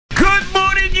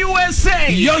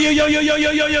USA. Yo.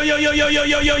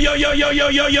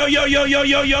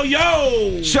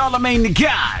 Charlamagne the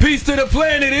guy. Peace to the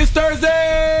planet. It's Thursday.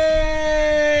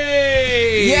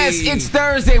 Yes, it's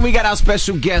Thursday. We got our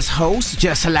special guest host,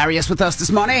 Jess Hilarious, with us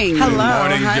this morning. Hello. Good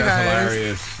morning, Hi, Jess guys.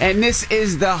 Hilarious. And this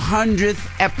is the 100th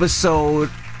episode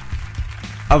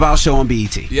of our show on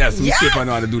BET. Yes, let me see if I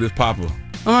know how to do this popper.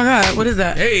 Oh my God, what is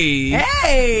that? Hey.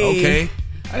 Hey. Okay.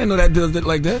 I didn't know that does it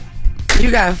like that. You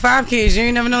got 5 kids. You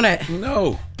ain't never know that.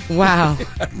 No. Wow.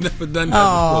 I've never done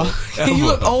that before. You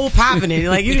look old popping it.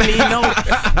 Like you didn't even know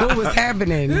what was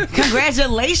happening.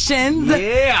 Congratulations.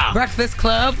 Yeah. Breakfast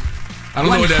Club. I don't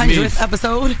know what that means. 100th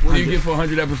episode. What do you get for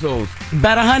 100 episodes?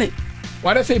 Bet 100.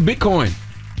 Why did I say Bitcoin?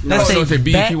 Let's say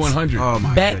BET bet 100. Oh,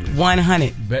 my Bet goodness.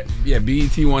 100. Yeah,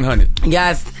 BET 100.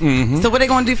 Yes. So what they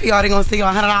going to do for y'all? They going to see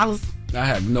y'all $100? I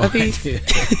have no A piece? idea.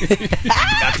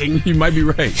 Nothing. You might be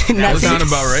right. That Nothing. sound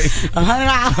about right.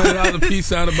 $100. $100 a piece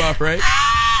sound about right.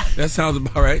 That sounds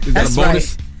about right. Is that That's a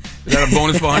bonus? right. Is that a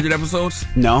bonus for 100 episodes?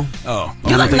 No. Oh. You I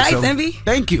don't look think nice, so. Envy.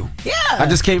 Thank you. Yeah. I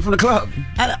just came from the club.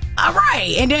 All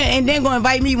right. And then going to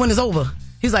invite me when it's over.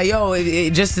 He's like, yo,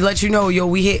 just to let you know, yo,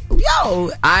 we hit. Yo.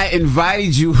 I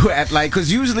invited you at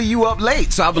because usually you up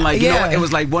late. So I've been like, you know what? It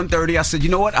was like 1:30. I said, you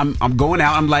know what? I'm going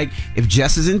out. I'm like, if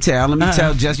Jess is in town, let me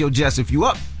tell Jess, yo, Jess, if you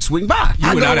up, swing by.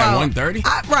 You went out at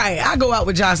 1:30? Right. I go out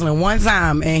with Jocelyn one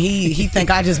time, and he think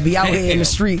I just be out here in the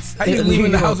streets. How you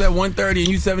leaving the house at 1:30 and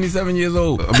you 77 years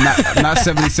old? I'm not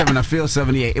 77. I feel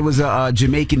 78. It was a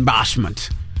Jamaican bashment.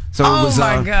 So it was,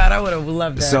 my God, I would have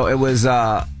loved that. So it was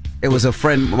a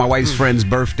friend, my wife's friend's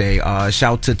birthday.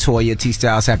 Shout to Toya T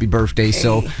Styles, happy birthday.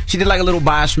 So she did like a little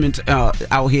bashment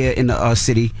out here in the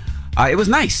city. It was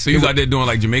nice. So you was out there doing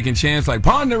like Jamaican chants, like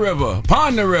Pond the river,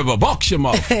 box your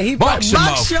mouth, He box your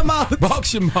box your mouth.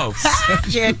 box your mouth.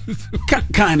 Yeah,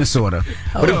 kind of, sort of.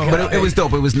 But it was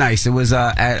dope. It was nice. It was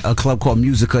at a club called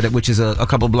Musica, which is a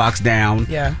couple blocks down.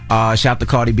 Yeah. Shout to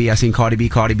Cardi B. I seen Cardi B.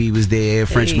 Cardi B was there.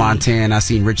 French Montana. I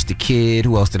seen Rich the Kid.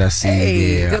 Who else did I see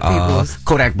there? Good peoples.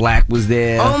 Kodak Black was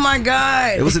there. Oh my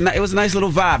God. It was a nice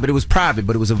little vibe, but it was private,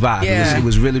 but it was a vibe. Yeah. It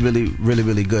was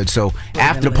really good. So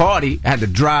after the party, I had to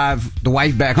drive the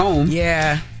wife back home.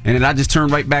 Yeah. And then I just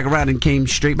turned right back around and came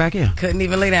straight back here. Couldn't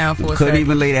even lay down for a second. Couldn't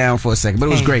even lay down for a second. But it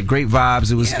was great. Great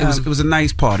vibes. It was a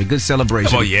nice party. Good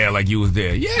celebration. Oh yeah, like you was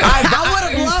there. Yeah. I would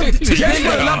have loved it. Jess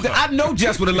would have loved it. I know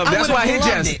Jess would have loved it. That's why I hit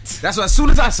would've loved Jess. it. That's why as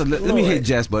soon as I said, let me hit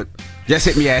Jess, but Jess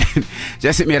hit me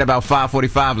at about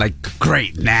 5:45. Like,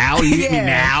 great. Now you hit me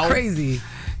now. Crazy.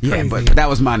 Yeah, Crazy. but that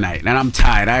was my night, and I'm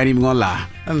tired. I ain't even gonna lie.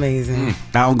 Amazing.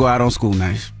 I don't go out on school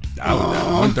nights.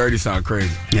 1:30 sound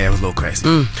crazy. Yeah, it was a little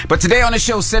crazy. But today on the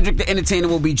show, Cedric the Entertainer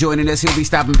will be joining us. He'll be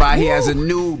stopping by. He has a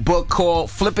new book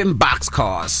called Flipping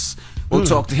Boxcars. We'll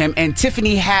talk to him. And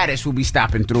Tiffany Haddish will be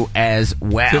stopping through as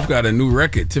well. Tiff got a new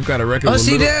record. Tiff got a record Oh, with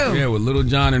she Little, do? Yeah, with Little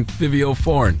John and Fivio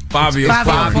Foreign. Fivio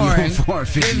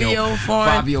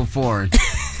Foreign.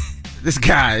 This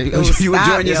guy. You stop,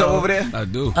 enjoying yourself yo. over there? I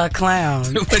do. A clown.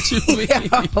 What you mean?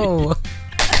 Yo.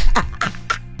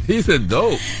 He's a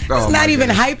dope. It's not even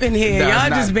hype in here. No, it's Y'all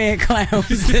not. just being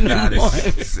clowns in the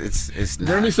morning. It's not.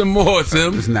 Bring me some more,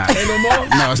 Tim. It's not. Ain't no more?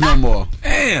 No, it's no more.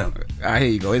 Damn. Here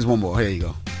you go. Here's one more. Here you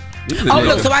go. Oh,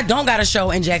 look, so I don't got a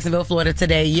show in Jacksonville, Florida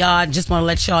today. Y'all, just want to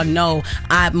let y'all know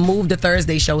I moved the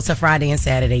Thursday show to Friday and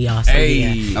Saturday, y'all. So,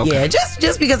 yeah,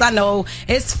 just because I know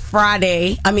it's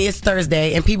Friday. I mean, it's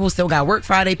Thursday, and people still got work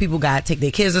Friday. People got to take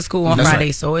their kids to school on Friday.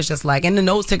 Right. So it's just like, and the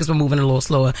nose tickets were moving a little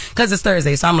slower because it's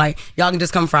Thursday. So I'm like, y'all can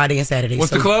just come Friday and Saturday.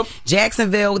 What's the club?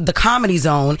 Jacksonville, the Comedy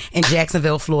Zone in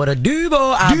Jacksonville, Florida.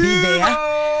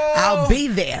 I'll be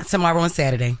there tomorrow and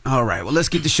Saturday. All right, well, let's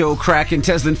get the show cracking.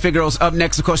 Teslin Figaro's up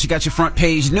next. Of course, you got your front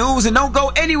page news. And don't go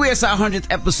anywhere. It's our 100th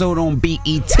episode on BET.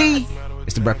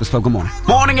 It's the Breakfast Club. Good morning.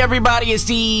 Morning, everybody. It's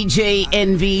DJ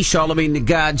NV, Charlamagne the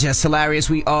God, Jess Hilarious.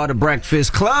 We are the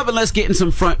Breakfast Club. And let's get in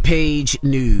some front page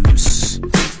news.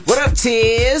 What up,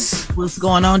 Tiz? What's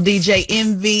going on, DJ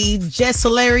NV, Jess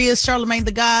Hilarious, Charlamagne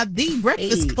the God, the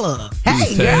Breakfast Club.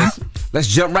 Hey, yeah. Let's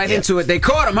jump right into it. They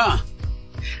caught him, huh?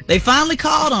 They finally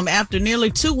called him after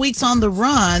nearly 2 weeks on the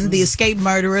run. The escaped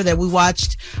murderer that we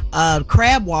watched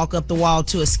crab walk up the wall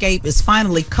to escape is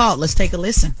finally caught. Let's take a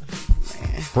listen.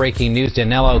 Breaking news,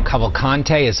 Danilo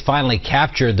Cavalcante is finally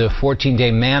captured. The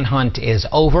 14-day manhunt is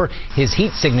over. His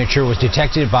heat signature was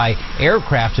detected by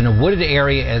aircraft in a wooded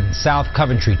area in South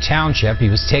Coventry Township. He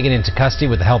was taken into custody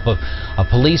with the help of a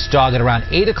police dog at around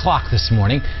 8 o'clock this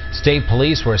morning. State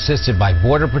police were assisted by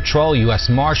Border Patrol, U.S.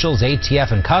 Marshals,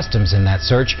 ATF, and Customs in that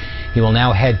search. He will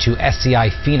now head to SCI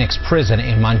Phoenix Prison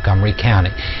in Montgomery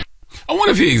County. I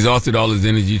wonder if he exhausted all his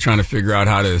energy trying to figure out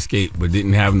how to escape, but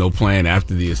didn't have no plan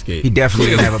after the escape. He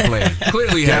definitely didn't have a plan.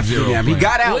 Clearly had zero plan. He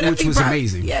got out, which was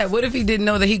amazing. Yeah, what if he didn't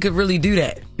know that he could really do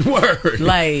that? Word.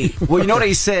 Like, well, you know,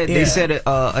 they said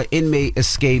an inmate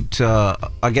escaped,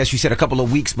 I guess you said a couple of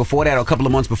weeks before that or a couple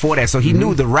of months before that. So he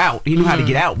knew the route. He knew how to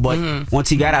get out. But once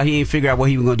he got out, he didn't figure out what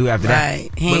he was going to do after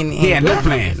that. He had no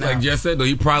plan. Like Jess said, though,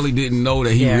 he probably didn't know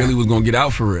that he really was going to get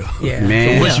out for real. Yeah.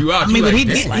 Man. So once you out, I mean, but he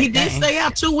like, did stay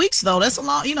out 2 weeks, though. That's a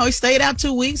long, he stayed out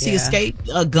 2 weeks. He escaped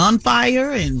a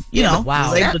gunfire and,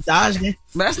 was able to dodge it.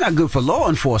 But that's not good for law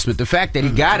enforcement. The fact that he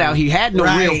got out, he had no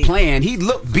real plan. He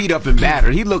looked beat up and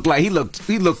battered. He looked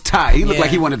tired. He looked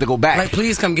like he wanted to go back. Like,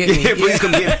 please come get me. Please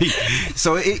come get me.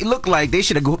 So it looked like they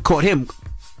should have caught him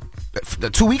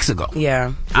 2 weeks ago.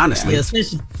 Yeah. Honestly. Yeah,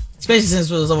 especially since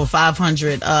it was over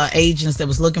 500 agents that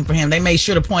was looking for him. They made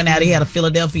sure to point out he had a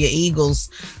Philadelphia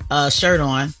Eagles shirt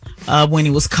on when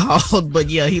he was called. But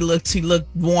yeah, he looked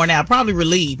worn out, probably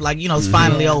relieved, like it's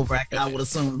finally over. I would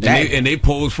assume. And they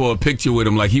posed for a picture with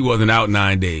him like he wasn't out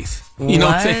 9 days. You know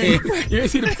what I'm saying? You didn't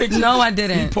see the picture? No, I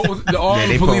didn't. All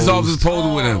the police officers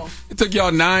posed with him. It took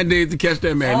y'all 9 days to catch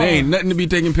that man. There ain't nothing to be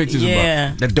taking pictures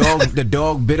about. The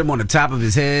dog bit him on the top of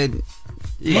his head.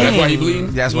 Yeah. That's why he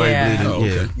bleeding? That's why he bleeding. Oh,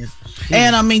 okay. Yeah.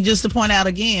 And I mean, just to point out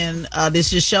again, this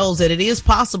just shows that it is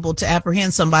possible to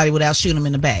apprehend somebody without shooting them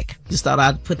in the back. Just thought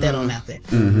I'd put that on out there.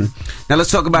 Now let's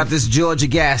talk about this Georgia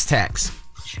gas tax.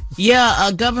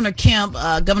 Yeah, Governor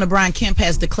Brian Kemp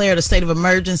has declared a state of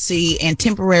emergency and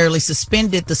temporarily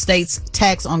suspended the state's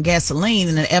tax on gasoline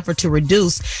in an effort to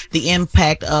reduce the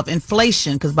impact of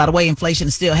inflation. Because, by the way, inflation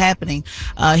is still happening.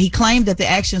 He claimed that the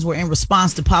actions were in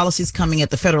response to policies coming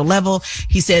at the federal level.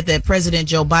 He said that President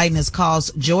Joe Biden has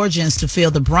caused Georgians to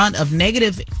feel the brunt of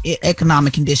negative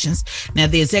economic conditions. Now,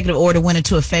 the executive order went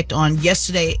into effect on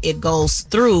yesterday. It goes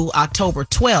through October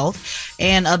 12th.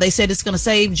 And they said it's going to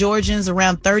save Georgians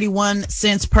around 31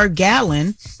 cents per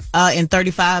gallon and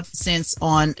 35 cents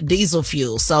on diesel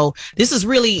fuel. So this is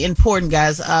really important,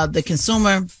 guys. The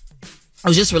consumer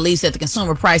was just released that the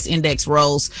consumer price index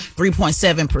rose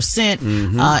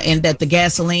 3.7%, and that the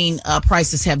gasoline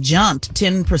prices have jumped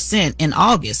 10% in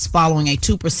August following a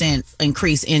 2%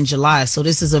 increase in July. So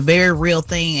this is a very real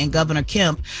thing. And Governor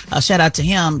Kemp, shout out to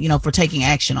him, for taking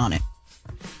action on it.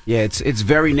 Yeah, it's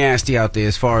very nasty out there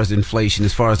as far as inflation,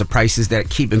 as far as the prices that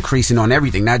keep increasing on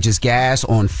everything, not just gas,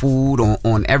 on food,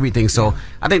 on everything. So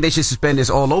I think they should suspend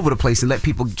this all over the place and let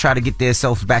people try to get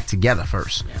themselves back together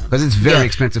first, because it's very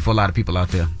expensive for a lot of people out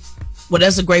there. Well,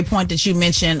 that's a great point that you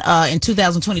mentioned. In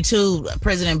 2022,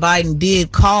 President Biden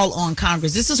did call on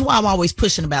Congress. This is why I'm always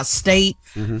pushing about state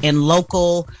and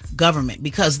local government,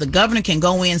 because the governor can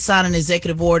go in, sign an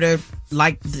executive order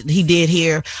like he did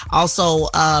here. Also,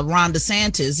 Ron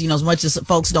DeSantis, as much as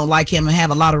folks don't like him and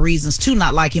have a lot of reasons to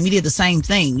not like him, he did the same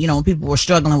thing. When people were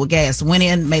struggling with gas, went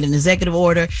in, made an executive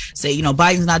order, say,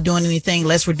 Biden's not doing anything.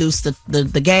 Let's reduce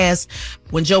the gas.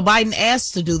 When Joe Biden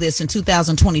asked to do this in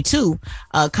 2022,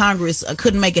 Congress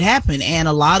couldn't make it happen. And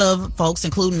a lot of folks,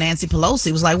 including Nancy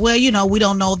Pelosi, was like, well, we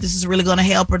don't know if this is really going to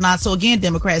help or not. So again,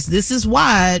 Democrats, this is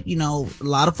why, a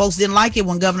lot of folks didn't like it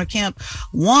when Governor Kemp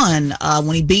won,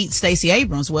 when he beat Stacey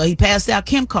Abrams. Well, he passed out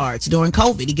Kemp cards during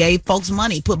COVID. He gave folks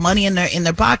money, put money in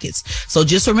their pockets. So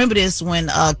just remember this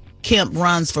when Kemp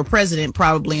runs for president,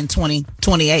 probably in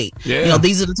 2028. Yeah.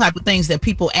 These are the type of things that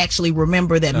people actually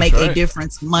remember that make a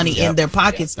difference, money in their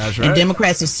pockets. That's right. And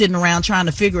Democrats are sitting around trying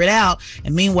to figure it out.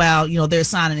 And meanwhile, they're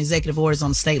signing executive orders on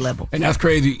the state level. And that's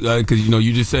crazy because,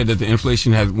 you just said that the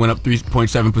inflation has went up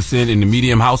 3.7% and the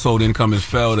median household income has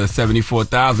fell to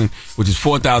 $74,000, which is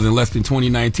 $4,000 less than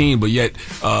 2019. But yet,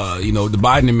 the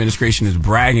Biden administration is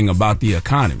bragging about the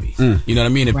economy. You know what I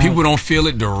mean? If people don't feel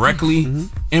it directly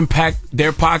impact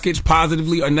their pockets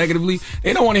positively or negatively,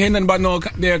 they don't want to hear nothing about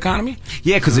their economy.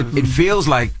 Yeah, because it feels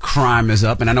like crime is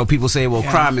up, and I know people say, well,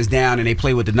 crime is down, and they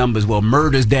play with the numbers. Well,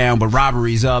 murder's down, but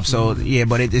robbery's up. So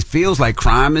but it feels like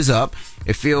crime is up.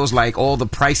 It feels like all the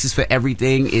prices for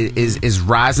everything is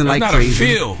rising like crazy. It's not a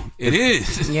feel. It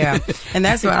is. Yeah, and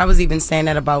that's what I was even saying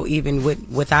that about even with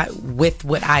what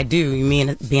I do. You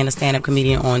mean being a stand-up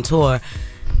comedian on tour.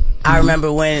 I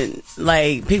remember when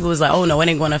people was like, oh no, it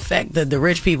ain't going to affect the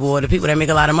rich people or the people that make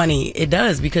a lot of money. It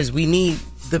does, because we need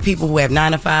the people who have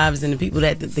 9-to-5s and the people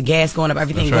that the gas going up,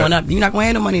 everything going up. You're not going to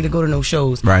have no money to go to no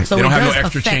shows. Right. So they don't it have does no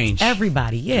extra affect change.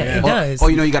 Everybody. Yeah, it does. Or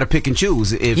you got to pick and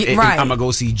choose. If I'm going to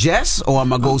go see Jess or I'm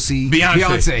going to go see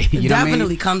Beyonce. You know Definitely what I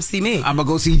mean? come see me. I'm going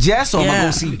to go see Jess or I'm going to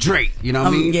go see Drake. You know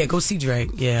what I mean? Yeah, go see Drake.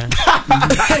 Yeah.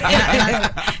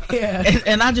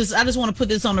 And I just want to put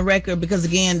this on the record because,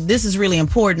 again, this is really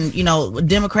important. You know,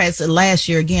 Democrats last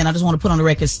year, again, I just want to put on the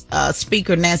record,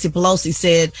 Speaker Nancy Pelosi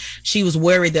said she was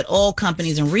worried that oil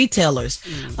companies and retailers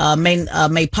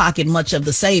may pocket much of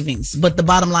the savings. But the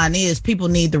bottom line is people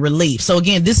need the relief. So,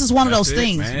 again, this is one of those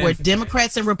things where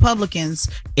Democrats and Republicans,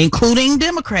 including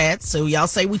Democrats, so y'all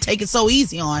say we take it so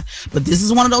easy on, but this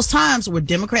is one of those times where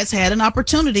Democrats had an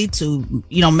opportunity to,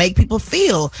 you know, make people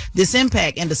feel this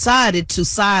impact and decided to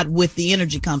side with the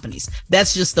energy companies.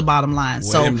 That's just the bottom line.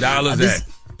 Where them dollars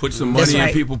put some money in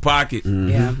people's pocket.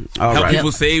 Help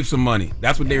people save some money.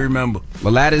 That's what they remember.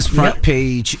 Well, that is front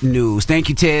page news. Thank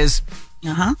you, Tez.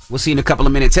 We'll see you in a couple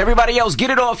of minutes. Everybody else, get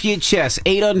it off your chest.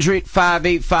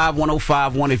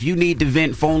 800-585-1051. If you need to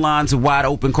vent, phone lines are wide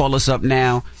open. Call us up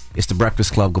now. It's The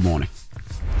Breakfast Club. Good morning.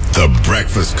 The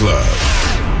Breakfast Club.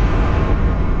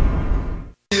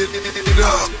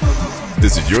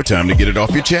 This is your time to get it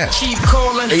off your chest. Keep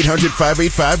calling.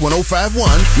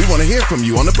 800-585-1051. We want to hear from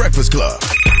you on The Breakfast Club.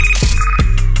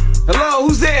 Hello,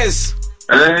 who's this?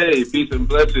 Hey, peace and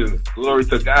blessings. Glory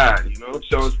to God. You know,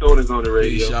 Sean Stone is on the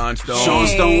radio. Hey, Sean Stone. Sean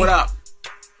Stone, what up?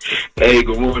 Hey,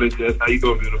 good morning, Jess. How you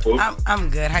doing, beautiful? I'm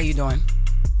good. How you doing?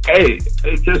 Hey,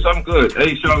 Jess, I'm good.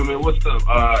 Hey, Charlamagne, what's up?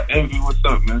 Envy, what's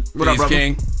up, man? What up, brother?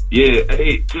 King? Yeah,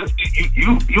 hey, Jess,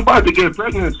 you about to get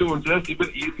pregnant soon, Jess. You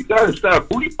gotta stop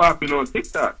booty popping on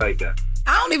TikTok like that.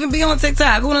 I don't even be on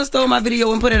TikTok. Who done stole my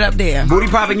video and put it up there? Booty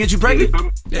popping get you pregnant?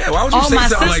 Yeah, why would you say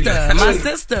something like that? My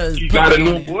sister. You got a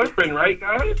new boyfriend, right,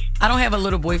 guys? I don't have a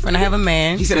little boyfriend. I have a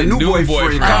man. He said a new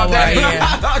boyfriend. Oh, right,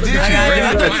 yeah. I You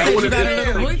got a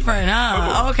little boyfriend,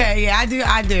 huh? Okay, yeah, I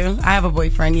do. I have a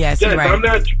boyfriend. Yes, you're right. I'm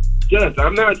not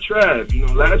Trav. You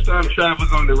know, last time Trav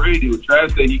was on the radio,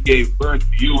 Trav said he gave birth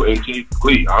to you and Jake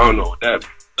Lee. I don't know what that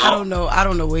means. I don't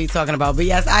know what he's talking about. But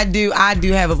yes, I do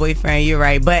have a boyfriend. You're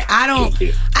right. But I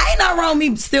ain't not wrong with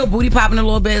me still booty popping a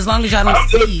little bit as long as y'all don't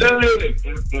see.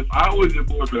 If I was your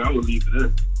boyfriend, I would leave it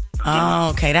in. Oh,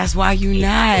 okay. That's why you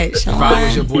not, Sean. If I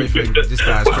was your boyfriend, this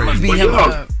guy's crazy. Beat him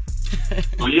up.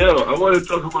 Well, I want to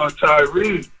talk about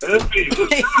Tyrese.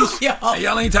 Hey,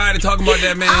 y'all ain't tired of talking about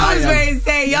that man? I was ready to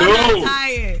say, y'all not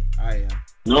tired. I am.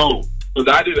 No, because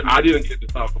I didn't get to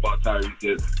talk about Tyrese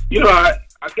yet. You know, I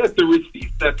get the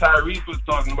receipts that Tyrese was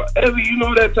talking about. Evie, you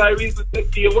know that Tyrese was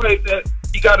saying to your wife that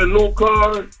he got a new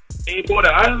car and he bought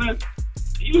an island?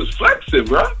 He was flexing,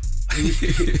 bro.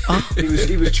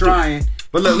 he was trying.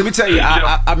 But look, let me tell you,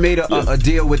 I made a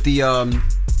deal with the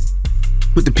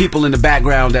people in the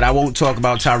background that I won't talk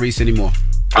about Tyrese anymore.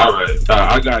 All right,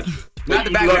 I got you. Not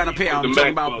the background up here. I'm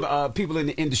talking about people in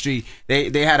the industry.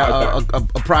 They had a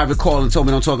private call and told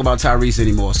me don't talk about Tyrese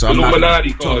anymore. So I'm not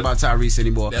talking about Tyrese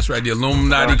anymore. That's right. The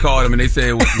Illuminati called him and they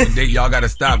said y'all got to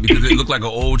stop because it looked like an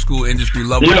old school industry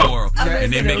level world.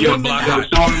 And they're making the block hot.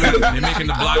 They're making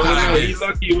the block hot. He's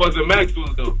lucky he wasn't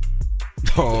Maxwell though.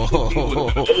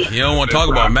 You don't want to talk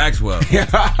about Maxwell. Will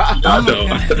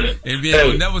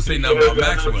never say nothing about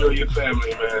Maxwell. Your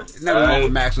family, man. Never wrong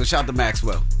with Maxwell. Shout out to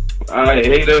Maxwell. All right,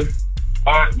 hater.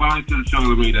 Bye to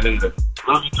Charlamagne, the hater.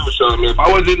 Love you too, Charlamagne. If I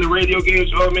was in the radio game,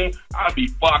 Charlamagne, I'd be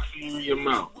boxing you in your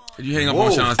mouth. Could you hang up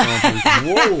on Sean Stone, please?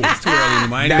 Whoa. It's too early in the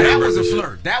morning. That was a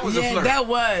flirt. That was a flirt. That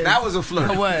was a flirt.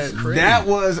 That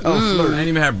was a flirt. I didn't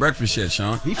even have breakfast yet,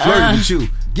 Sean. He flirted with you.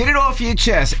 Get it off your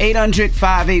chest.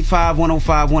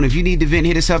 800-585-1051. If you need to vent,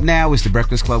 hit us up now. It's The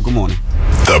Breakfast Club. Good morning.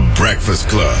 The Breakfast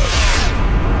Club.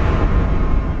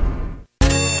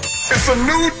 It's a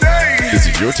new day. This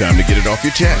is your time to get it off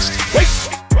your chest.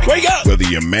 Wake up. Whether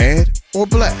you're mad or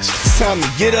blessed. It's time to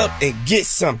get up and get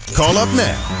something. Call up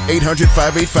now.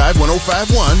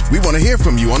 800-585-1051. We want to hear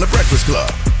from you on The Breakfast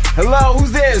Club. Hello,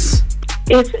 who's this?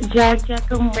 It's Jack.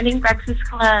 Good morning, Breakfast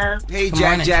Club. Hey,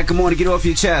 Jack. Good morning. Get off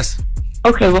your chest.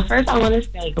 Okay, well, first I want to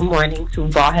say good morning to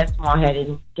Ballhead, Smallhead,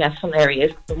 and Jess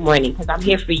Hilarious. Good morning, because I'm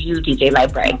here for you, DJ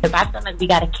Library, because I feel like we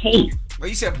got a case. Well,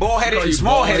 you said bald-headed and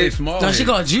small-headed. No, she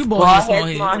called you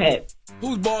bald-headed, small-head.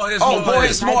 Who's bald-headed, small-head? Oh,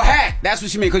 bald-head, small hat. That's what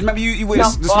she meant, because remember you wear the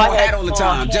small hat all the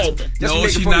time. No,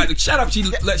 she's not. Shut up. She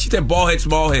said bald-head,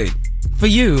 small-head. For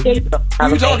you. Who you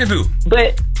talking to?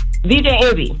 But DJ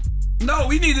Envy. No,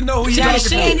 we need to know who you talking to.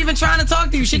 She ain't even trying to talk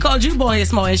to you. She called you bald-head,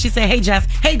 small-head. She said, hey, Jess.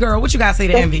 Hey, girl, what you got to say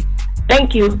to Envy?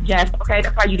 Thank you, Jess. Okay,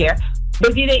 that's why you there.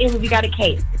 But DJ Envy, we got a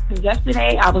case.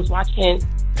 Yesterday, I was watching,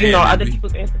 other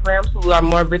people's Instagrams who are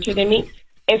more richer than me.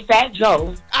 And Fat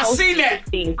Joe. I seen that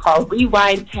thing called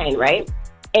Rewind 10, right?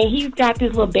 And he's got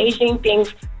this little Beijing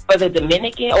things for the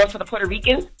Dominican or for the Puerto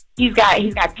Ricans. He's got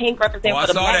pink representing for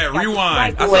the black. I saw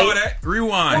that.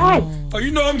 Rewind. Right. Oh,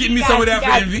 you know I'm getting me some of that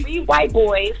for Envy. 3 white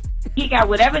boys. He got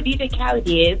whatever DJ Khaled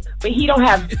is, but he don't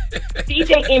have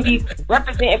DJ Envy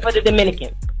representing for the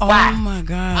Dominicans. Oh my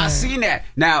God. I seen that.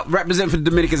 Now, representing for the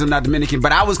Dominicans, I'm not Dominican,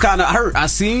 but I was kind of hurt. I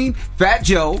seen Fat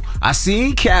Joe, I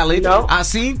seen Khaled, I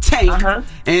seen Tank,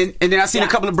 and then I seen a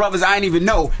couple of brothers I didn't even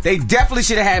know. They definitely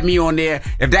should have had me on there.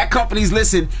 If that company's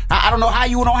listen, I don't know how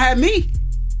you don't have me.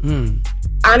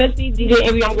 Honestly, DJ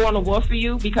Envy, I'm going to war for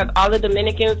you because all the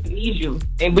Dominicans need you,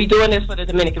 and we're doing this for the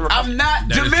Dominican Republic. I'm not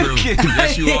Dominican.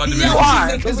 Yes, you are Dominican. You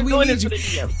are. Because we need you.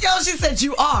 Yo, she said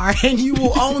you are, and you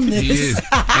will own this. He is.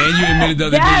 And you admitted the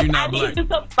other day you're not black. I need you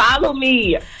to follow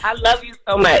me. I love you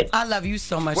so much. I love you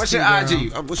so much. What's your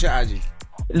IG? What's your IG?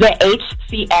 The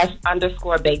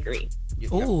HCS_bakery.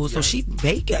 Ooh, so she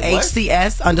bake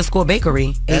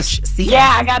HCS_bakery. HCS.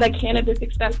 Yeah, I got a cannabis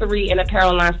accessory and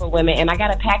apparel line for women, and I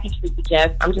got a package for you, Jess.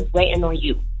 I'm just waiting on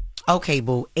you. Okay,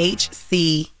 boo.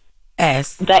 HCS.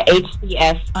 The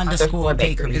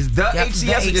HCS_bakery. Is the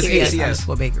HCS or just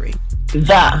HCS? ¡Bakery!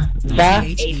 The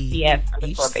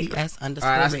HCS_bakery. All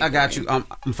right, I got you. I'm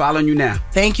following you now.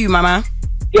 Thank you, Mama.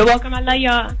 You're welcome. I love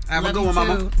y'all. Have a good one,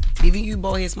 Mama. Even you,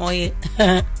 boy, head, small head.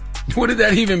 What did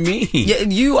that even mean? Yeah,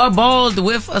 you are bald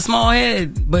with a small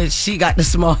head, but she got the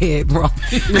small head, bro.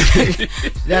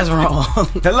 That's wrong.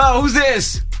 Hello, who's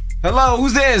this? Hello,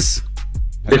 who's this?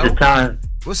 This is Ty.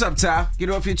 What's up, Ty? Get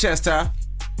it off your chest, Ty.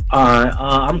 Alright,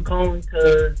 I'm calling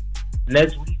because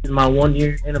next week is my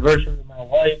 1-year anniversary with my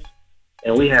wife,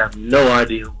 and we have no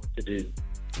idea what to do.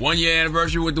 1-year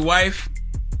anniversary with the wife?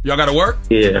 Y'all got to work?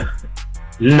 Yeah.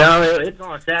 No, it's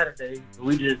on Saturday.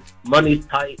 Money's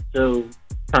tight, so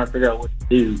trying to figure out what to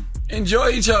do. Enjoy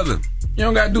each other. You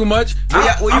don't got to do much.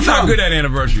 Where I'm not good at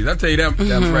anniversaries. I'll tell you that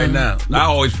right now.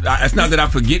 It's not that I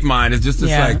forget mine. It's just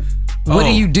like, what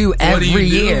do you do every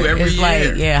year? It's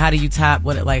like, how do you top?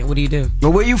 What do you do?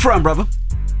 Well, where you from, brother?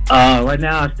 Right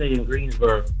now I stay in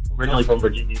Greensboro. Originally from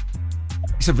Virginia.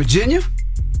 You said Virginia?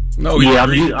 No, yeah,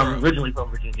 I'm originally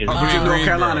from Virginia. Oh, you're in North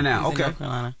Carolina now. He's in Okay. North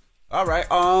Carolina. All right.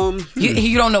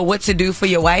 You don't know what to do for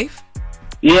your wife?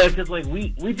 Yeah, because like we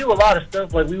do a lot of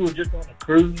stuff. Like we were just on a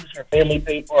cruise. Her family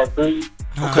paid for our cruise.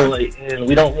 Okay. So, and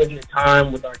we don't really get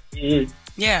time with our kids.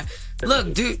 Yeah.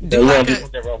 Look, do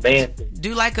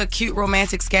like a cute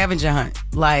romantic scavenger hunt,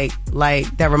 like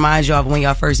that reminds you of when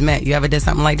y'all first met. You ever did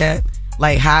something like that?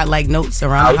 Like hide like notes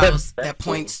around the house that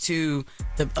points to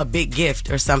a big gift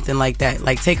or something like that.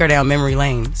 Like take her down memory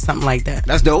lane, something like that.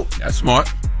 That's dope. That's smart.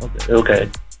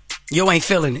 Okay. You ain't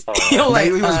feeling it. He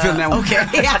wasn't feeling that one. Okay. Go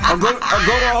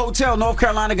to a hotel. North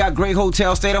Carolina got great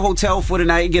hotels. Stay at a hotel for the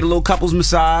night. Get a little couples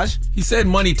massage. He said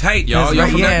money tight, y'all. Y'all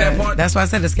forgot that part? That's why I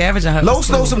said the scavenger hunt. Los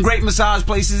knows some great massage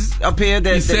places up here.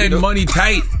 He said money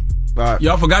tight.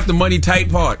 Y'all forgot the money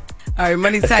tight part. All right,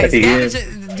 money tight.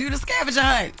 Do the scavenger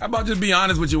hunt. How about just be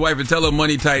honest with your wife and tell her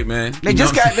money tight, man? They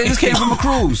just came from a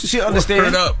cruise. She'll understand.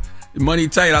 Word up. Money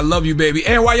tight. I love you, baby.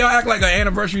 And why y'all act like an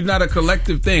anniversary is not a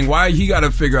collective thing? Why he got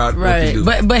to figure out what to do?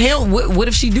 But what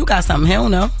if she do got something? He don't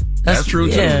know. That's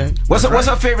true too. What's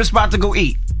her favorite spot to go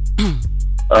eat?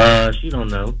 She don't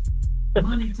know.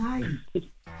 Money tight.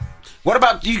 What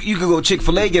about you could go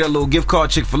Chick-fil-A, get a little gift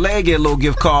card, Chick-fil-A, get a little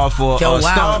gift card for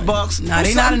Starbucks. Nah,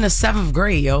 they not in the 7th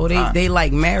grade, yo. They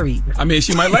like married. I mean,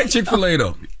 she might like Chick-fil-A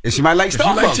though. And she might like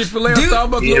Starbucks. She like Chick-fil-A or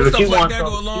Starbucks, little stuff like that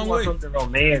go a long way.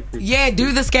 Romantic. Yeah,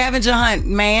 do the scavenger hunt,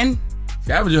 man.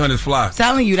 Scavenger hunt is fly. I'm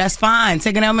telling you, that's fine.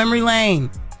 Taking out memory lane.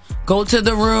 Go to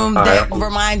the room that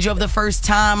reminds you of the first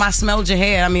time I smelled your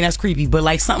hair. I mean, that's creepy, but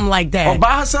like something like that. Or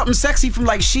buy her something sexy from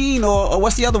like Shein or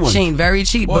what's the other one? Shein, very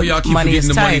cheap. Boy, y'all keep forgetting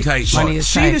the money tight.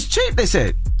 Shein is cheap, they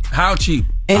said. How cheap?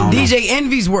 In DJ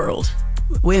Envy's world.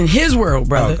 In his world,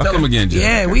 brother. Tell him again, Jess.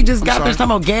 Yeah, we just got this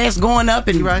talking about gas going up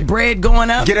and bread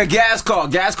going up. Get a gas car.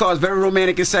 Gas car is very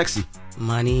romantic and sexy.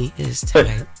 Money is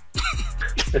tight.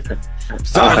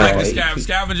 I like the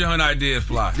scavenger hunt idea,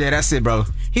 fly. Yeah, that's it, bro.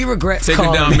 He regrets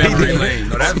taking down memory lane.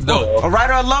 No, that's dope. Or write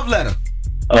her a love letter.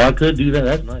 Oh, I could do that.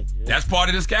 That's nice. Yeah. That's part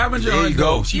of the scavenger hunt.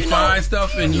 Go. She finds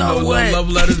stuff and you know what? Love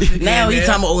letters. Now he's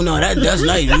talking about, oh no, that's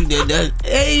nice. You did that.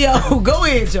 Hey yo, go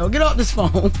ahead, Joe. Get off this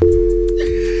phone.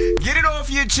 Get it off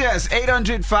your chest.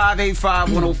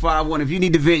 800-585-1051. If you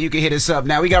need to vent, you can hit us up.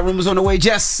 Now we got rumors on the way,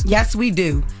 Jess. Yes, we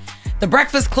do. The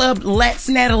Breakfast Club lets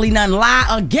Natalie Nunn lie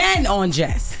again on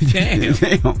Jess. Damn.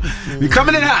 You're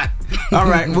coming in hot. All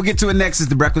right, we'll get to it next. It's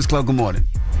The Breakfast Club. Good morning.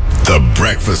 The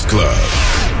Breakfast Club.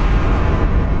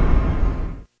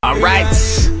 All right.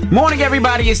 Morning,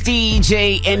 everybody. It's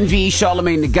DJ NV,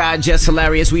 Charlamagne the Guy, Jess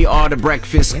Hilarious. We are The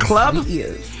Breakfast Club.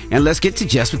 And let's get to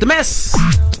Jess with the mess.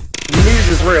 News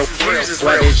is real. Whether it's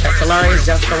Jess Hilarious,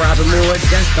 Jessica Robin Moore,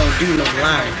 just don't do no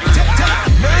lying.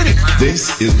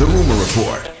 This is the Rumor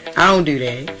Report. I don't do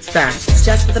that. Stop. It's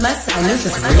just for the mess. I know this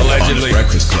is real. Allegedly.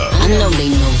 Breakfast Club. I know they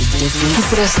know the difference.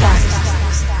 Keep it a stop.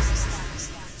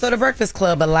 So the Breakfast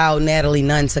Club allowed Natalie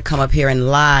Nunn to come up here and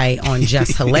lie on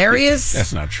Just Hilarious.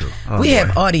 That's not true. We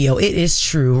have audio. It is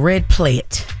true. Red, play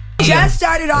it. Jess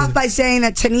started off by saying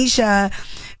that Tanisha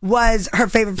was her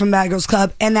favorite from Bad Girls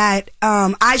Club and that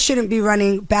I shouldn't be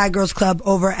running Bad Girls Club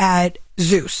over at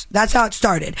Zeus. That's how it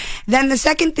started. Then the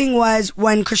second thing was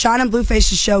when Krishan and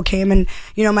Blueface's show came and,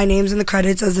 you know, my name's in the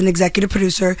credits as an executive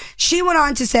producer, she went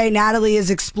on to say Natalie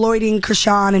is exploiting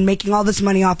Krishan and making all this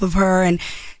money off of her, and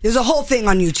there's a whole thing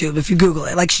on YouTube if you Google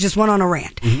it. Like, she just went on a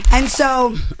rant. And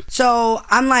so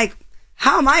I'm like,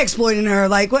 how am I exploiting her?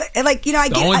 Like, what? Like, you know,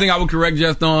 The only thing I would correct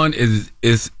Jess on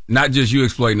is not just you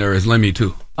exploiting her, it's Lemmy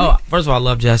too. Oh, first of all, I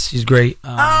love Jess. She's great.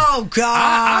 Oh, God.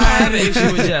 I don't have an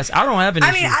issue with Jess. I don't have an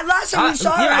issue. I mean, last time we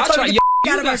saw her, I told her to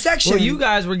get out of our section. Well, you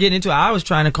guys were getting into it. I was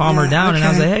trying to calm her down, and I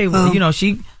was like, hey, well, you know,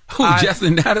 she... Who, Jess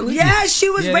and Natalie? Yeah, she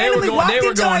was randomly walked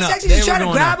into our section. She tried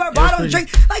to grab our bottle and drink.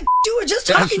 Like, you were just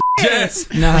talking Jess.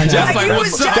 Jess, like,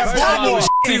 what's up?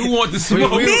 See who want the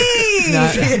smoke.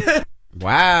 Me.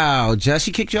 Wow, Jess,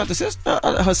 she kicked you out her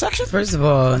section? First of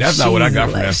all, that's not what I got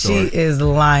from that story. She is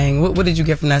lying. What did you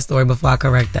get from that story before I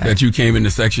correct that? That you came in the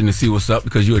section to see what's up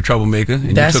because you were a troublemaker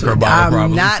and you took her bottle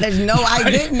problem. No, I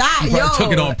did not. You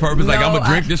took it on purpose. Like, I'm going to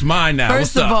drink this mine now.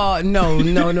 First of all, no.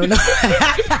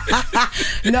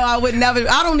 No, I would never.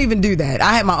 I don't even do that.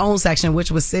 I had my own section,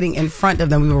 which was sitting in front of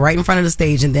them. We were right in front of the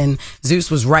stage, and then Zeus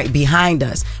was right behind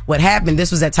us. What happened,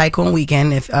 this was at Tycoon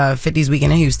Weekend, 50s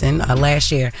Weekend in Houston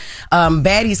last year.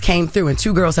 Baddies came through and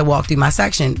two girls had walked through my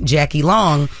section. Jackie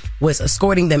Long was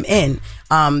escorting them in.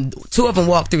 Two of them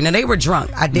walked through. Now, they were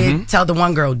drunk. I did tell the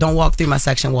one girl, don't walk through my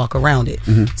section, walk around it.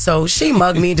 So she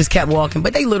mugged me and just kept walking.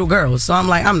 But they little girls. So I'm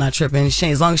like, I'm not tripping.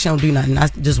 As long as she don't do nothing, I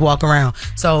just walk around.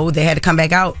 So they had to come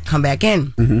back out, come back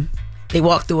in. They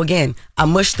walked through again. I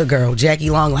mushed the girl, Jackie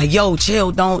Long, like, yo,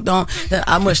 chill, don't.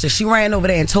 I mushed her. She ran over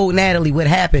there and told Natalie what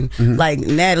happened. Like,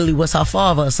 Natalie was her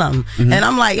father or something. And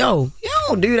I'm like, yo, you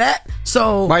don't do that.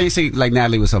 So why you say like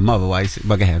Natalie was her mother? Why you say,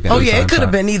 but go ahead. Oh, yeah, it could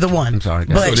have been either one. I'm sorry.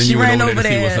 But so she ran over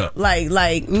there,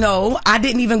 like, no, I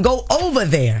didn't even go over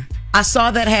there. I saw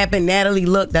that happen. Natalie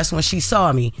looked. That's when she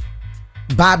saw me.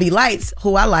 Bobby Lights,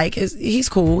 who I like, he's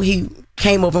cool. He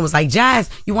came over and was like, Jazz,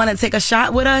 you want to take a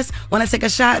shot with us? Want to take a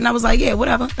shot? And I was like, yeah,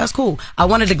 whatever. That's cool. I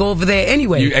wanted to go over there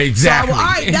anyway. Exactly. So all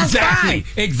right, that's fine.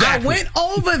 Exactly. I went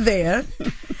over there.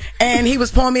 And he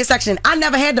was pouring me a section. I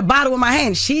never had the bottle in my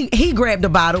hand. He grabbed the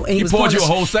bottle and he was poured you a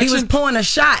whole section. He was pouring a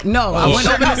shot. No, I went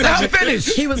over the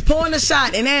section. He was pouring a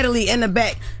shot, and Natalie in the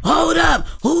back. Hold up,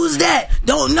 who's that?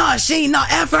 Don't know. She ain't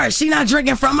not at first. She not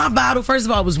drinking from my bottle. First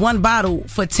of all, it was one bottle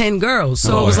for 10 girls,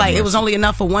 so it was like it was only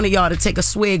enough for one of y'all to take a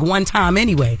swig one time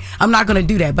anyway. I'm not gonna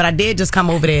do that, but I did just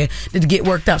come over there to get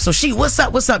worked up. So what's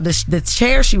up? The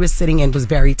chair she was sitting in was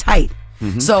very tight.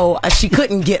 So she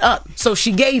couldn't get up. So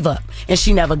she gave up and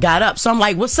she never got up. So I'm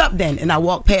like, what's up then? And I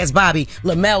walked past Bobby.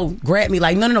 Lamel grabbed me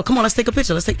like, no, come on, let's take a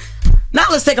picture. Let's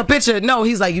take a picture. No,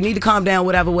 he's like, you need to calm down,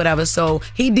 whatever. So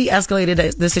he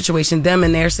de-escalated the situation, him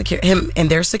and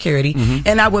their security.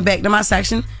 And I went back to my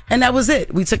section and that was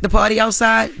it. We took the party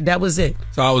outside. That was it.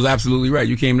 So I was absolutely right.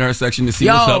 You came to her section to see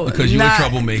what's up because you were a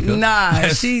troublemaker.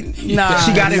 She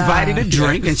got invited to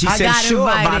drink and she said, sure,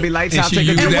 Bobby Lights, I'll take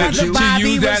a drink with you. She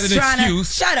used that as an excuse.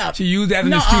 Shut up. She used that as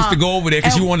an excuse to go over there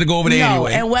because she wanted to go over there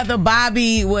anyway. And whether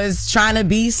Bobby was trying to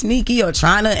be sneaky or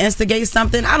trying to instigate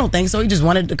something, I don't think so. He just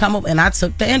wanted to come up and I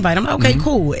took the invite. I'm like, okay,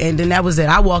 cool. And then that was it.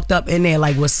 I walked up in there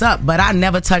like, what's up? But I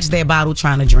never touched their bottle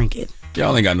trying to drink it.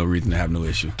 Y'all ain't got no reason to have no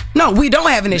issue. No, we don't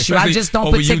have an issue. I just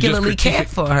don't particularly care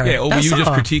for her. Yeah, over you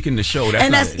just critiquing the show.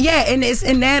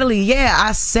 And Natalie,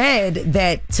 I said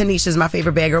that Tanisha's my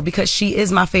favorite bad girl because she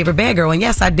is my favorite bad girl. And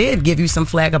yes, I did give you some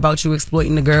flag about you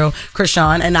exploiting the girl,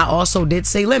 Krishan, and I also did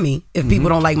say Lemmy. If people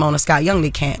don't like Mona Scott Young,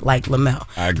 they can't like Lamel.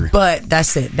 I agree. But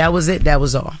that's it. That was it. That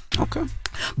was all. Okay.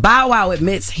 Bow Wow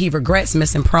admits he regrets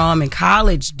missing prom in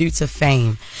college due to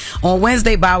fame. On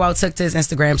Wednesday, Bow Wow took to his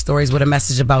Instagram stories with a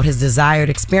message about his desired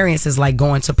experiences like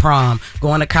going to prom,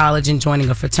 going to college, and joining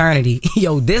a fraternity.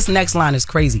 Yo, this next line is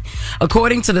crazy.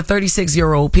 According to the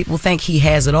 36-year-old, people think he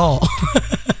has it all.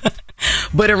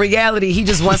 But in reality, he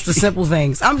just wants the simple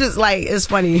things. I'm just like, it's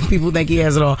funny. People think he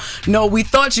has it all. No, we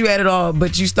thought you had it all,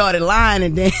 but you started lying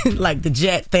and then like the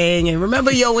jet thing. And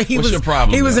remember, yo, when he was in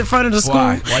front of the school.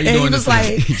 Why you doing he was this?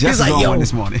 Like, he was like, yo,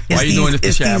 this morning. Why you doing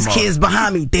this to these kids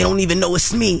behind me. They don't even know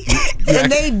it's me.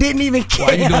 And they didn't even care.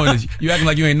 Why you doing this? You acting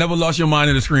like you ain't never lost your mind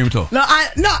in the Scream Tour. No,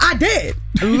 I did.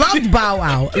 Loved Bow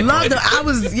Wow. Loved him.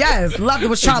 Loved it.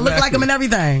 Was trying to look like him and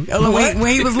everything. When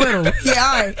he was little. Yeah,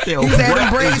 all right. He was having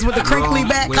braids with the crinkly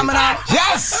Rolly back coming out.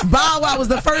 Yes! Bow Wow was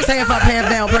the first half up, half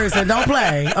down person. Don't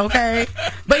play, okay?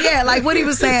 But yeah, like what he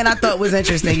was saying I thought was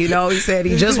interesting. You know, he said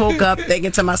he just woke up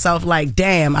thinking to myself, like,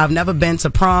 damn, I've never been to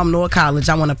prom nor college.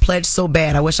 I want to pledge so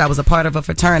bad. I wish I was a part of a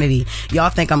fraternity. Y'all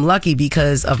think I'm lucky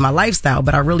because of my lifestyle,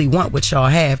 but I really want what y'all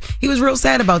have. He was real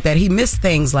sad about that. He missed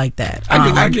things like that.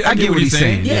 I get what he's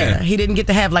saying. Yeah, he didn't get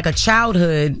to have like a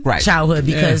childhood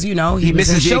because, you know, he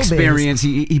misses the experience.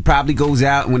 Biz. He probably goes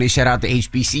out when they shout out the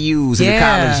HBCUs and the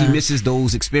college. He misses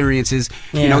those experiences.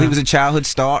 You know, he was a childhood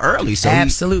star early. So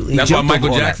absolutely. That's why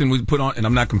Michael Jackson was put on, and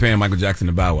I'm not comparing Michael Jackson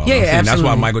to Bow Wow. Yeah, absolutely. That's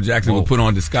why Michael Jackson would put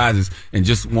on disguises and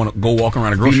just want to go walk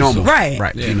around a grocery store.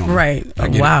 Right. Yeah. Right.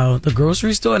 Wow. The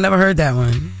grocery store? Never heard that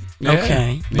one. Yeah.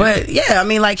 Okay. But yeah, I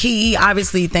mean, like he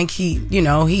obviously think he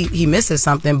misses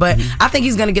something, but I think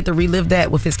he's going to get to relive that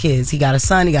with his kids. He got a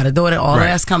son, he got a daughter, all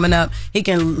that's coming up. He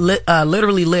can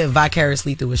literally live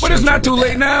vicariously through his children. But it's not too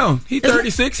late now. He's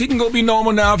 36. He can go be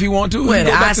normal now if he want to. What,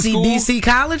 ICDC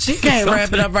college? He can't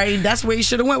wrap it up right. That's where he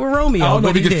should have went with Romeo. I don't know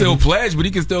if he can still pledge, but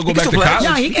he can still go back to college.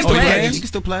 Yeah, he can pledge. He can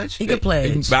still pledge. He could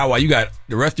pledge. Bow Wow, you got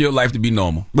the rest of your life to be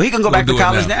normal. But he can go back to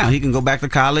college now. He can go back to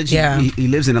college. Yeah. He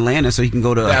lives in Atlanta, so he can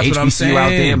go to That's HBCU out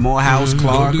there. Morehouse,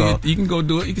 Clark. You can go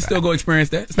do it. You can still go experience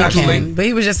that. It's not too late. But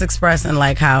he was just expressing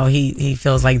like how he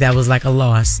feels like that was like a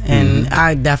loss, and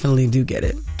I definitely do get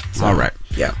it. So, all right.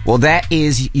 Yeah. Well, that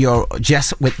is your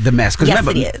Jess with the mess. Because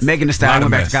remember, Megan Thee Stallion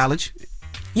went back to college.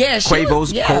 Yeah,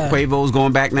 Quavo's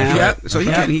going back now. Yep. So he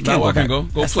can go back. Go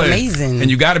That's play. Amazing. And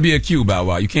you got to be a Q, Bow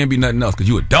Wow. You can't be nothing else because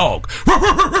you a dog.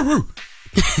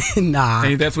 Nah.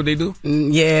 Ain't that's what they do?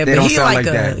 Yeah, they but don't he sound like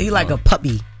that. He like a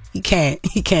puppy. He can't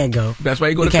go. That's why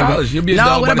you go to college. You'll be a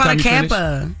dog by the time you finish. No, what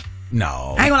about a Kappa?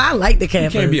 No. I like the Kappa. You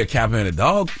can't be a Kappa and a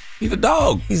dog. He's a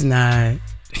dog. He's not.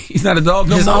 He's not a dog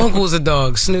no His more. uncle's a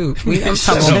dog, Snoop. I'm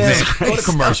talking about Go to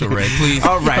commercial, Ray, please.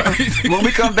 All right. When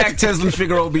we come back, Teslin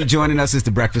Figaro will be joining us. It's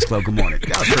The Breakfast Club. Good morning.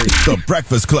 The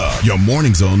Breakfast Club. Your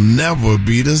mornings will never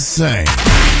be the same.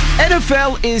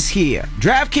 NFL is here.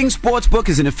 DraftKings Sportsbook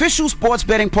is an official sports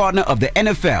betting partner of the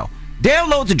NFL.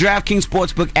 Download the DraftKings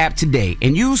Sportsbook app today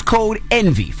and use code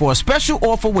ENVY for a special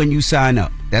offer when you sign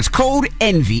up. That's code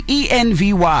ENVY,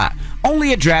 E-N-V-Y,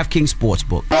 only at DraftKings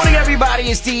Sportsbook. Morning, everybody.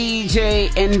 It's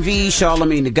DJ Envy,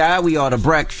 Charlamagne the Guy. We are the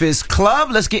Breakfast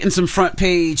Club. Let's get in some front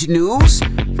page news.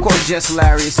 Of course, Jess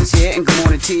Hilarious is here, and good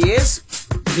morning, T.S.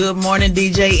 Good morning,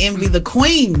 DJ Envy. The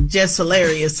Queen, Jess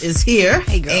Hilarious, is here,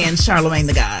 and Charlamagne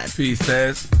the Guy. Peace,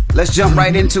 Taz. Let's jump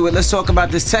right into it. Let's talk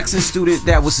about this Texas student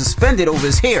that was suspended over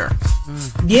his hair.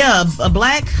 Yeah, a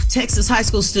black Texas high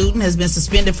school student has been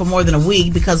suspended for more than a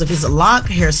week because of his lock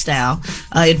hairstyle.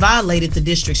 It violated the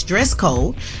district's dress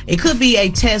code. It could be a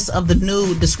test of the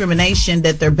new discrimination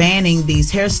that they're banning these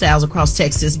hairstyles across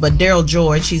Texas. But Daryl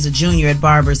George, he's a junior at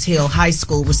Barbers Hill High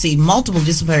School, received multiple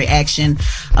disciplinary action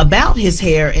about his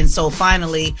hair. And so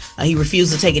finally, he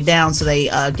refused to take it down. So they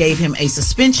gave him a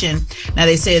suspension. Now,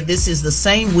 they said this is the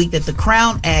same week that the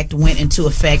Crown Act went into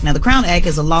effect. Now, the Crown Act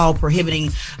is a law prohibiting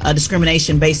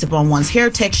discrimination based upon one's hair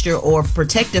texture or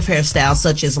protective hairstyles,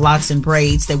 such as locks and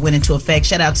braids, that went into effect.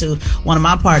 Shout out to one of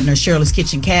my partners, Shirley's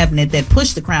Kitchen Cabinet, that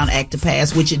pushed the Crown Act to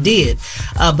pass, which it did.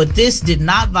 But this did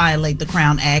not violate the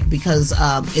Crown Act because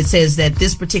it says that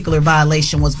this particular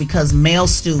violation was because male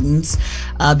students,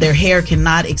 their hair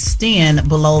cannot extend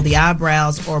below the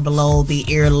eyebrows or below the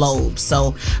earlobes.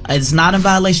 So it's not in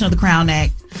violation of the Crown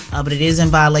Act. But it is in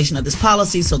violation of this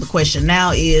policy. So the question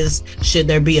now is, should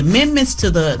there be amendments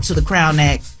to the Crown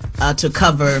Act to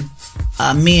cover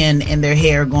men and their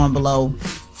hair going below,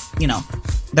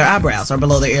 their eyebrows or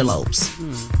below their earlobes?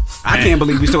 I can't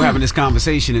believe we're still having this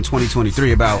conversation in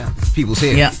 2023 about people's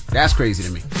hair. Yep. That's crazy to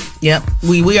me. Yep.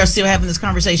 We are still having this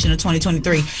conversation in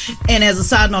 2023. And as a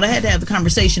side note, I had to have the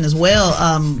conversation as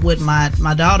well with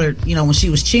my daughter, when she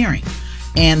was cheering.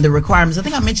 And the requirements, I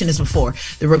think I mentioned this before,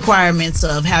 the requirements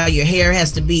of how your hair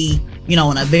has to be, in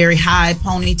a very high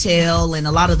ponytail. And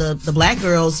a lot of the black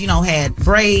girls, had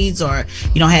braids or,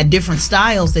 had different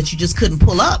styles that you just couldn't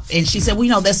pull up. And she said,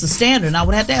 well, that's the standard. And I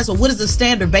would have to ask, well, what is the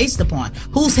standard based upon?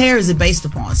 Whose hair is it based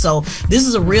upon? So this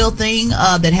is a real thing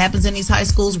that happens in these high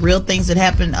schools, real things that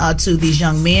happen to these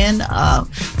young men,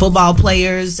 football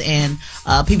players and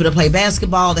people that play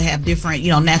basketball that have different,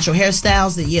 natural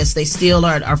hairstyles that, yes, they still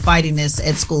are fighting this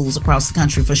at schools across the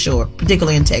country for sure,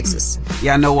 particularly in Texas.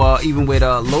 Yeah, I know even with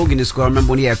Logan in school, I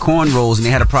remember when he had cornrows and they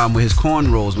had a problem with his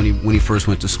cornrows when he first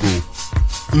went to school.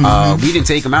 Mm-hmm. We didn't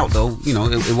take him out though.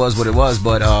 It was what it was,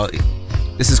 but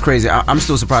this is crazy. I'm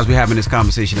still surprised we're having this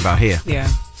conversation about hair. Yeah.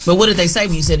 But what did they say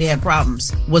when you said they had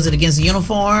problems? Was it against the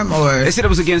uniform or? They said it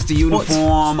was against the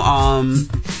uniform.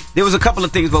 There was a couple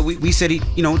of things, but we said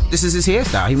this is his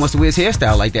hairstyle. He wants to wear his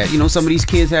hairstyle like that. Some of these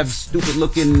kids have stupid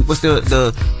looking,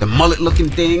 the mullet looking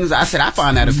things. I said I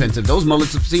find that offensive. Those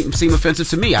mullets seem offensive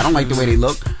to me. I don't like the way they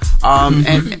look.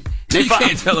 And you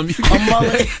can't tell them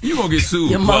you gonna get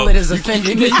sued. Your mullet is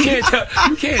offending me.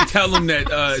 You can't tell them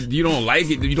that you don't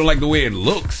like it. You don't like the way it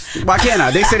looks. Why can't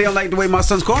I? They say they don't like the way my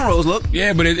son's cornrows look.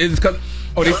 Yeah, but it's because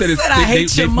they said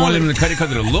they wanted them to cut it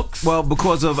because of the looks. Well,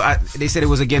 because of they said it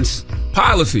was against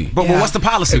policy. But what's the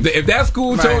policy? If that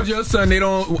school told your son they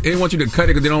want you to cut it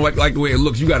because they don't like the way it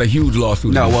looks, you got a huge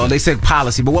lawsuit. No, well they said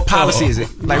policy, but what policy is it?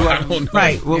 Like I don't know.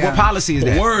 Right. Well, what policy is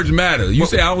that? Words matter. You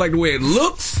say I don't like the way it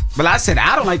looks. But I said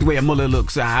I don't like the way a mullet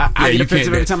looks. I get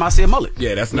offensive every time I see a mullet.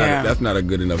 Yeah, that's not a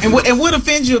good enough. And what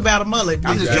offends you about a mullet?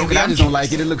 I'm just joking. I just don't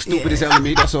like it. It looks stupid as hell to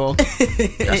me. That's all.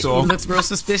 That's all. It looks real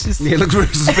suspicious. Yeah, it looks real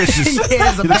suspicious. Yeah,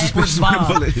 it's a backwards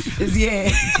bomb.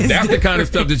 That's the kind of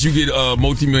stuff that you get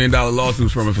multi-million-dollar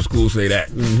lawsuits from if a school say that.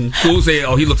 Schools say,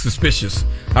 "Oh, he looks suspicious.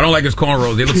 I don't like his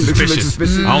cornrows. They look suspicious.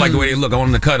 I don't like the way they look. I want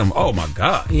him to cut them." Oh my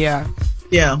God. Yeah.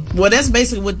 Yeah, well, that's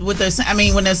basically what they're saying. I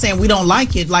mean, when they're saying we don't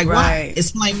like it, like why?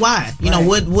 Explain why. You know,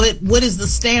 what is the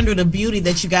standard of beauty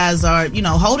that you guys are,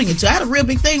 holding it to? I had a real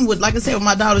big thing with, like I said, with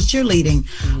my daughter's cheerleading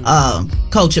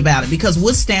coach about it, because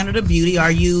what standard of beauty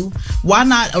are you? Why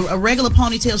not a regular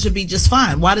ponytail should be just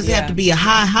fine? Why does it have to be a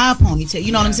high ponytail?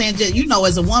 You know what I'm saying? Just,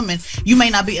 as a woman, you may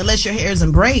not be, unless your hair is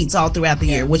in braids all throughout the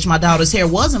year, which my daughter's hair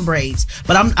was in braids,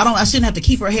 but I shouldn't have to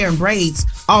keep her hair in braids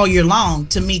all year long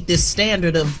to meet this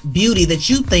standard of beauty that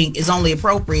you think is only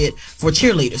appropriate for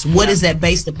cheerleaders. What is that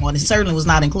based upon? It certainly was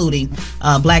not including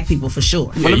black people for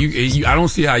sure. Yeah, I don't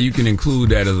see how you can include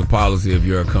that as a policy if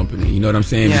you're a company. You know what I'm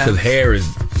saying? Because hair is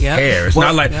hair. It's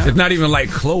it's not even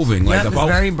like clothing. Like it's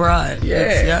very broad.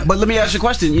 Yeah. But let me ask you a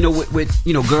question.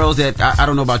 With girls that I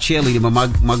don't know about cheerleading,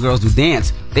 but my girls do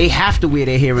dance. They have to wear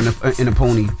their hair in a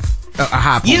pony. A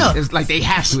high pony. Yeah. It's like they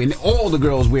have to, and all the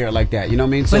girls wear it like that. You know what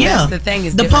I mean? So that's the thing,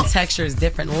 is different textures,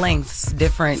 different lengths,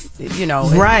 different.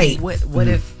 Right. What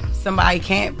if somebody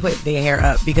can't put their hair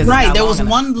up because there was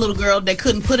one little girl that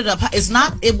couldn't put it up.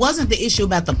 It wasn't the issue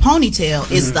about the ponytail.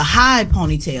 It's the high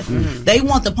ponytail. They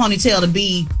want the ponytail to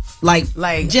be like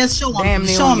just show them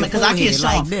because I can't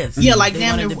show them. Yeah, like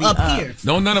damn near up here.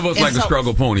 None of us like the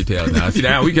struggle ponytail. Now, see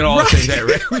that we can all say that,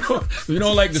 right? We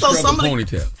don't like the struggle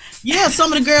ponytail. Yeah,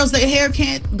 some of the girls, their hair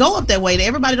can't go up that way.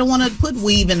 Everybody don't want to put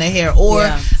weave in their hair, or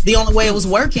the only way it was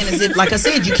working is if, like I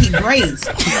said, you keep braids.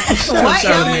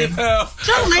 Charlamagne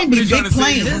be big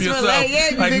playing.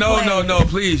 Like no,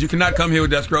 please, you cannot come here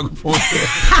with that struggle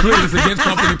ponytail. Please, it's against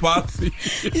company policy.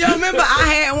 Yo, remember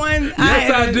I had one.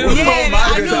 Yes, I do. Yeah, oh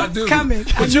my goodness, I do. Coming.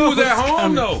 But you was at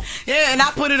home though. Yeah, and I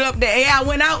put it up there. Yeah, I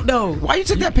went out though. Why you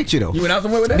took that picture though? You went out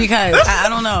somewhere with that? Because I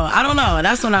don't know.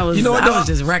 That's when I was. I was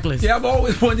just reckless. Yeah, I've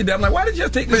always wanted that. I'm like, why did you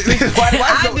just take this picture?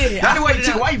 I did it.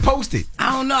 Why you post it?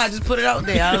 I don't know. I just put it out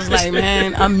there. I was like,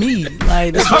 man, I'm me.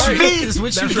 Like that's what you get. That's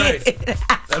what you get.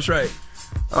 That's right.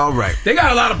 All right. They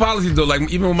got a lot of policies though. Like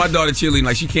even with my daughter cheerleading,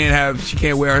 like she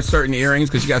can't wear certain earrings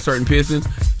because she got certain piercings.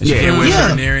 And she can't wear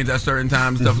certain earrings at certain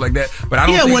times, stuff like that. But I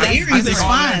don't think the earrings is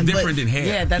fine. Different than hair.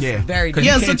 Yeah, that's very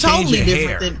different. Yeah, it's totally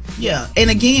different. And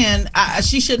again,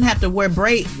 she shouldn't have to wear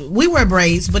braids. We wear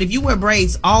braids, but if you wear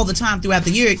braids all the time throughout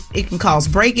the year, it can cause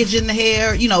breakage in the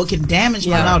hair. It can damage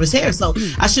my daughter's hair. So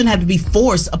I shouldn't have to be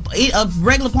forced. A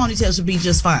regular ponytail should be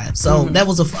just fine. So that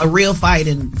was a real fight,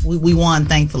 and we won,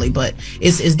 thankfully. But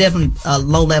it's definitely a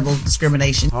low level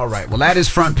discrimination. All right. Well, that is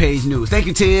front page news. Thank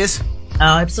you, Tiz.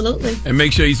 Oh, absolutely. And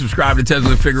make sure you subscribe to Tesla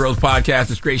and Figaro's podcast,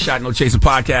 the Straight Shot No Chaser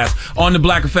podcast, on the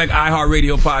Black Effect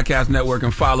iHeartRadio podcast network,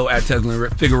 and follow at Tesla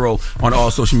and Figaro on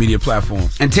all social media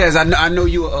platforms. And Tez, I know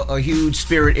you're a huge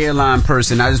Spirit airline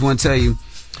person. I just want to tell you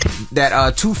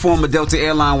that 2 former Delta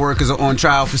airline workers are on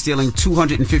trial for stealing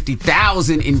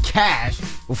 $250,000 in cash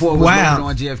before it was loaded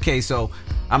on JFK. So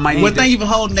I might need thank you for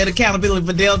holding that accountability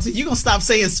for Delta. You gonna stop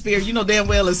saying Spirit? You know damn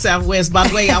well it's Southwest. By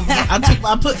the way,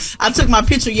 I took my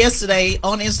picture yesterday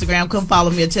on Instagram. Come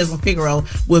follow me at Tesla Figaro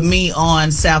with me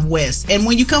on Southwest. And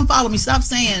when you come follow me, stop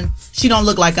saying she don't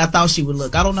look like I thought she would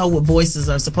look. I don't know what voices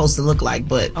are supposed to look like,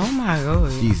 but oh my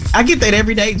god, Jesus, I get that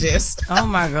every day, Jess. Oh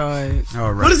my god.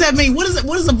 All right. What does that mean? What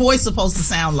is a voice supposed to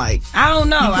sound like? I don't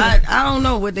know. I don't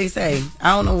know what they say.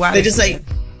 I don't know why they just say.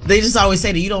 They just always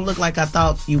say that you don't look like I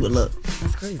thought you would look.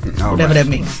 That's crazy. Whatever that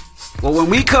means. Well, when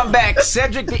we come back,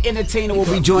 Cedric the Entertainer will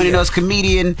be joining us,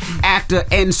 comedian, actor,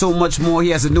 and so much more. He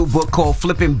has a new book called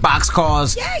Flipping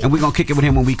Boxcars, and we're going to kick it with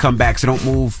him when we come back, so don't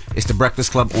move. It's The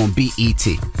Breakfast Club on BET.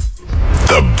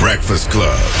 The Breakfast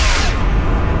Club.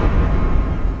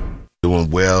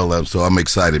 doing well, so I'm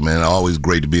excited, man. Always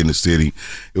great to be in the city.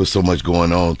 It was so much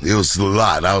going on. It was a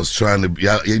lot. I was trying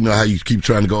to, you know how you keep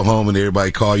trying to go home and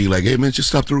everybody call you like, hey, man, just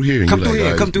stop through here. And come through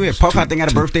here. Come through here. Puff, I think,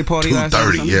 had a birthday party last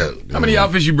night. 2:30, yeah. How many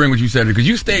outfits you bring with you Saturday? Because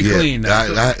you stay clean.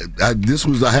 I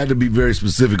had to be very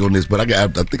specific on this, but I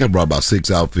think I brought about 6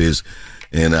 outfits.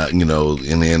 And you know,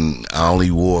 and then I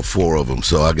only wore 4 of them.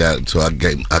 So I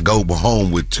go home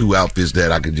with 2 outfits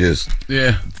that I could just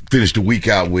finish the week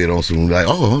out with on some like,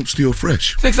 oh, I'm still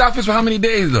fresh. 6 outfits for how many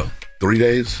days though? 3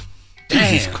 days.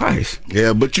 Jesus Christ.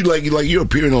 Yeah, but you're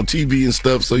appearing on TV and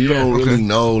stuff, so you don't really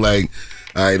know like.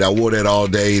 All right, I wore that all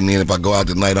day, and then if I go out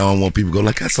tonight, I don't want people to go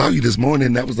like, I saw you this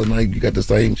morning. That was the night you got the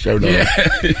same shirt on. Yeah.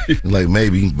 Like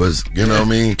maybe, but you know what I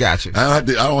mean. Gotcha. I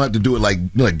don't have to do it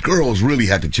like girls really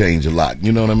have to change a lot.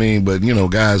 You know what I mean? But you know,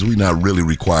 guys, we not really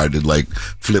required to like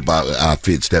flip our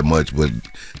fits that much. But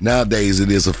nowadays,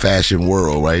 it is a fashion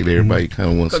world, right? Everybody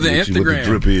kind of wants to see what the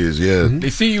drip is. Yeah, they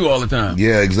see you all the time.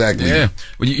 Yeah, exactly. Yeah,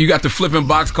 well, you got the Flipping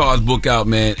Boxcars book out,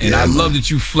 man, and I love that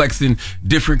you flexing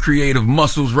different creative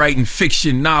muscles, writing fiction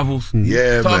novels.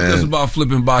 Yeah, Talk man. to us about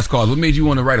Flipping Boxcars. What made you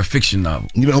want to write a fiction novel?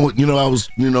 You know, I was,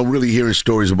 really hearing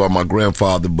stories about my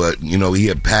grandfather, but, he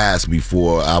had passed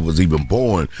before I was even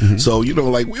born. So,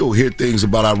 like we'll hear things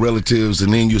about our relatives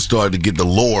and then you start to get the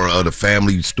lore of the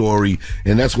family story.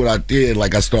 And that's what I did.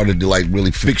 Like I started to like really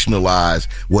fictionalize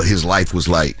what his life was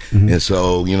like. And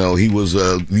so, he was,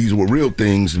 these were real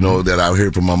things, that I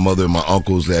heard from my mother and my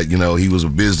uncles that, he was a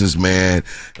businessman.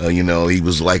 He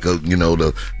was like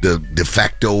the de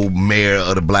facto mayor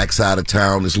of the black side of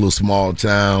town, this little small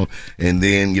town. And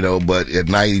then, but at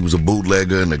night he was a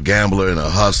bootlegger and a gambler and a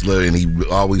hustler and he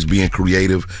always being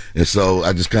creative. And so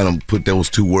I just kind of put those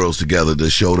 2 worlds together to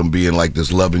show them being like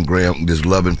this loving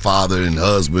father and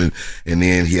husband. And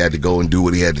then he had to go and do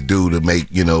what he had to do to make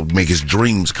his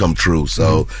dreams come true.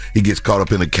 So he gets caught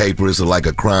up in a caper. It's like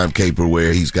a crime caper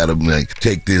where he's got to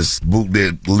take this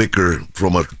bootleg liquor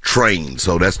from a train.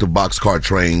 So that's the boxcar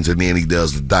trains. And then he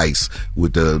does the dice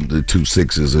with the 2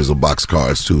 6s as a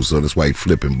boxcars too. So that's why he's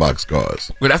flipping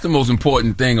boxcars. Well, that's the most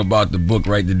important thing about the book,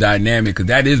 right? The dynamic, because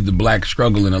that is the black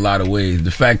struggle in a lot of ways. The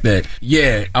fact that,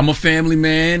 I'm a family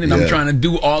man and I'm trying to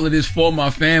do all of this for my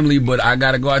family, but I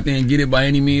got to go out there and get it by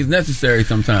any means necessary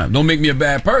sometimes. Don't make me a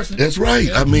bad person. That's right.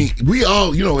 I mean, we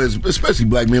all, especially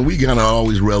black men, we kind of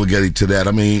always relegated to that.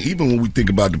 I mean, even when we think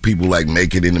about the people like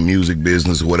make it in the music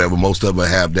business or whatever, most of them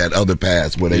have that other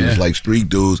past where they was like street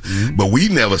dudes, but we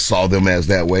never saw them as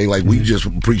that way. Like we just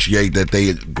appreciate that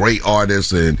they great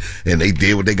artists and they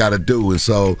did what they got to do. And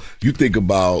so you think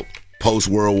about post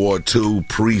World War II,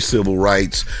 pre-civil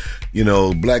rights,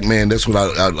 black man, that's what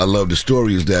I love the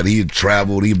story is that he had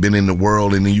traveled, he had been in the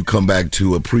world, and then you come back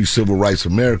to a pre-civil rights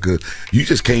America, you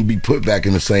just can't be put back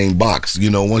in the same box.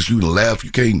 Once you left,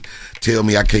 you can't tell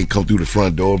me I can't come through the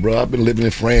front door, bro. I've been living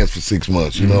in France for 6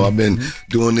 months. I've been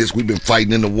doing this. We've been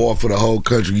fighting in the war for the whole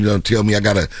country. Tell me I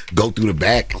got to go through the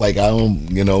back. Like I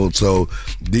don't, so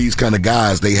these kind of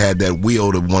guys, they had that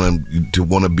will to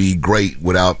want to be great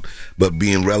but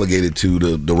being relegated to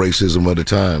the racism of the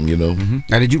time,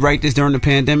 Now, did you write this during the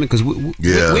pandemic? Because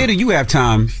where do you have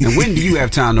time, and when do you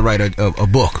have time to write a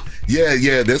book?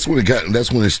 Yeah, that's when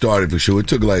it started for sure. It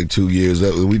took like 2 years.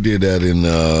 We did that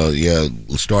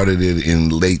started it in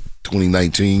late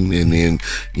 2019 and then,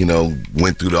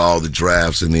 went through all the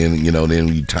drafts and then, then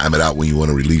you time it out when you want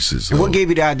to release it. So. And what gave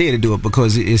you the idea to do it?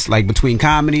 Because it's like between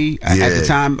comedy, at the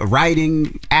time,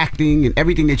 writing, acting, and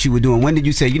everything that you were doing. When did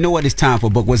you say, you know what, it's time for a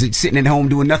book? Was it sitting at home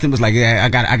doing nothing? Was like, I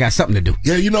got something to do.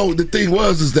 Yeah, the thing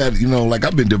is that, like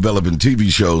I've been developing TV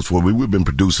shows for me. We've been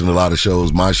producing a lot of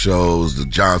shows, my shows, the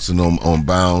Johnson on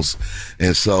Bounce.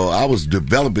 And so I was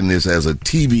developing this as a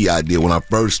TV idea when I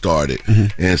first started.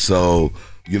 And so,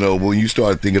 when you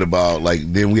started thinking about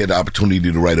then we had the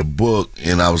opportunity to write a book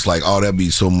and I was like, oh, that'd be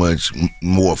so much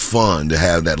more fun to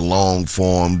have that long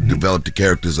form, develop the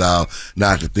characters out,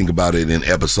 not to think about it in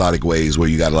episodic ways where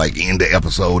you got to end the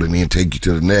episode and then take you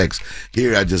to the next.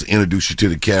 Here, I just introduce you to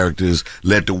the characters,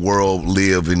 let the world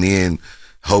live, and then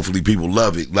hopefully people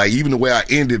love it. Like even the way I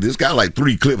ended, it's got like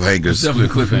 3 cliffhangers. It's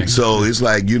definitely a cliffhanger. So it's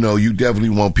like, you definitely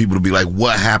want people to be like,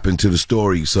 what happened to the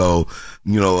story? So,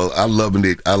 I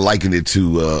likened it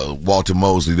to Walter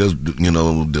Mosley. There's,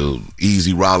 the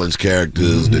Easy Rollins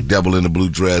characters, the Devil in the Blue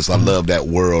Dress. I love that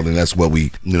world, and that's what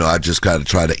we, I just kind of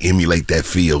try to emulate that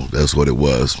feel. That's what it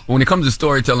was. When it comes to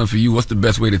storytelling for you, what's the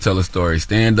best way to tell a story?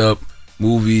 Stand up,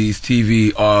 movies,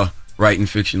 TV, or writing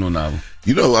fictional novel?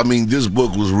 You know, I mean, this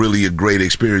book was really a great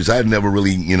experience. I had never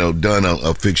really, done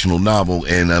a fictional novel.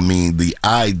 And I mean, the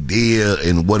idea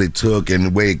and what it took and the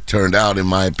way it turned out, in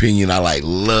my opinion, I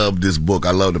love this book.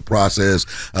 I love the process.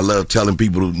 I love telling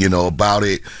people, about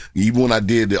it. Even when I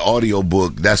did the audio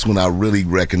book, that's when I really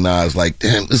recognized,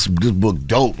 damn, this book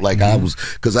dope. I was,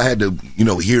 because I had to,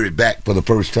 hear it back for the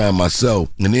first time myself.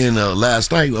 And then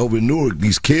last night over in Newark,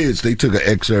 these kids, they took an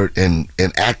excerpt and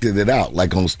acted it out,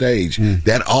 on stage.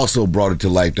 That also brought it to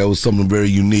life. That was something very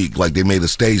unique. They made a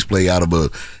stage play out of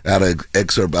an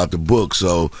excerpt out the book.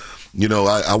 So,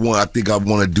 I think I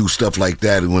want to do stuff like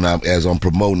that as I'm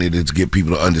promoting it, to get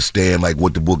people to understand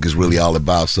what the book is really all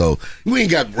about. So we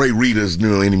ain't got great readers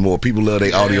anymore. People love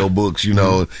their audio books,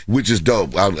 which is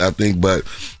dope, I think. But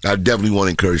I definitely want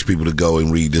to encourage people to go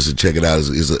and read this and check it out.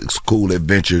 It's a cool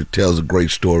adventure. Tells a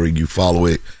great story. You follow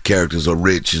it. Characters are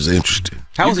rich. It's interesting.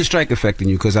 How was the strike affecting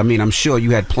you? Because, I'm sure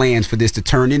you had plans for this to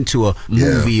turn into a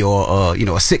movie or, a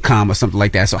sitcom or something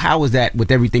like that. So how was that,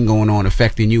 with everything going on,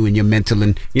 affecting you and your mental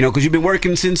and, because you've been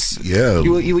working since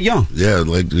you were young. Yeah,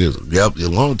 a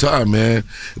long time, man.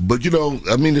 But,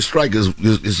 the strike is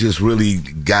just really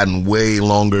gotten way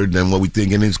longer than what we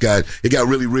think. And it got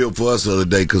really real for us the other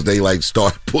day, because they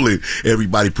start pulling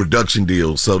everybody production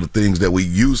deals. So the things that we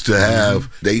used to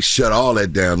have, they shut all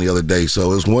that down the other day.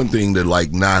 So it's one thing to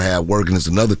not have work, and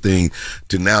it's another thing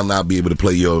to now not be able to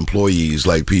pay your employees,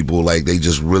 people, they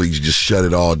just really shut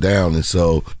it all down. And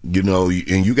so,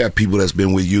 and you got people that's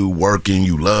been with you working,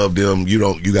 you love them, you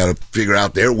got to figure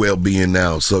out their well-being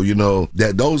now. So,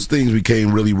 that those things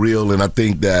became really real. And I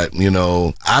think that,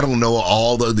 I don't know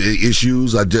all the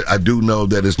issues. I do know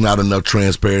that it's not enough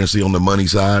transparency on the money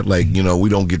side. We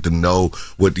don't get to know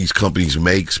what these companies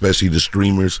make, especially the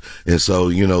streamers. And so,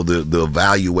 the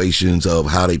evaluations of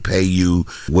how they pay you,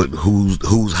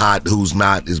 who's hot, who's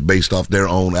not, is based off their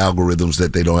own algorithms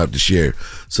that they don't have to share.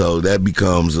 So that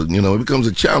becomes, it becomes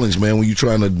a challenge, man, when you're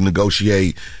trying to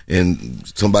negotiate and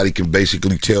somebody can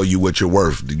basically tell you what you're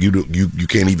worth. You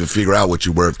can't even figure out what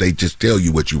you're worth. They just tell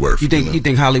you what you're worth. You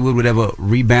think Hollywood would ever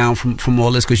rebound from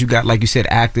all this? Because you got, like you said,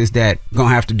 actors that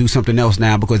gonna have to do something else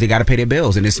now because they got to pay their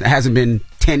bills, and it hasn't been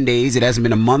 10 days. It hasn't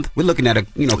been a month. We're looking at a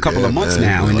couple of months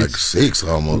now, and 6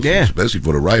 almost. Yeah, especially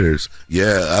for the writers.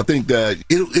 Yeah, I think that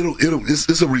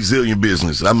it's a resilient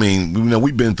business. I mean,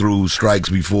 we've been through strikes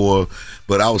before,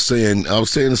 but I was saying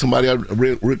to somebody I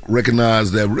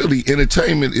recognize that really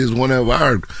entertainment is one of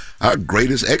our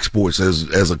greatest exports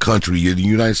as a country in the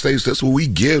United States. That's what we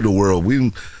give the world.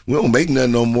 We don't make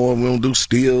nothing no more. We don't do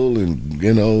steel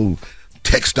and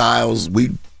textiles.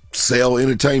 We sell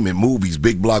entertainment, movies,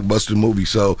 big blockbuster movies.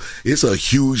 So it's a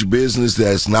huge business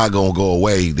that's not going to go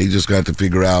away. They just got to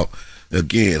figure out,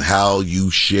 again, how you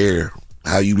share,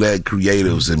 how you let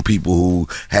creatives and people who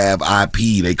have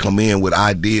IP, they come in with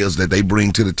ideas that they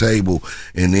bring to the table,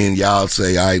 and then y'all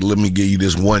say, all right, let me give you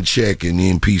this one check and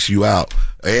then piece you out.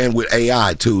 And with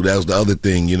AI too, that was the other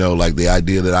thing, the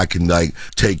idea that I can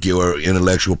take your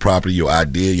intellectual property, your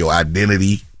idea, your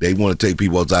identity. They want to take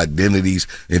people's identities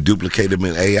and duplicate them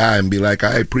in AI and be like,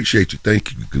 I appreciate you,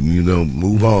 thank you,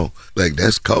 move on.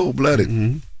 That's cold-blooded.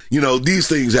 Mm-hmm. These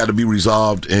things have to be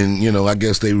resolved, and, I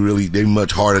guess they're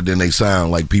much harder than they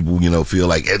sound. People, feel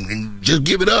like, and just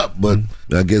give it up. But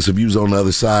I guess if you was on the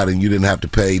other side and you didn't have to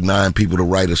pay 9 people to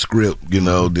write a script,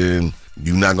 then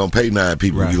you're not going to pay 9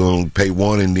 people. Right. You're going to pay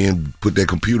 1 and then put that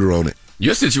computer on it.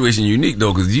 Your situation unique,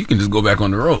 though, because you can just go back on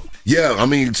the road. Yeah,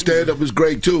 stand-up is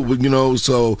great, too. But,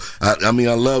 so, I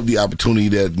love the opportunity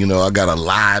that, I got a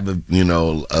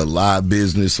live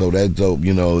business, so that's dope.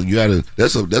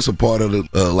 That's a part of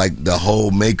the whole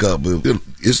makeup.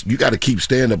 You got to keep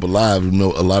stand-up alive.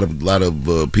 A lot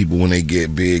of people, when they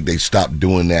get big, they stop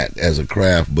doing that as a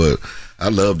craft. But I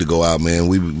love to go out, man.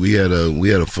 We had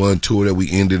a fun tour that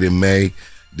we ended in May.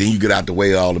 Then you get out the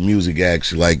way of all the music acts,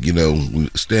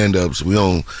 stand-ups. We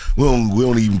don't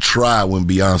even try when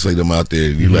Beyonce them out there.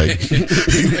 You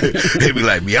they be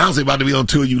like, Beyonce about to be on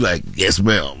tour. You like, yes,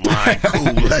 ma'am. All right,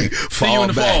 cool.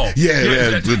 Fall back.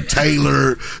 Yeah.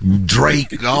 Taylor,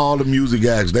 Drake, all the music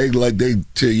acts. They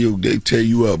tear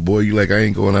you up, boy. You like, I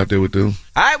ain't going out there with them.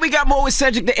 All right, we got more with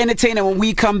Cedric the Entertainer. When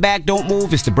we come back, don't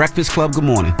move. It's the Breakfast Club. Good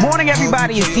morning. Morning,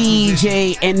 everybody. It's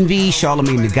DJ NV,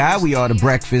 Charlamagne the Guy. We are the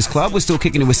Breakfast Club. We're still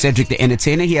kicking it with Cedric the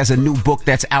Entertainer. He has a new book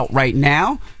that's out right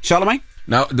now. Charlamagne?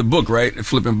 Now, the book, right?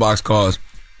 Flipping Boxcars.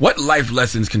 What life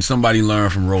lessons can somebody learn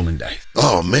from rolling dice?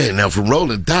 Oh man, now from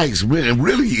rolling dice,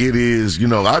 really it is,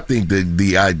 I think that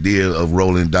the idea of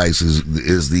rolling dice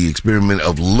is the experiment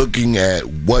of looking at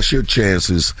what's your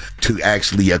chances to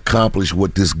actually accomplish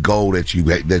what this goal that you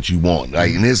want.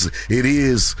 Right? And it's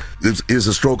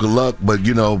a stroke of luck, but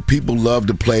people love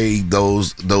to play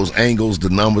those angles, the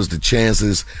numbers, the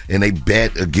chances, and they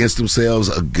bet against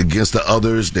themselves, against the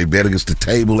others. They bet against the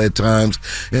table at times.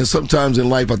 And sometimes in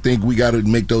life, I think we got to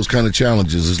make those kind of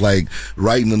challenges. It's like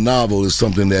writing a novel is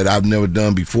something that I've never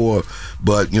done before,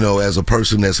 but as a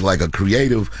person that's like a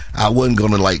creative, I wasn't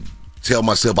gonna like tell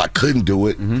myself I couldn't do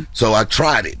it, so I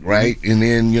tried it, right? And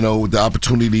then with the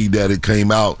opportunity that it came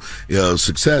out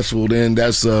successful, then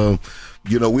that's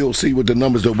we'll see what the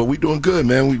numbers do, but we're doing good,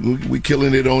 man. We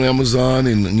killing it on Amazon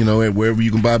and wherever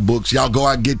you can buy books. Y'all go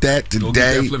out and get that today. Go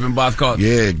get that flipping boxcar.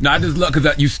 Yeah. No, I just love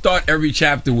because you start every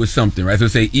chapter with something, right? So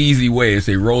it's a easy way. It's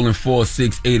a rolling 4,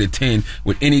 6, 8, or 10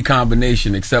 with any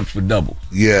combination except for double.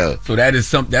 Yeah. So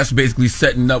that's basically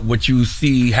setting up what you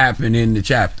see happen in the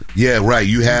chapter. Yeah, right.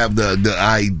 You have the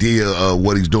idea of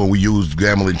what he's doing. We use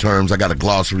gambling terms. I got a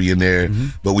glossary in there,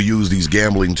 but we use these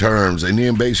gambling terms and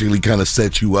then basically kind of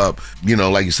set you up.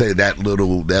 Like you say, that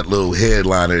little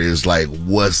headliner is like,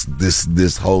 what's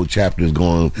this whole chapter is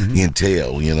going to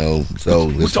entail, So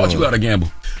who taught you how to gamble?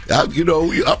 I'm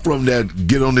from that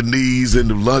get on the knees in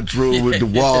the lunchroom with the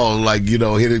wall, like,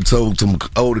 hitting some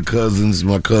older cousins,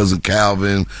 my cousin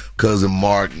Calvin, cousin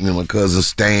Mark, my cousin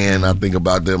Stan. I think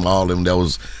about them, all of them. That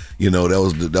was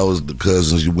the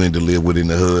cousins you went to live with in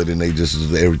the hood, and they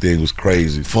just, everything was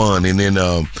crazy fun. And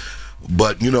then,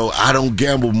 but I don't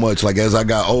gamble much. Like as I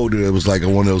got older, it was like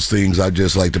one of those things. I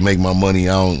just like to make my money.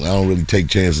 I don't really take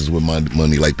chances with my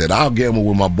money like that. I'll gamble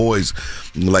with my boys,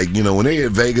 like when they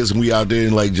at Vegas and we out there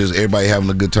and like just everybody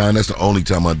having a good time. That's the only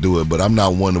time I do it. But I'm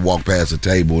not one to walk past the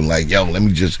table and like, yo, let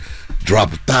me just drop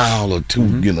 $1,000 or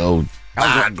 $2,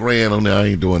 $5,000 on there. I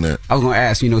ain't doing that. I was gonna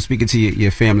ask, speaking to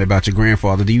your family about your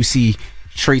grandfather, do you see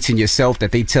traits in yourself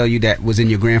that they tell you that was in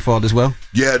your grandfather as well?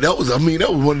 Yeah, that was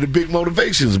one of the big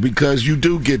motivations, because you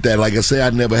do get that. Like I say,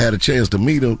 I never had a chance to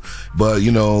meet him, but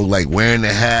like wearing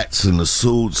the hats and the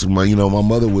suits, my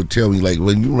mother would tell me like,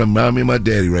 well, you remind me of my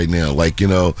daddy right now, like,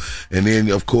 and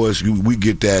then of course we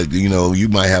get that, you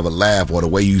might have a laugh or the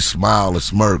way you smile or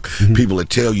smirk, people will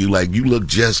tell you like, you look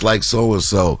just like so and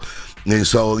so. And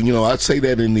so, I'd say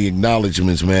that in the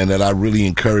acknowledgments, man, that I really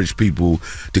encourage people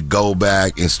to go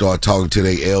back and start talking to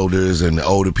their elders and the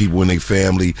older people in their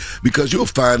family, because you'll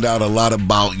find out a lot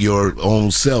about your own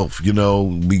self,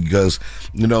 because,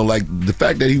 like the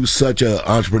fact that he was such an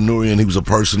entrepreneur and he was a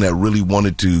person that really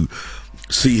wanted to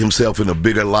see himself in a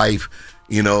bigger life,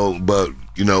 but,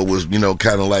 was,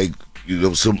 kind of like,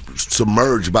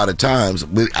 submerged by the times.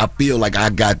 I feel like I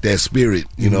got that spirit.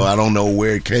 I don't know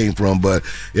where it came from, but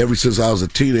ever since I was a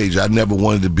teenager, I never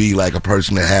wanted to be like a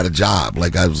person that had a job.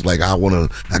 Like I was like, I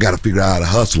got to figure out how to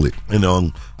hustle it.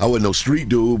 I wasn't no street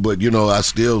dude, but I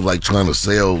still like trying to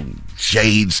sell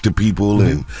shades to people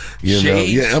and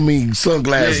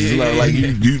sunglasses. Like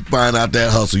you find out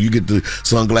that hustle. You get the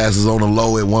sunglasses on the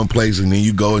low at one place, and then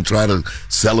you go and try to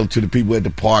sell them to the people at the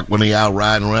park when they out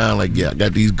riding around. Like, yeah, I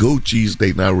got these Gucci's.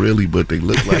 They not really, but they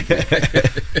look like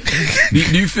it.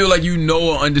 Do you feel like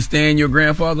or understand your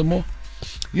grandfather more?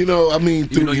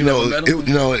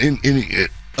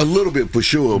 A little bit for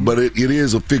sure, but it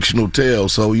is a fictional tale.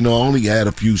 So, I only had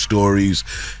a few stories.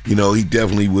 He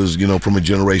definitely was, from a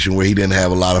generation where he didn't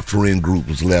have a lot of friend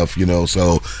groups left,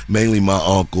 so mainly my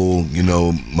uncle,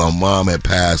 my mom had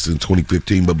passed in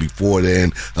 2015, but before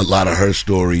then, a lot of her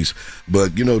stories.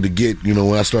 But, to get,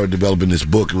 when I started developing this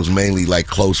book, it was mainly like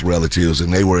close relatives,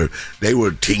 and they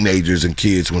were teenagers and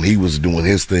kids when he was doing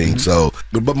his thing. So,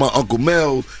 but my Uncle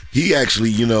Mel, he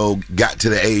actually, got to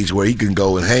the age where he can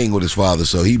go and hang with his father.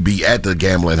 So he'd be at the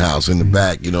gambling house in the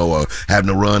back, or having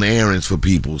to run errands for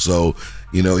people. So,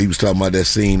 he was talking about that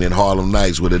scene in Harlem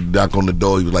Nights with a knock on the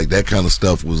door. He was like, that kind of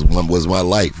stuff was my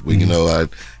life. Where, I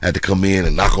had to come in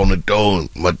and knock on the door, and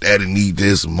my daddy need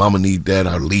this, and mama need that,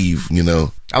 I'd leave,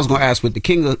 I was going to ask, with the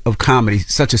King of Comedy,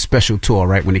 such a special tour,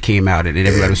 right, when it came out, and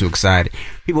everybody was so excited.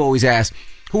 People always ask,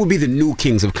 who would be the new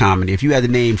Kings of Comedy? If you had to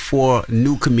name 4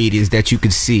 new comedians that you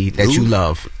could see, that you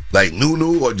love. Like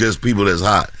new, or just people that's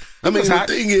hot? The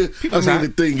thing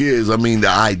is, the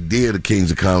idea of the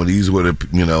Kings of Comedy, these were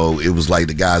it was like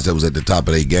the guys that was at the top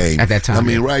of their game. At that time.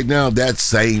 Right now, that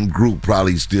same group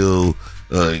probably still,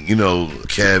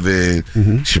 Kevin,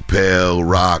 Chappelle,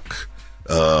 Rock,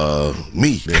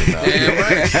 Me. Damn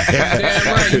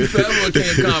right. You forever a king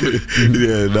of comedy.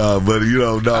 But you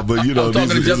know, I was talking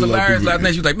to Jess last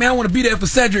night. She was like, man, I want to be there for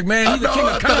Cedric, man. He's the king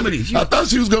of comedy. I thought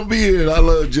she was gonna be here. I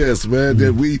love Jess, man.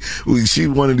 That she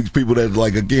one of these people that,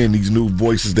 like, again, these new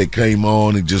voices that came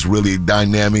on and just really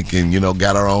dynamic and, you know,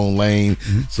 got her own lane.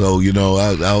 So, you know,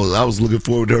 I was looking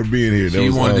forward to her being here. She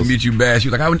wanted to meet you bad. She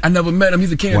was like, I never met him. He's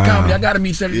the king of comedy. I got to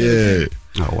meet Cedric. Yeah.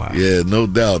 Oh wow! Yeah, no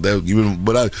doubt. But you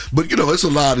know, it's a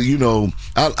lot of, you know.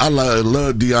 I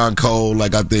love Deion Cole.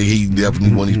 Like, I think he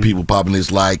definitely one of these people popping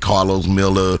his light. Carlos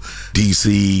Miller,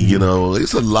 DC. You know,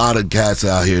 it's a lot of cats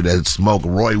out here that smoke.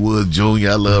 Roy Woods Jr.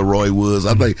 I love Roy Woods.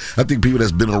 I think people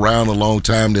that's been around a long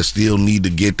time that still need to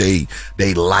get they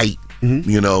light.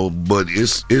 You know, but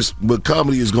but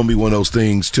comedy is gonna be one of those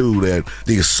things too that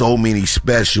there's so many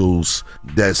specials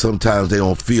that sometimes they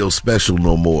don't feel special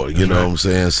no more. You know what I'm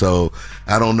saying? So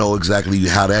I don't know exactly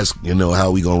how that's, you know,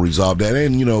 how we gonna resolve that.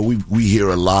 And, you know, we hear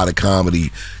a lot of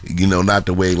comedy, you know, not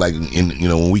the way like you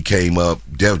know, when we came up,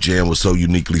 Def Jam was so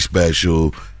uniquely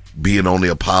special. Being on the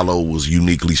Apollo was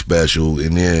uniquely special,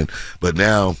 but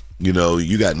now, you know,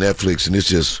 you got Netflix and it's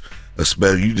just a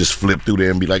special. You just flip through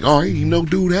there and be like, oh, you know,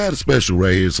 dude had a special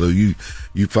right here. So you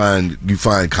find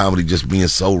comedy just being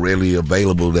so readily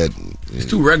available that it's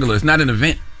too regular. It's not an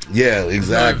event. Yeah,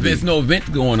 exactly. There's no event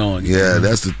going on. Yeah,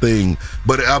 that's the thing.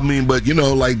 But I mean, you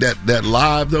know, like that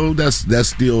live though, that's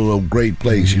still a great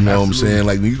place. You know what I'm saying?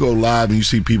 Like when you go live and you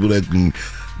see people that can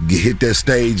hit that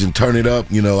stage and turn it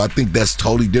up, you know, I think that's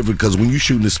totally different, because when you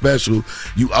shooting a special,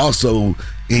 you also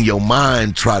in your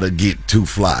mind try to get too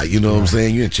fly. You know what I'm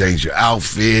saying? You change your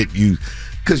outfit,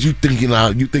 because you thinking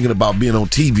about being on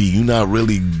TV. You're not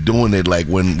really doing it like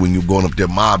when you're going up there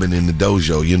mobbing in the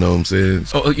dojo. You know what I'm saying?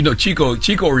 Oh, you know, Chico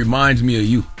reminds me of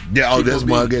you. Yeah, Chico that's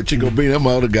my guy, Chico Bean. That's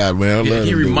my other guy, man.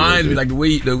 He reminds me, like the way,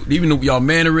 even y'all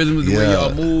mannerisms, the way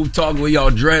y'all move, talk, the way y'all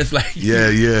dress, like. Yeah.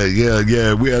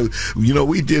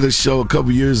 We did a show a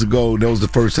couple years ago. That was the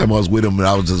first time I was with him, and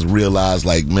I was just realized,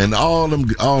 like, man, all them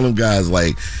guys,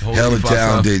 like, hella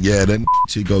talented. Yeah, that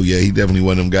Chico, yeah, he definitely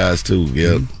one of them guys too.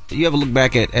 Yeah. You ever look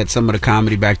back at some of the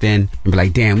comedy back then and be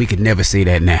like, damn, we could never say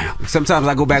that now? Sometimes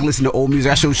I go back, listen to old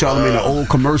music. I show Charlamagne an old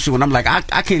commercial, and I'm like, I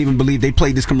can't even believe they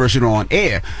played this commercial on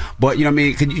air. But, you know what I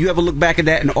mean? Could you ever look back at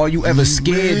that, and are you ever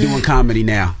scared doing comedy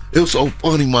now? It was so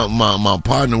funny. My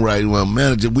partner, right, my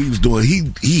manager, we was doing,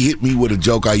 he hit me with a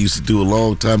joke I used to do a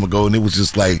long time ago, and it was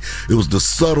just like, it was the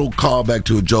subtle callback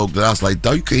to a joke that I was like,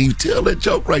 dog, you can't even tell that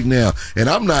joke right now. And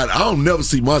I don't never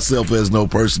see myself as no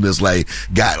person that's like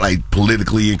got like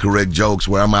politically incorrect jokes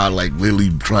where I'm out like really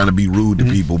trying to be rude to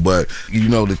people. But, you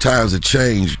know, the times have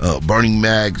changed. Burning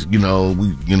Mack, you know,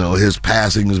 his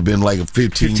passing has been like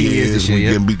 15 years.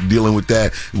 We've been dealing with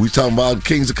that. We talking about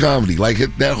Kings of Comedy, like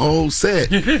that whole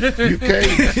set. You can't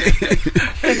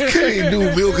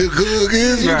do milk and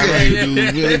cookies. You can't do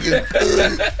milk and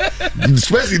cookies.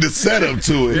 Especially the setup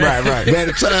to it. Right. By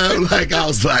the time, like, I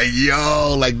was like,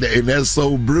 yo, like that, and that's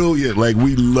so brilliant. Like,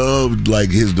 we loved like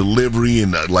his delivery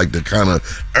and like the kind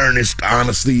of earnest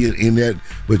honesty in that.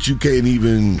 But you can't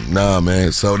even,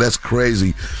 man. So that's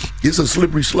crazy. It's a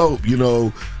slippery slope, you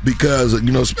know, because,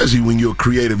 you know, especially when you're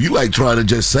creative, you like trying to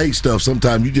just say stuff.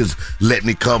 Sometimes you just letting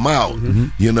it come out,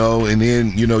 you know, and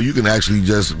then, you know, you can actually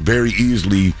just very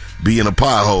easily be in a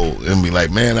pothole and be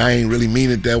like, man, I ain't really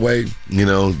mean it that way. You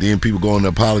know, then people go on the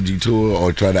apology tour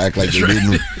or try to act like they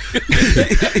didn't.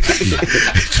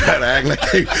 Try to act like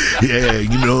they,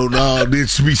 you know, then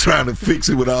she be trying to fix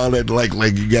it with all that, like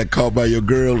you got caught by your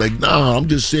girl. Like, I'm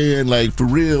just saying, like, for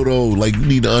real though, like, you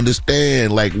need to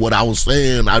understand, like, what I was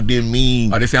saying, I didn't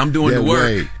mean. Oh, they say I'm doing the work.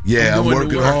 Way. Yeah, I'm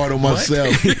working hard on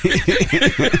myself.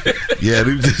 Yeah,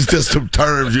 these just some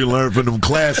terms you learn from them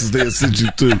classes they sent you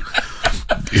to.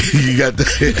 You got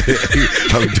that.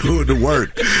 I'm doing the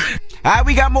work. All right,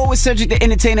 we got more with Cedric the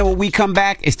Entertainer. When we come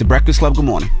back, it's the Breakfast Club. Good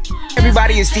morning.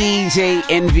 Everybody, it's DJ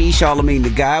NV, Charlamagne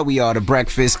the Guy. We are the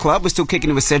Breakfast Club. We're still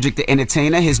kicking it with Cedric the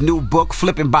Entertainer. His new book,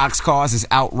 Flipping Boxcars, is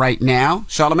out right now.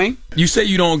 Charlamagne? You say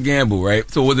you don't gamble, right?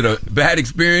 So was it a bad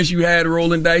experience you had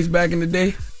rolling dice back in the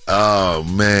day? Oh,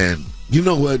 man. You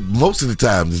know what? Most of the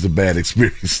times it's a bad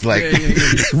experience. Like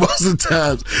most of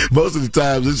the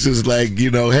times it's just like, you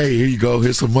know, hey, here you go,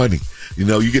 here's some money. You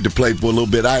know, you get to play for a little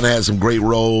bit. I had some great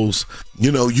roles.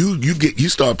 You know, you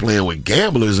start playing with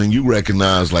gamblers and you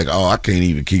recognize like, oh, I can't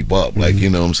even keep up. Like,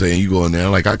 you know what I'm saying? You go in there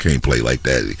like, I can't play like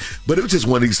that. But it was just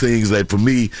one of these things that for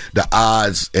me, the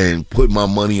odds and put my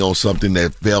money on something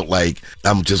that felt like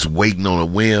I'm just waiting on a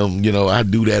whim. You know, I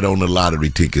do that on the lottery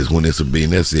tickets when it's a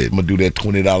bin. That's it. I'm going to do that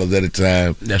 $20 at a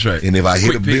time. That's right. And if I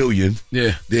hit $1 billion,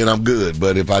 then I'm good.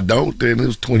 But if I don't, then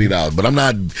it's $20. But I'm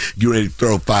not getting ready to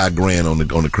throw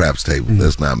 $5,000 on the craps table.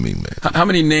 That's not me, man. How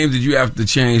many names did you have to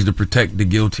change to protect the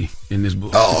guilty in this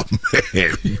book? Oh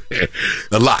man,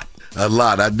 a lot.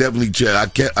 I definitely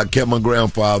checked. I kept my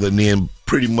grandfather and then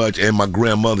pretty much and my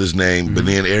grandmother's name, but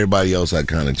then everybody else I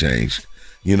kind of changed.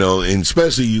 You know, and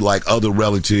especially like other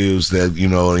relatives that, you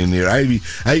know, in there.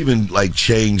 I even like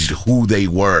changed who they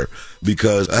were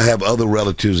because I have other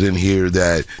relatives in here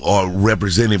that are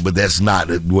represented, but that's not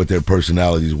what their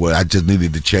personalities were. I just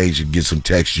needed to change and get some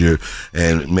texture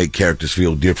and make characters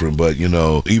feel different. But, you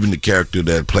know, even the character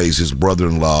that plays his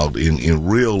brother-in-law in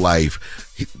real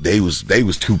life, they was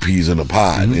 2 peas in a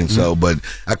pod. And so, but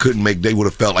I couldn't they would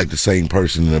have felt like the same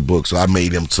person in the book. So I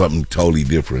made him something totally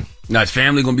different. Now, his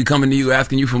family gonna be coming to you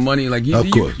asking you for money? Like,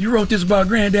 you wrote this about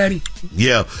granddaddy?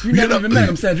 Yeah. You never even met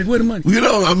him, Cedric. Where the money? You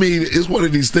know, I mean, it's one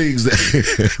of these things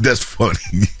that that's funny.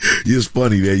 It's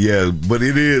funny that, yeah, but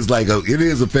it is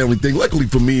a family thing. Luckily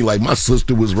for me, like my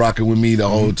sister was rocking with me the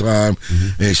whole time,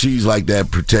 and she's like that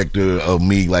protector of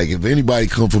me. Like if anybody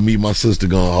come for me, my sister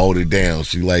gonna hold it down.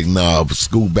 She like, nah,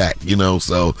 school back, you know.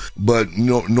 So, but you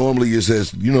know, normally it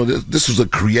says, you know, this was a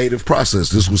creative process.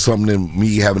 This was something that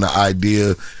me having an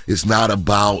idea. It's not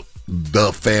about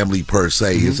the family per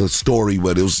se. It's a story,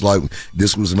 but it was like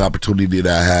this was an opportunity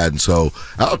that I had, and so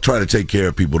I'll try to take care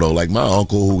of people though. Like my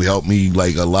uncle, who helped me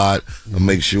like a lot, I'll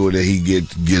make sure that he get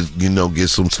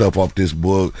some stuff off this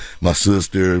book. My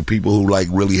sister, people who like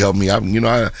really helped me.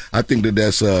 I think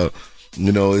that's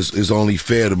you know, it's only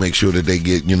fair to make sure that they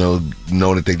get, you know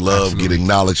that they love, get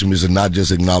acknowledgments, and not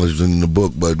just acknowledgement in the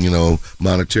book, but, you know,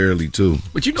 monetarily too.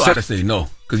 But you know how to say no,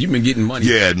 because you've been getting money.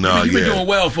 Yeah, no, you've been doing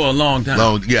well for a long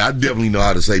time. Yeah, I definitely know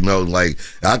how to say no. Like,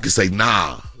 I can say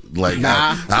nah. Like,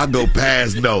 nah. I'll go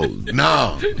past no.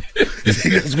 Nah.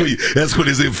 that's when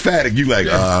it's emphatic. You like,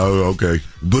 okay.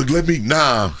 But let me,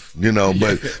 nah. You know,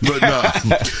 but no.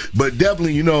 But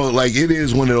definitely, you know, like it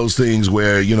is one of those things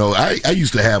where, you know, I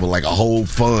used to have a whole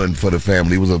fund for the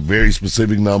family. It was a very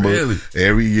specific number. Really?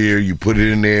 Every year you put it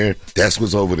in there. That's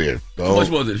what's over there. How much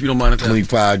was it, if you don't mind?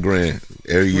 $25,000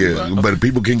 every year. But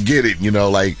people can get it, you know,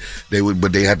 like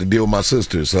but they had to deal with my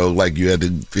sister. So like you had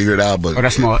to figure it out. But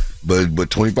that's smart. But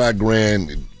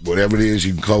 $25,000, whatever it is,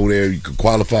 you can go there, you can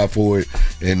qualify for it,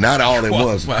 and not all at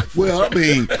once. Well, I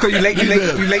mean, because you late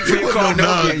for your car.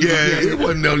 It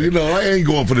wasn't no, you know, I ain't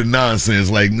going for the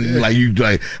nonsense like you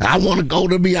like. I want to go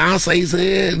to Beyonce's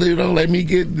head, you know, let me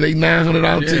get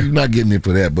 $900. You're not getting it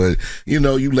for that, but you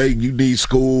know, you need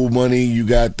school money. You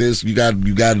got this. You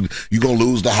gonna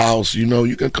lose the house. You know,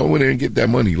 you can come in there and get that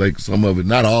money. Like some of it,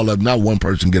 not all of it. Not one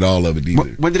person get all of it either.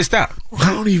 When did it stop?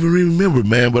 I don't even remember,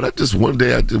 man. But one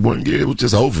day, one year, it was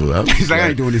just over. He's like, I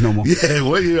ain't doing this no more. Yeah,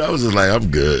 one year I was just like, I'm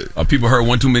good. People heard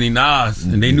one too many Nas,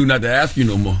 and they knew not to ask you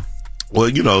no more. Well,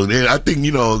 you know, I think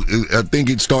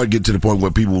it started getting to the point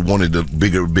where people wanted the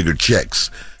bigger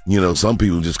checks. You know, some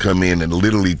people just come in and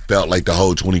literally felt like the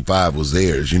whole 25 was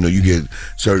theirs. You know, you get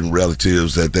certain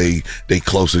relatives that they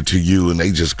closer to you, and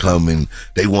they just come and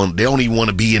they don't even want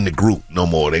to be in the group no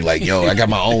more. They like, yo, I got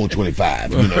my own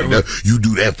 25. You know, you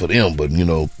do that for them, but you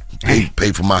know,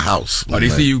 pay for my house. They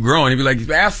see you growing, they be like,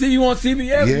 I see you on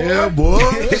CBS. Yeah, boy.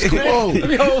 Come on. Let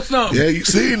me hold something. Yeah, you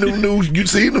seen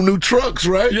them new trucks,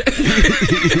 right?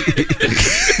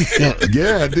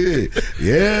 Yeah, I did.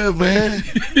 Yeah, man.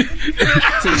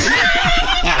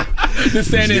 Just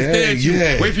standing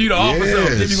instead, wait for you to offer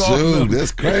something. Give you something.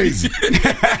 That's crazy. They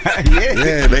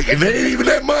ain't even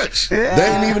that much. Yeah. They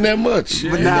ain't even that much.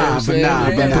 But nah. Put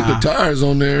the tires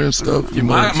on there and stuff.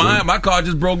 My car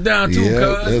just broke down too.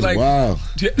 That's like, wow.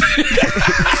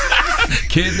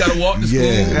 Kids gotta walk to school.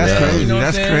 Yeah, that's crazy. You know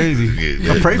that's crazy.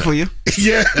 I pray for you.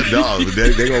 Yeah, no,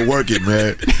 they gonna work it,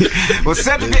 man. Well,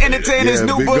 Cedric the Entertainer's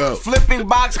new book, Flipping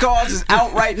Boxcars, is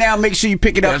out right now. Make sure you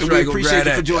pick it up. That's and right, we appreciate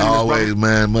you for joining us, Always,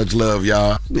 man. Much love,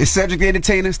 y'all. It's Cedric the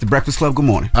Entertainer. It's the Breakfast Club. Good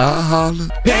morning. Holla.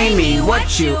 Pay me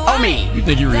what you owe me. You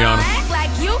think you Rihanna? Act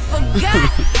like you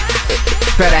forgot.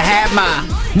 Better have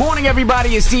my morning,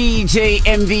 everybody. It's DJ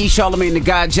MV, Charlamagne the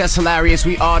God, Jess Hilarious.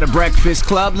 We are the Breakfast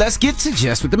Club. Let's get to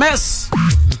Jess with the mess.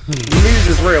 News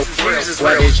is real. Whether it's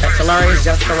Jess Hilarious,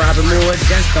 Jess Robin Moore,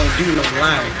 Jess don't do no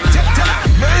lying.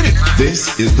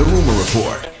 This is the Rumor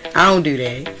Report. I don't do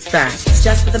that. Stop. It's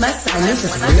just for the message. And this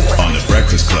is real. On the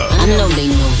Breakfast Club. I know they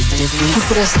know the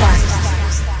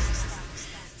difference.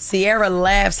 Sierra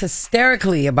laughs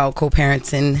hysterically about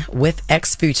co-parenting with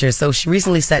ex-Future. So she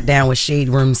recently sat down with Shade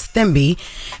Room's Thimby,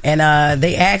 and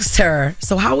they asked her,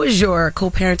 so how was your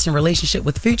co-parenting relationship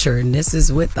with Future? And this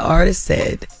is what the artist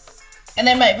said. And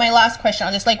then my last question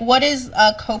on this, like, what is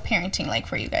co-parenting like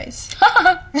for you guys?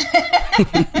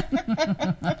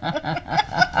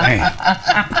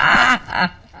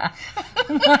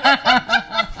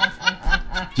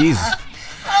 Jesus.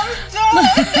 I'm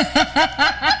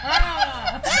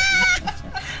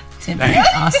done.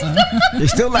 Awesome. They're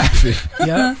still laughing.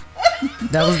 Yeah.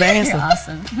 That was the answer.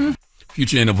 Awesome.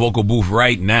 Future in the vocal booth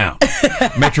right now.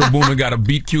 Metro Boomin got a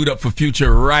beat queued up for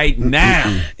Future right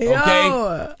now. Okay?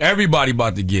 Yo. Everybody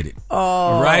about to get it.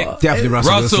 Oh. Right? Definitely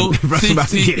Russell Russell about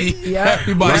to get it. Yeah.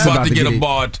 Everybody about to get a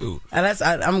bar too. And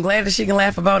I'm glad that she can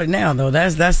laugh about it now, though.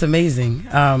 That's amazing.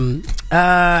 I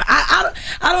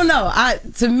don't know.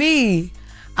 To me,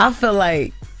 I feel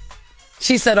like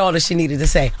she said all that she needed to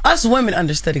say. Us women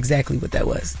understood exactly what that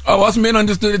was. Oh, us men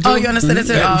understood it too. Oh, you understood it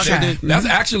too? Okay. That's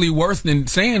actually worse than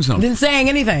saying something. Than saying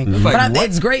anything. Like, but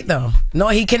it's great though. No,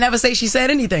 he can never say she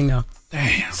said anything though.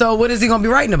 Damn. So what is he gonna be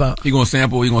writing about? He gonna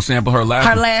sample her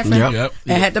laughing. Her laughing. Yep.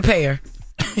 And had to pay her.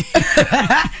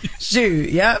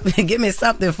 Shoot, yep. Give me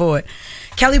something for it.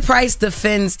 Kelly Price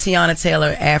defends Tiana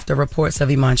Taylor after reports of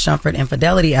Iman Shumpert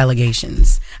infidelity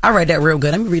allegations. I read that real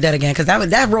good. Let me read that again because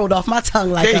that rolled off my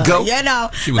tongue like there you go. Yeah, no.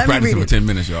 She was practicing for 10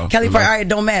 minutes, y'all. Kelly Price, all right,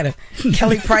 don't matter.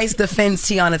 Kelly Price defends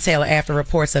Tiana Taylor after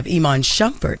reports of Iman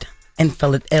Shumpert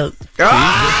infidelity. You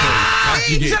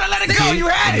should have let it go. You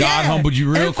had it. God humbled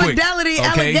you real quick. Infidelity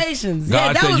allegations.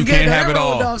 God that said was you good. can't That have it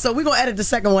all. off, so we're going to edit the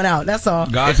second one out. That's all.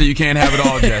 God said you can't have it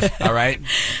all, Jess. All right?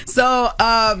 So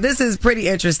this is pretty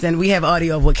interesting. We have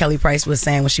audio of what Kelly Price was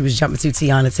saying when she was jumping to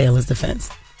Tiana Taylor's defense.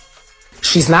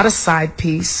 She's not a side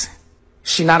piece.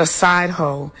 She's not a side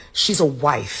hoe. She's a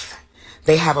wife.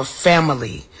 They have a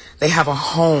family. They have a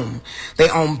home. They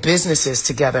own businesses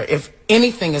together. If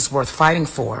anything is worth fighting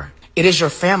for, it is your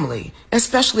family,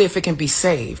 especially if it can be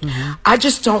saved. Mm-hmm. I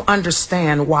just don't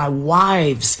understand why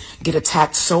wives get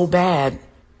attacked so bad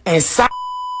and side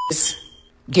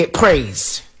get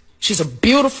praised. She's a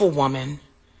beautiful woman.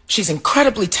 She's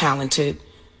incredibly talented.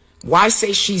 Why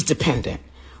say she's dependent?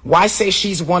 Why say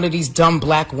she's one of these dumb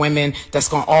black women that's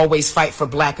going to always fight for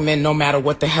black men no matter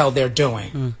what the hell they're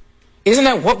doing? Mm. Isn't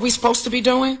that what we're supposed to be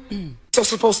doing? Mm. So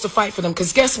supposed to fight for them,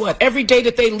 because guess what? Every day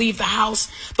that they leave the house,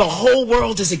 the whole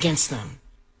world is against them.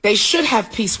 They should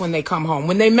have peace when they come home.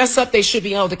 When they mess up, they should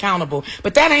be held accountable.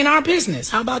 But that ain't our business.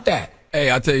 How about that? Hey,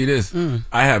 I'll tell you this.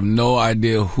 I have no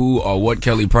idea who or what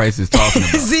Kelly Price is talking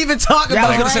about. Is even talking about? I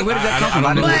was gonna say, where did that come from?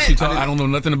 I don't know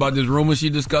nothing about this rumor she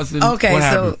discussing.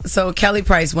 Okay, so Kelly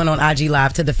Price went on IG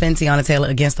Live to defend Tiana Taylor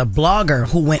against a blogger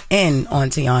who went in on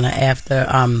Tiana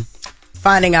after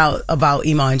finding out about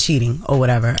Iman cheating or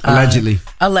whatever.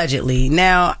 Allegedly.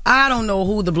 Now, I don't know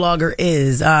who the blogger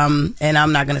is, and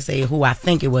I'm not going to say who I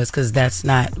think it was because that's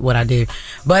not what I do.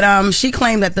 But she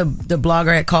claimed that the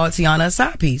blogger had called Tiana a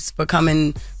side piece for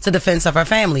coming to defense of her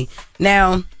family.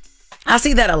 Now, I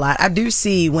see that a lot. I do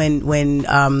see when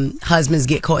husbands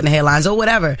get caught in the headlines or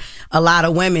whatever, a lot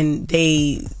of women,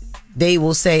 they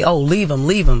will say, oh, leave him.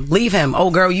 Oh,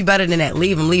 girl, you better than that.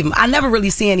 Leave him. I never really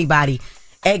see anybody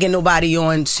egging nobody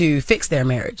on to fix their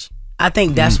marriage. I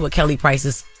think that's what Kelly Price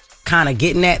is kind of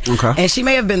getting at. Okay. And she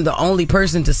may have been the only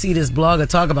person to see this blogger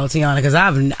talk about Tiana because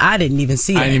I didn't even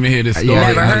see it. I didn't even hear this story.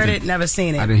 Never heard it, never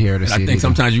seen it. I didn't hear it. I think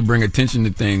sometimes you bring attention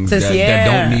to things that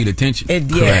don't need attention.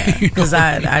 Yeah, because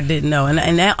I didn't know.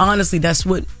 And that, honestly, that's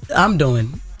what I'm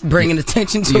doing. Bringing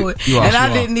attention to it.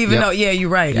 I didn't even know. Yeah, you're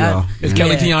right. Is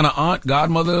Kelly Tiana aunt,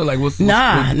 godmother? Like what's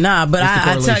Nah, but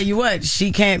I tell you what,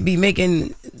 she can't be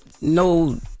making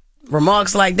no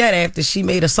remarks like that after she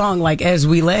made a song like As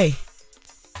We Lay.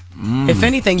 If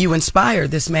anything, you inspired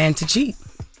this man to cheat.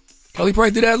 Kelly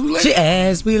Price did As We Lay?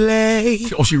 As We Lay.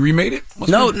 She remade it?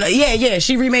 Yeah,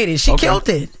 she remade it. She killed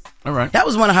it. All right. That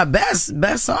was one of her best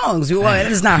songs. Well,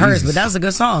 it is not hers, but that was a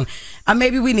good song.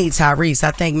 Maybe we need Tyrese.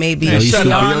 I think maybe Tiana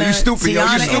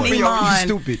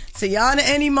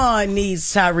and Iman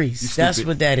needs Tyrese. That's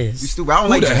what that is. You stupid. I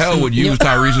don't Who the hell would use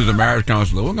Tyrese as a marriage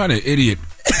counselor? What kind of idiot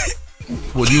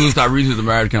would use Tyrese as a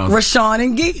marriage counselor? Rashawn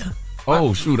and Gia.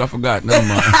 Oh, shoot, I forgot. Never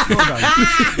mind.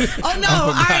 Oh, no.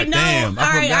 All right, no. Damn,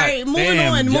 I forgot. All right.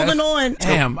 Moving on.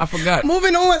 Damn, I forgot.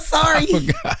 Moving on, sorry.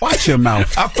 Watch your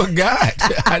mouth. I forgot.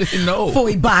 I didn't know. Before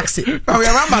we box it. Oh,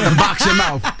 yeah, I'm about to box your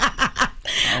mouth.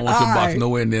 I don't want your box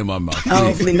nowhere near my mouth.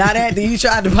 Hopefully not after you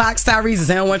tried to box Tyrese.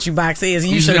 I don't want you box his.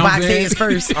 You should have boxed his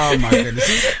first. Oh my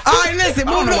goodness. All right, listen,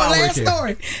 moving on. Last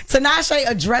story. Tinashe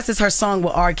addresses her song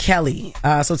with R. Kelly.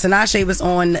 So Tinashe was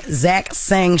on Zach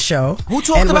Sang's show. Who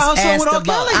talked about her song with R.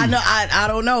 Kelly? I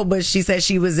don't know, but she said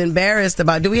she was embarrassed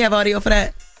about. Do we have audio for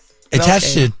that?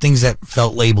 Attached to things that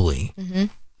felt labely. Mm-hmm.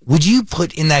 Would you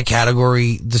put in that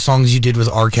category the songs you did with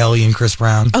R. Kelly and Chris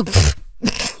Brown? Oh,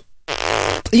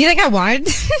 you think I would?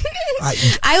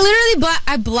 I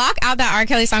literally block out that R.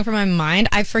 Kelly song from my mind.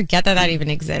 I forget that even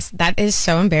exists. That is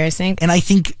so embarrassing. And I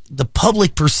think the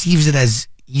public perceives it as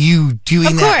you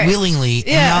doing that willingly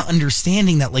and not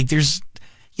understanding that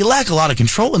you lack a lot of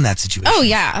control in that situation. Oh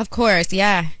yeah, of course.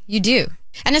 Yeah, you do.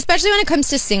 And especially when it comes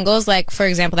to singles, like for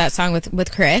example, that song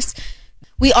with Chris.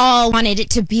 We all wanted it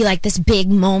to be like this big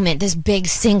moment, this big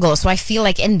single. So I feel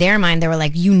like in their mind, they were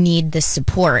like, you need this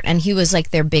support. And he was like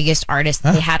their biggest artist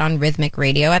they had on rhythmic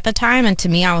radio at the time. And to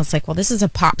me, I was like, well, this is a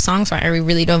pop song. So I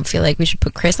really don't feel like we should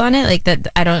put Chris on it. Like that,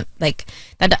 I don't like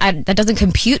that doesn't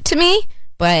compute to me,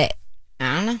 but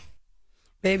I don't know.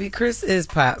 Baby, Chris is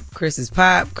pop. Chris is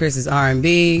pop. Chris is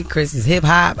R&B. Chris is hip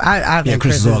hop. I think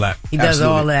Chris is all that. He does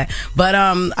all that. But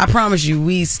I promise you,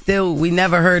 we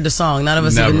never heard the song. None of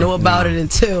us even knew about it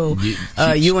until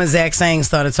you and Zach Sang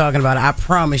started talking about it. I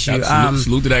promise you.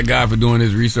 Salute to that guy for doing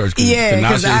his research.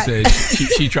 Tinashe said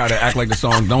she tried to act like the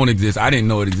song don't exist. I didn't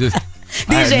know it existed.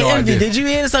 DJ Envy, did you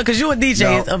hear the song? Because you're a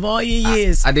DJ of all your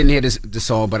years. I didn't hear the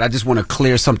song, but I just want to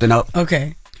clear something up.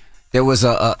 Okay. There was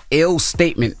a ill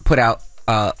statement put out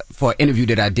for an interview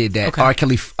that I did that R.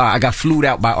 Kelly, I got flued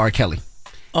out by R. Kelly.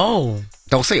 Oh.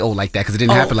 Don't say like that because it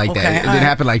didn't happen like that. It didn't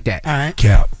happen like that. All right.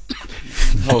 Cap.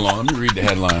 Hold on, let me read the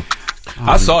headline.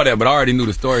 I saw that, but I already knew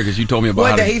the story because you told me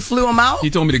about he flew him out? He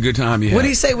told me the good time he had. What did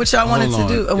he say? What y'all wanted to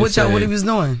do? What he was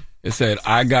doing? It said,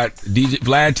 I got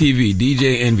Vlad TV,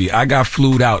 DJ Envy. I got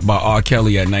flued out by R.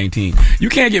 Kelly at 19. You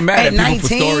can't get mad at people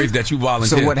for stories that you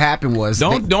volunteered. So what happened was...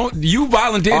 You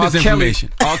volunteered this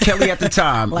information. R. Kelly at the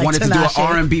time wanted to do an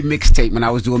R&B mixtape when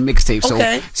I was doing mixtape.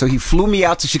 So he flew me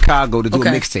out to Chicago to do a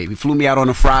mixtape. He flew me out on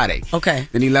a Friday. Okay.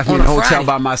 Then he left me in a hotel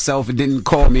by myself and didn't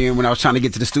call me in when I was trying to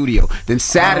get to the studio. Then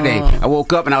Saturday, I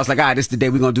woke up and I was like, all right, this is the day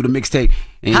we're going to do the mixtape.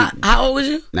 How old was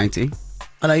you? 19.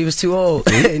 Oh, no, he was too old.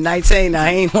 19, I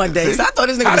ain't one day. So I thought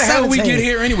this nigga How was 17. the hell we get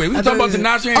here anyway? We talking about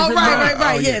Tinashe and Chris Brown.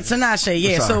 Right. Yeah, Tinashe.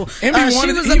 Yeah. So she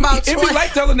was about 20. Envy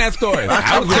like telling that story.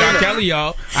 I was with R. Kelly,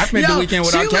 y'all. I spent the weekend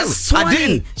with R. Kelly. I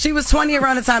didn't. She was 20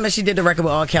 around the time that she did the record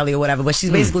with R. Kelly or whatever. But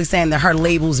she's basically saying that her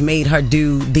labels made her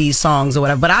do these songs or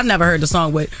whatever. But I've never heard the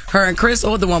song with her and Chris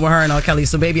or the one with her and R. Kelly.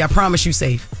 So baby, I promise you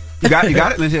safe. You got it?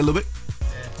 Let's hear a little bit.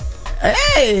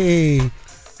 Hey.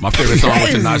 My favorite song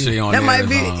with Tinashe on that there. Might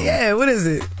be. What is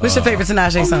it? What's your favorite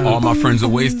Tinashe song? All My Friends Are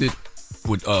Wasted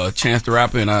with Chance the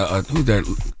Rapper and who's that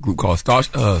group called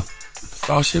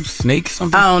Starship Snake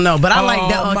something? I don't know, but I like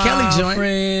that R. Kelly joint. All my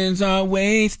friends are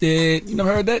wasted. You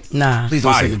never heard that? Nah. Please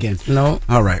don't sing again. No.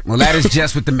 All right. Well, that is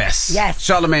Jess with the mess. Yes.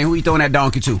 Charlamagne, who you throwing that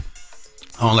donkey to?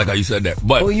 I don't like how you said that.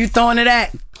 But who you throwing it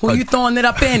at? Who you throwing it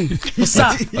up in? What's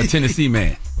up? A Tennessee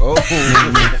man.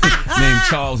 Named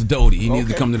Charles Doty. He needs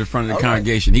to come to the front of the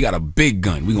congregation. He got a big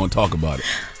gun. We're going to talk about it.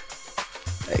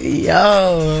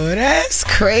 Yo, that's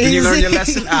crazy. Did you learn your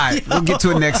lesson? All right, we'll get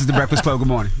to it next. It's The Breakfast Club. Good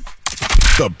morning.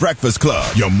 The Breakfast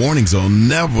Club. Your mornings will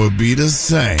never be the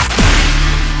same.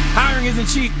 Hiring isn't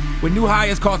cheap. With new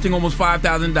hires costing almost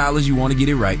 $5,000, you want to get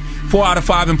it right. 4 out of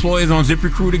 5 employers on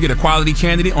ZipRecruiter get a quality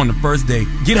candidate on the first day.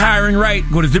 Get hiring right.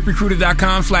 Go to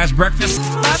ZipRecruiter.com/breakfast.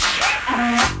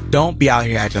 Don't be out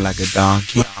here acting like a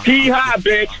donkey. Hee-haw,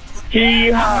 bitch.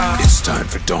 Hee-haw. It's time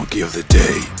for Donkey of the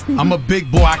Day. I'm a big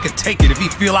boy. I can take it. If he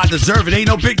feel I deserve it, ain't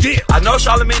no big deal. I know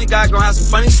Charlamagne guy gonna have some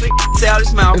funny shit say out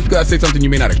his mouth. If you gotta say something you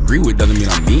may not agree with, doesn't mean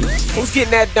I'm mean. Who's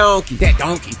getting that donkey? That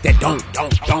donkey. That don't.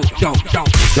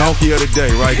 Donkey of the Day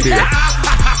right there.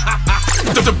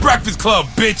 The Breakfast Club,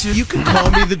 bitches. You can call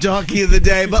me the Donkey of the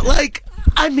Day, but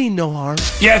I mean no harm.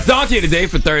 Yes, Donkey of the Day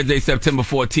for Thursday, September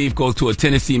 14th goes to a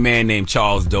Tennessee man named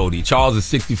Charles Doty. Charles is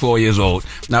 64 years old.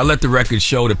 Now, let the record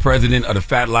show the president of the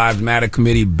Fat Lives Matter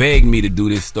Committee begged me to do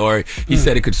this story. He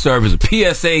said it could serve as a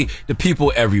PSA to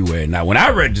people everywhere. Now, when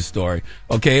I read the story,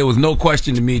 it was no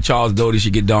question to me Charles Doty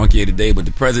should get Donkey of the Day, but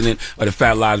the president of the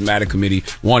Fat Lives Matter Committee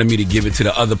wanted me to give it to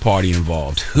the other party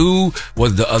involved. Who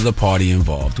was the other party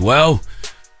involved? Well,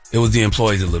 it was the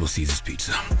employees at Little Caesars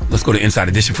Pizza. Let's go to Inside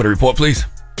Edition for the report, please.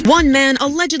 One man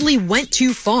allegedly went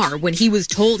too far when he was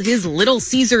told his Little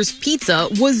Caesars Pizza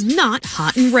was not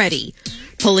hot and ready,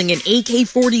 pulling an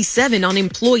AK-47 on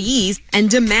employees and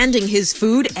demanding his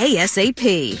food ASAP.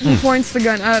 He points the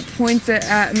gun up, points it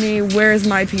at me. Where's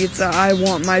my pizza? I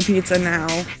want my pizza now.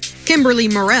 Kimberly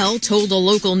Morrell told a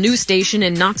local news station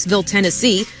in Knoxville,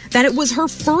 Tennessee, that it was her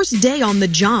first day on the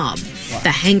job. The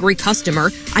hangry customer,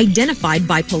 identified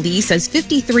by police as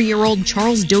 53-year-old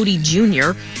Charles Doty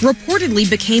Jr., reportedly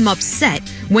became upset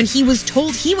when he was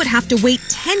told he would have to wait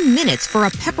 10 minutes for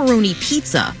a pepperoni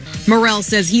pizza. Morrell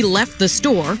says he left the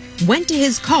store, went to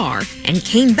his car, and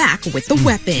came back with the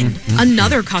weapon.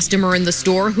 Another customer in the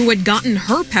store who had gotten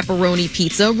her pepperoni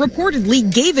pizza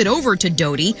reportedly gave it over to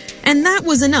Doty, and that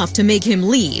was enough to make him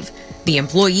leave. The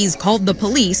employees called the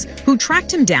police, who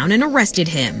tracked him down and arrested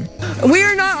him. We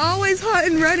are not always hot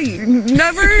and ready.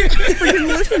 Never freaking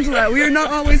listen to that. We are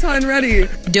not always hot and ready.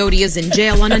 Doty is in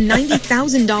jail on a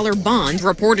 $90,000 bond,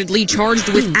 reportedly charged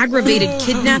with aggravated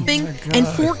kidnapping and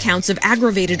 4 counts of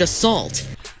aggravated assault.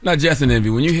 Now, Jess and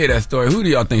Envy, when you hear that story, who do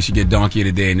y'all think should get donkey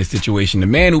today in this situation? The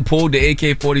man who pulled the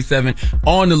AK-47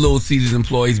 on the Little Caesars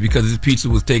employees because his pizza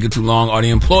was taking too long, or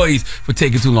the employees for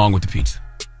taking too long with the pizza?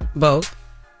 Both.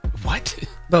 What?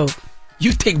 Both.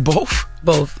 You think both?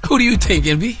 Both. Who do you think,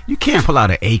 Envy? You can't pull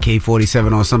out an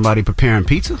AK-47 on somebody preparing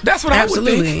pizza. That's what I would think.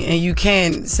 Absolutely. And you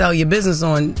can't sell your business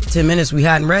on 10 minutes, we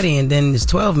hot and ready, and then it's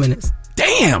 12 minutes.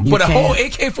 Damn, You but a can't. whole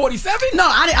AK-47? No,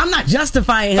 I'm not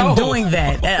justifying him doing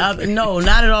that. No,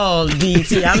 not at all,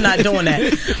 DT. I'm not doing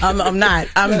that. I'm not.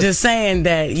 I'm just saying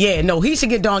that, he should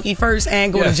get donkey first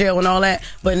and go to jail and all that.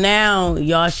 But now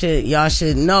y'all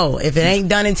should know. If it ain't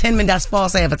done in 10 minutes, that's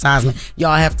false advertisement.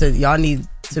 Y'all need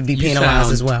to be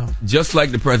penalized as well. Just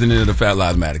like the president of the Fat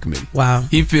Lives Matter Committee. Wow.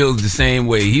 He feels the same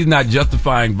way. He's not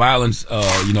justifying violence, or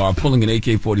pulling an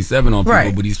AK-47 on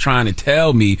people, but he's trying to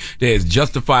tell me there's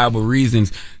justifiable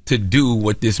reasons to do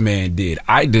what this man did.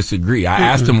 I disagree. I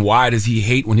asked him why does he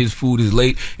hate when his food is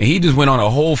late, and he just went on a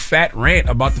whole fat rant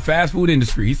about the fast food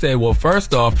industry. He said, well,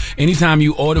 first off, anytime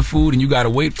you order food and you got to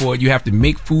wait for it, you have to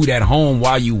make food at home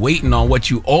while you waiting on what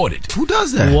you ordered. Who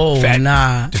does that? Whoa,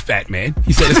 The fat man.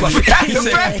 He said it's like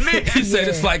he said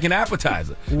it's like an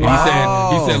appetizer. And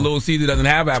he said Little Caesar doesn't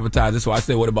have appetizer. So I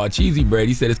said, what about cheesy bread?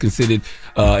 He said it's considered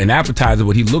an appetizer,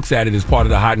 but he looks at it as part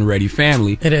of the hot and ready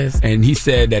family. It is. And he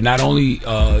said that not only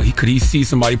could he see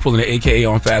somebody pulling an AKA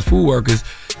on fast food workers,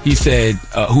 he said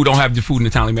who don't have the food in a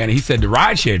timely manner. He said the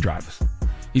rideshare drivers.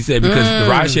 He said because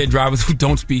the rideshare drivers who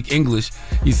don't speak English,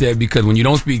 he said because when you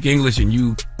don't speak English and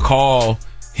you call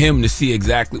him to see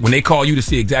exactly, when they call you to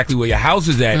see exactly where your house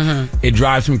is at, it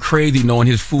drives him crazy knowing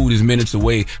his food is minutes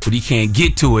away, but he can't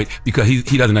get to it because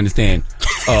he doesn't understand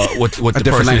what the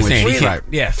person is saying. Really?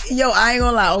 Yes. Yo, I ain't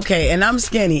gonna lie. Okay, and I'm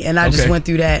skinny, and I just went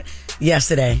through that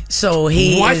yesterday. So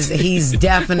he's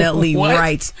definitely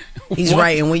right. He's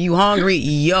right. And when you hungry,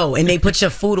 and they put your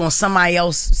food on somebody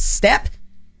else's step,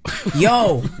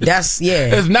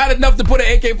 It's not enough to put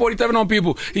an AK-47 on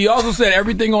people. He also said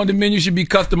everything on the menu should be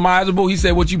customizable. He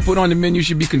said what you put on the menu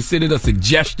should be considered a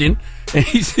suggestion. And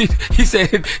he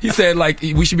said like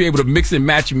we should be able to mix and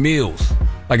match meals.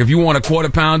 Like if you want a quarter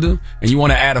pounder and you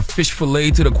want to add a fish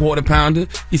fillet to the quarter pounder,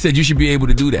 he said you should be able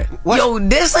to do that. Yo,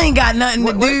 this ain't got nothing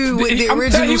to do with the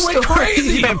original story.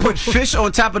 Crazy. He put fish on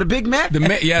top of the Big Mac?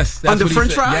 Yes. That's Under what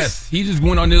French he said. fries? Yes. He just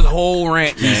went on this whole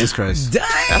rant, man. Jesus Christ.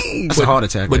 Dang. That's a heart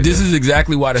attack. But this is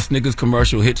exactly why the Snickers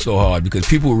commercial hit so hard, because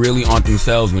people really aren't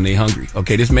themselves when they hungry.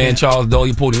 Okay, this man, Charles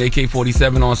Doty, pulled an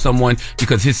AK-47 on someone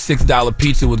because his $6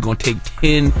 pizza was going to take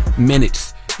 10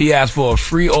 minutes. He asked for a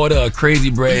free order of crazy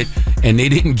bread, and they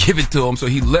didn't give it to him. So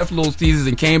he left Little Caesars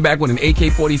and came back with an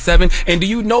AK-47. And do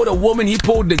you know the woman he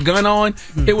pulled the gun on?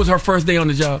 It was her first day on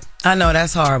the job. I know,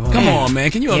 that's horrible. Come on,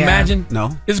 man. Can you imagine? No.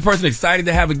 This is a person excited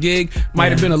to have a gig.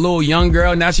 Might have been a little young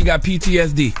girl. Now she got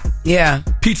PTSD. Yeah.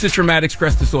 Pizza traumatic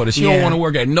stress disorder. She don't want to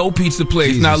work at no pizza place.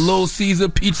 Jesus. Not Little Caesar,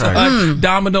 Pizza Hut,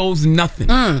 Domino's, nothing.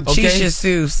 Okay? She should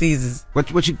sue Caesars.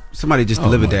 Somebody just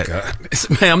delivered that.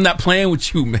 God. Man, I'm not playing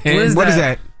with you, man. What is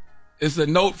that? It's a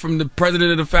note from the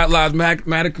president of the Fat Lives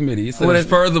Matter Committee. It says,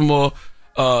 furthermore,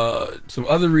 some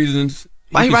other reasons.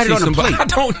 Why you write it on the plate? I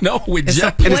don't know. And is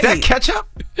that ketchup?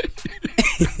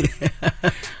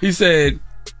 He said,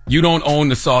 you don't own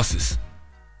the sauces.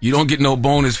 You don't get no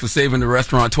bonus for saving the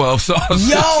restaurant 12 sauces.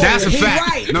 Yo, that's a fact.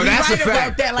 Right. No, that's a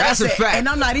fact. That's a fact. And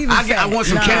I'm not even I want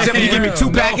some ketchup. You give me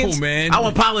 2 packets. Man. I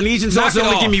want Polynesian sauce.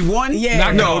 Only give me 1.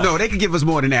 Yeah. No, they can give us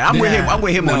more than that. I'm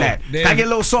with him on that. Can I get a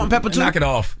little salt and pepper too? Knock it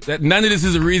off. None of this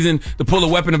is a reason to pull a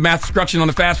weapon of mass destruction on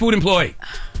a fast food employee.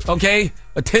 Okay?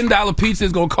 A $10 pizza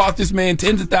is going to cost this man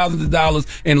tens of thousands of dollars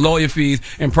in lawyer fees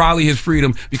and probably his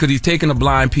freedom because he's taking a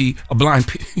blind plea.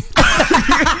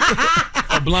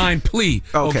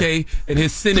 Okay? And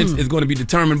his sentence is going to be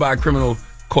determined by a criminal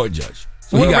court judge.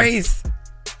 So what race?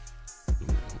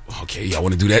 Okay, y'all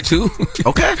want to do that too?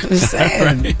 Okay. Just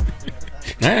saying.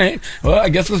 All right. Well, I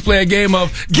guess let's play a game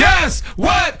of Guess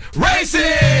What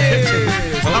racist?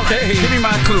 Okay. Give me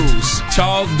my clues.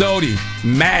 Charles Doty,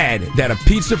 mad that a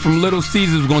pizza from Little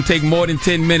Caesars was going to take more than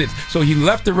 10 minutes. So he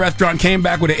left the restaurant, came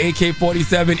back with an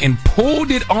AK-47, and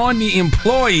pulled it on the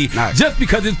employee just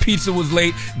because his pizza was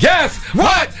late. Guess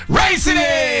what race it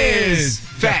is?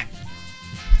 Fat.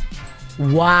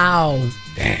 Wow.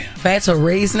 Damn. Fat's a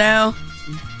race now?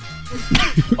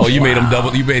 Oh, you made him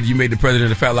double. You made the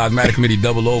president of the Fat Lives Matter committee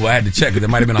double over. I had to check it. There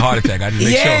might have been a heart attack. I didn't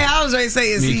make sure. Yeah, I was ready to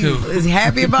say, is Me he too. is he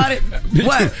happy about it?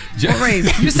 What? What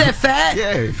race? You said fat?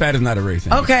 Yeah, fat is not a race.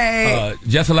 Okay.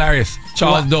 Jess Hilarious,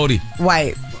 Charles Doty.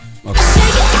 White.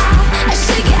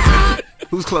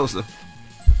 Who's closer?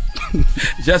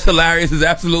 Jess Hilarious is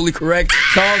absolutely correct.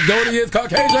 Charles Doty is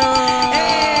Caucasian.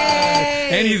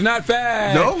 And he's not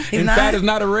fat. No? And fat is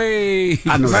not a race.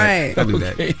 I know that. I knew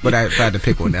that. But if I had to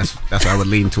pick one, that's what I would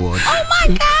lean towards. Oh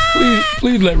my God.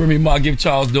 Please let Remy Ma give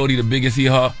Charles Doty the biggest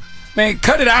hee-haw. Man,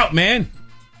 cut it out, man.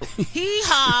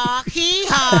 Hee-haw,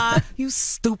 hee-haw. You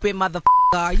stupid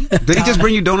motherfucker. You Did he just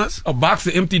bring you donuts? A box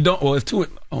of empty donuts. Well, it's two.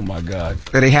 Oh my God.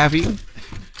 Are they half eaten?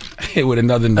 With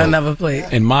another note. Another plate.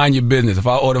 And mind your business. If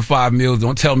I order 5 meals,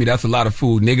 don't tell me that's a lot of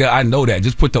food. Nigga, I know that.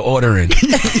 Just put the order in.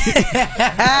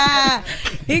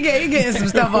 he getting some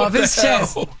stuff off his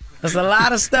chest. That's a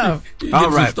lot of stuff.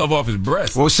 All right. Some stuff off his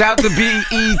breast. Well, shout to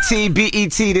BET.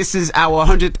 BET, this is our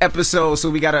 100th episode, so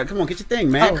we gotta, come on, get your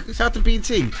thing, man. Shout to BET.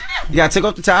 You gotta take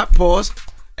off the top, pause,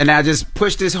 and now just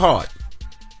push this hard.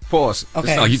 Pause.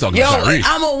 Okay. Like you talking Yo, about Tyrese.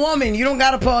 I'm a woman. You don't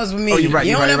gotta pause with me. Oh, you're right, you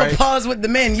you're don't right, ever right. pause with the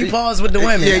men. You pause with the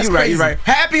women. Yeah, That's you're right, crazy. you're right.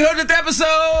 Happy 100th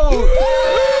episode!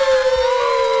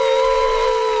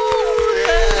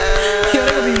 Yo,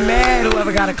 they're gonna be mad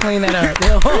whoever gotta clean that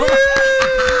up.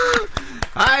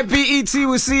 All right, BET,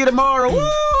 we'll see you tomorrow. Woo!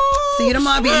 See you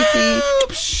tomorrow, BET.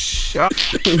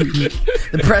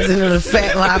 The president of the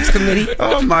Fat Lives Committee.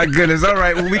 Oh my goodness. All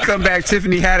right, when we come back,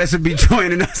 Tiffany Haddish will be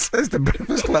joining us. It's the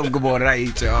Breakfast Club. Good morning. I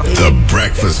eat y'all. The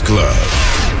Breakfast Club.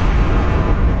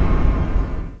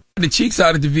 The cheeks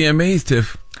out at the VMAs,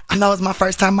 Tiff. I know it's my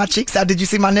first time my cheeks out. Did you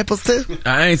see my nipples too?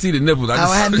 I ain't see the nipples.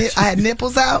 I had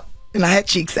nipples out and I had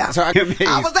cheeks out. So I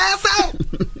was ass out.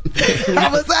 I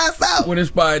was ass out. What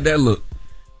inspired that look?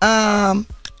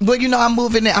 Well, you know, I'm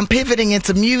pivoting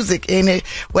into music, and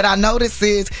what I notice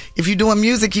is if you're doing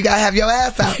music, you gotta have your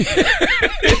ass out.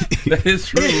 That is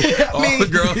true. All the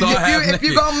girls are half if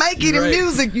you're gonna make it in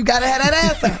music, you gotta have that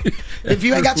ass out. If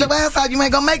you ain't got your ass out, you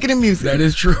ain't gonna make it in music. That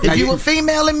is true. If you a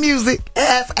female in music,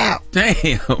 ass out.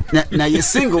 Damn. Now your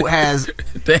single has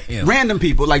random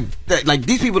people like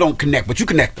these people don't connect, but you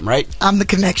connect them, right? I'm the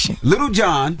connection. Little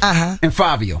John and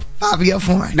Fabio. Fabio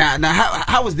Foreign. Now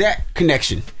how was that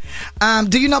connection?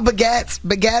 Do you know Bagats?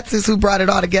 Bagats is who brought it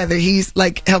all together. He's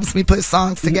like helps me put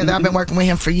songs together. I've been working with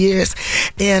him for years,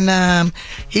 and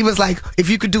he was like, "If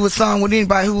you could do a song with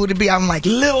anybody, who would it be?" I'm like,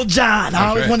 Lil Jon. I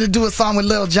always wanted to do a song with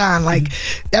Lil Jon. Like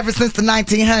ever since the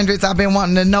 1900s, I've been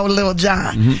wanting to know Lil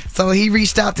Jon. So he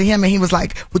reached out to him, and he was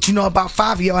like, "What you know about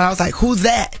Fabio?" And I was like, "Who's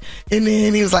that?" And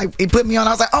then he was like, he put me on.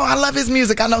 I was like, "Oh, I love his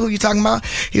music. I know who you're talking about."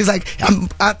 He was like,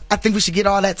 I think we should get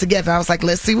all that together. I was like,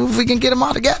 "Let's see if we can get them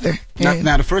all together."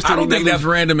 Now the first time I don't think that's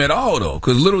random at all, though,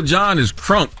 because Little John is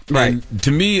crunk. Right. And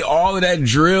to me, all of that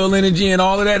drill energy and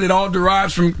all of that, it all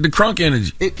derives from the crunk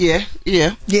energy. Yeah.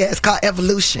 It's called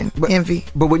evolution. Envy.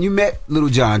 But when you met Little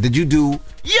John, did you do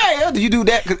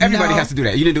that? Because everybody has to do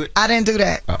that. You didn't do it? I didn't do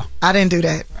that. I didn't do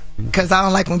that. Because I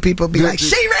don't like when people be like,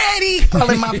 "She ready," all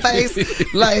in my face.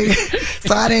 Like,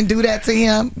 so I didn't do that to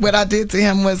him. What I did to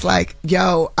him was like,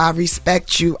 "Yo, I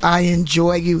respect you. I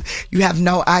enjoy you. You have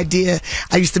no idea.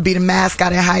 I used to be the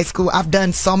mascot in high school. I've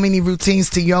done so many routines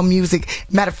to your music.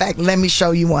 Matter of fact, let me show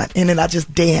you one." And then I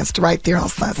just danced right there on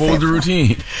Sunset. What was the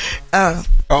routine?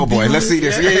 Oh boy, let's see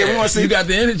this. Yeah, we want to see. You got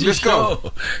the energy. Let's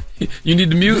go. You need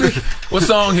the music? What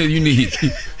song here you need?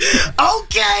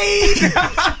 Okay.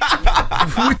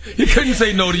 He couldn't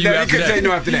say no to you after that. Say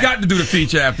no after that. You got to do the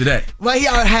feature after that. Well, he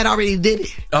had already did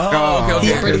it. Oh, okay.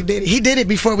 He already did it. He did it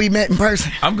before we met in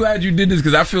person. I'm glad you did this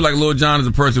because I feel like Lil Jon is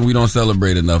a person we don't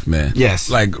celebrate enough, man. Yes.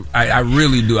 Like, I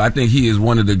really do. I think he is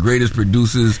one of the greatest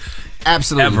producers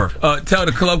absolutely ever. Tell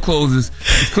the club closes.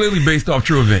 It's clearly based off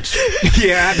true events.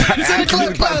 Yeah, the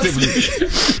club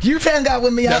closes. You hang out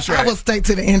with me, That's right. I will stay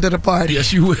to the end of the party.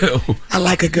 Yes, you will. I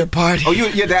like a good party. Oh,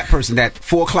 you're that person that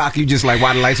 4 o'clock you just like,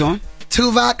 why the lights on?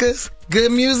 2 vodkas,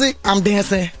 good music, I'm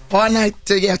dancing all night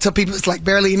till people, it's like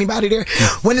barely anybody there.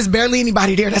 When there's barely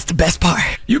anybody there, that's the best part.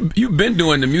 You've been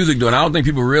doing the music, though, and I don't think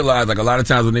people realize, like, a lot of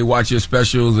times when they watch your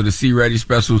specials or the C Ready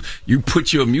specials, you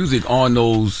put your music on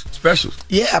those specials.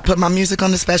 Yeah, I put my music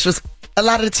on the specials. A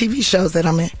lot of the TV shows that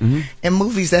I'm in and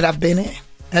movies that I've been in.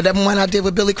 And that one I did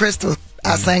with Billy Crystal,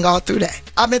 I sang all through that.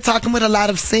 I've been talking with a lot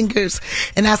of singers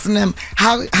and asking them,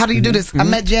 how do you do this? I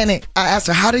met Janet. I asked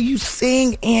her, how do you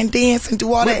sing and dance and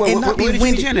do all that and not be where did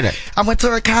you meet Janet at? I went to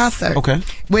her concert. Okay.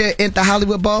 We're at the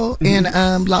Hollywood Bowl in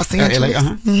Los Angeles.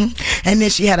 LA, And then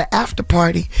she had an after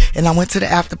party, and I went to the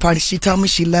after party. She told me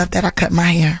she loved that I cut my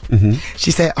hair.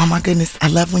 She said, oh my goodness, I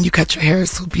love when you cut your hair.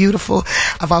 It's so beautiful.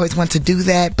 I've always wanted to do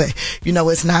that, but you know,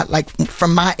 it's not like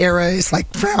from my era, it's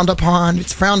like frowned upon.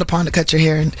 It's frowned upon to cut your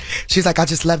hair. And she's like, I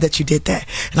just love that you did that.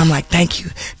 And I'm like, thank you.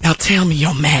 Now tell me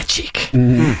your magic.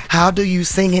 How do you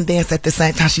sing and dance at the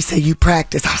same time? She said, you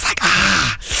practice. I was like,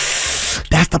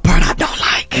 that's the part I don't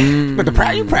like.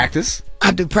 But you practice.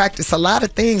 I do practice a lot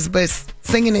of things, but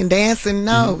singing and dancing,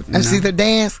 no. It's either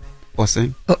dance or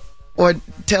sing or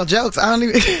tell jokes. I don't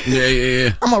even.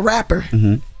 Yeah. I'm a rapper,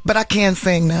 but I can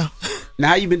sing now. Now,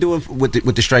 how you been doing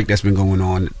with the strike that's been going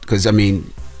on? Because I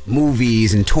mean,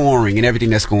 movies and touring and everything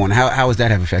that's going on. How has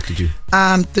that have affected you?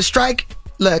 The strike.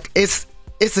 Look, it's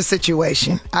a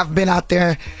situation. I've been out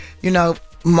there, you know,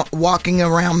 walking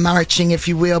around, marching, if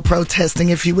you will, protesting,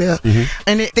 if you will,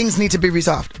 and things need to be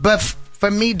resolved. But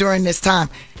for me during this time,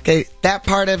 okay, that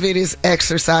part of it is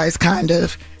exercise, kind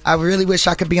of. I really wish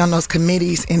I could be on those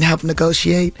committees and help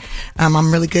negotiate.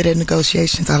 I'm really good at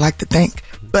negotiations, I like to think.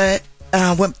 But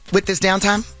with this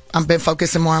downtime, I've been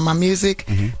focusing more on my music.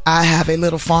 I have a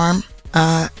little farm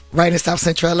right in South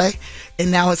Central LA,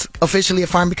 and now it's officially a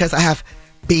farm because I have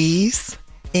bees,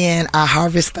 and I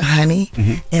harvest the honey,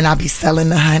 and I be selling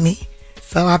the honey.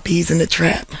 So I bees in the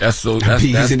trap. That's in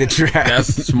the trap. That's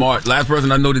smart. Last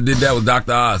person I know that did that was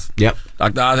Dr. Oz. Yep.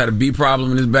 Dr. Oz had a bee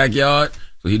problem in his backyard,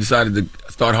 so he decided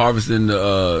to start harvesting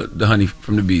the honey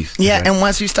from the bees. Yeah, and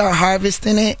once you start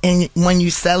harvesting it, and when you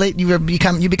sell it, you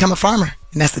become a farmer.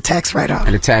 And that's the tax write-off.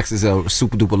 And the taxes are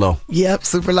super duper low. Yep,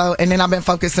 super low. And then I've been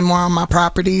focusing more on my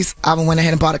properties. I went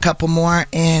ahead and bought a couple more,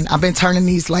 and I've been turning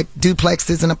these like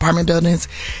duplexes and apartment buildings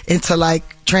into like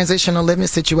transitional living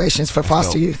situations for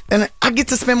foster youth. And I get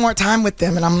to spend more time with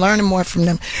them, and I'm learning more from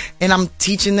them, and I'm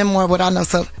teaching them more of what I know.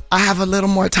 So I have a little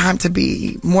more time to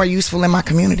be more useful in my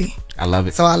community. I love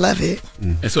it. So I love it.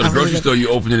 And so the grocery store you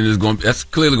opening is that's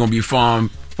clearly going to be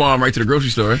farm right to the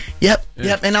grocery store. Yep.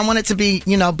 And I want it to be,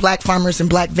 you know, black farmers and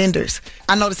black vendors.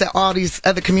 I noticed that all these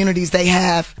other communities, they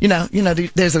have, you know,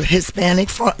 there's a Hispanic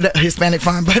farm,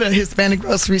 but a Hispanic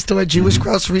grocery store, Jewish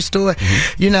grocery store,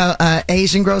 you know,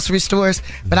 Asian grocery stores,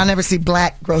 but I never see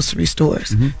black grocery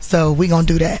stores. So we gonna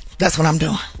do that. That's what I'm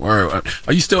doing.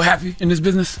 Are you still happy in this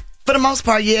business? For the most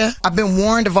part, yeah. I've been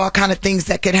warned of all kind of things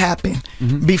that could happen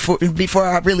before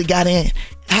I really got in.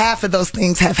 Half of those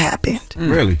things have happened.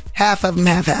 Really? Half of them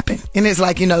have happened. And it's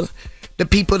like, you know, the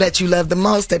people that you love the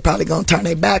most, they probably gonna turn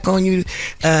their back on you.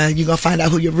 You're gonna find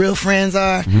out who your real friends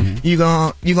are. You're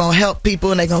gonna help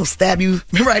people, and they gonna stab you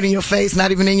right in your face,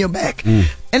 not even in your back. And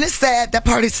it's sad. That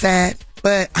part is sad.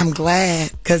 But I'm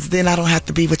glad, because then I don't have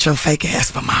to be with your fake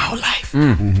ass for my whole life.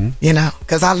 You know,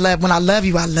 because when I love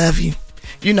you, I love you.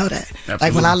 You know that. Absolutely.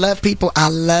 Like when I love people, I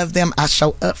love them. I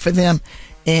show up for them.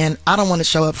 And I don't want to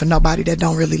show up for nobody that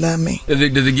don't really love me. Does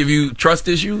it give you trust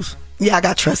issues? Yeah, I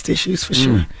got trust issues for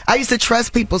sure. I used to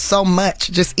trust people so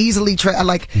much, just easily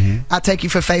I take you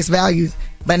for face value.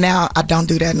 But now I don't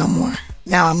do that no more.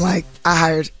 Now I'm like, I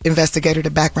hired investigator to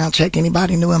background check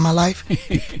anybody new in my life.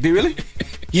 Do you really?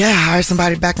 Yeah, I hired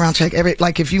somebody to background check.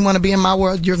 If you want to be in my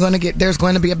world, there's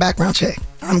going to be a background check.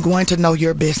 I'm going to know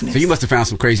your business. So you must have found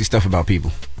some crazy stuff about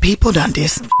people. People done did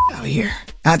some out here.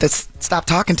 I had to stop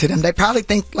talking to them. They probably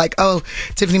think like, oh,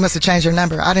 Tiffany must have changed her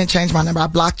number. I didn't change my number. I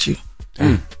blocked you.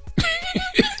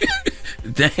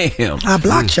 Damn. I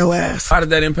blocked your ass. How did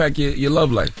that impact your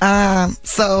love life?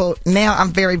 So now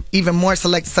I'm even more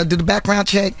selective. So do the background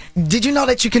check. Did you know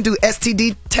that you can do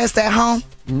STD tests at home?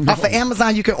 Off of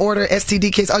Amazon, you can order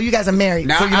STD kits. Oh, you guys are married,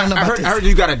 now, so you don't know about this. I heard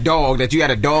you got a dog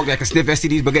that can sniff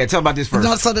STDs, but tell about this first.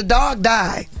 No, so the dog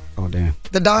died. Oh, damn.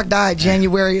 The dog died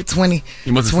January of 20.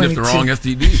 You must have sniffed the wrong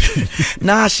STD.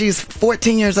 Nah, she's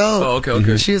 14 years old. Oh,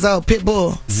 okay. She's old, pit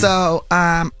bull. So,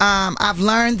 I've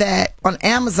learned that on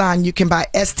Amazon you can buy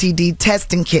STD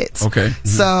testing kits. Okay.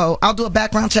 So I'll do a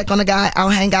background check on the guy. I'll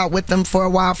hang out with them for a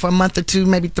while, for a month or two,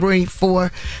 maybe 3,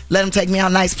 4. Let him take me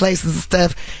out nice places and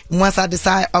stuff. Once I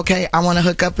decide, okay, I want to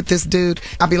hook up with this dude,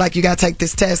 I'll be like, you gotta take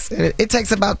this test. It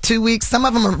takes about 2 weeks. Some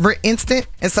of them are instant,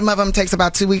 and some of them takes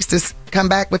about 2 weeks to come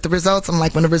back with the results. I'm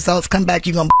like, when the results come back,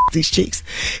 you're gonna these cheeks.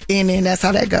 And then that's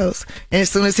how that goes. And as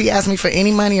soon as he asks me for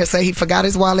any money or say he forgot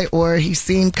his wallet or he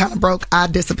seemed kind of broke, I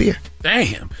disappear.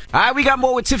 Damn. All right, we got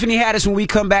more with Tiffany Haddish when we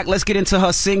come back. Let's get into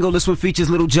her single. This one features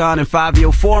Little John and 5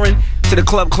 Yo Foreign. to the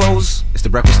club close. It's the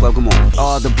Breakfast Club. Good morning.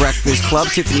 The Breakfast Club.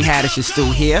 Tiffany Haddish is still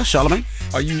here. Charlamagne?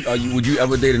 Would you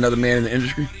ever date another man in the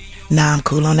industry? Nah, I'm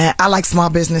cool on that. I like small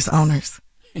business owners.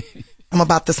 I'm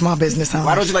about the small business owners.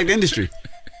 Why don't you like the industry?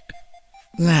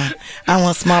 Nah, I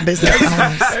want small business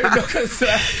owners.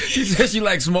 She said she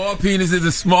likes small penises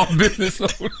and small business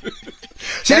owners.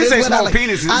 She didn't say small like.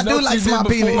 penises. I do like small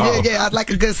penises. Yeah, I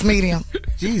like a good medium.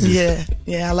 Jesus.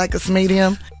 Yeah, I like a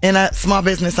medium and a small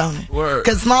business owner.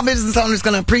 Because small business owner is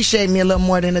going to appreciate me a little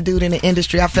more than a dude in the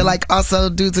industry. I feel like also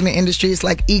dudes in the industry, it's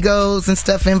like egos and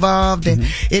stuff involved. And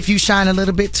if you shine a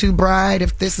little bit too bright,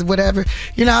 if this is whatever,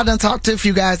 I done talked to a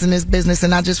few guys in this business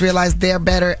and I just realized they're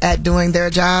better at doing their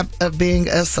job of being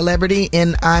a celebrity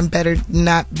and I'm better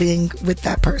not being with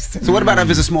that person. So what about if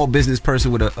it's a small business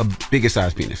person with a bigger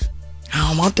size penis? I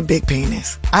don't want the big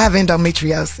penis. I have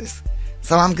endometriosis,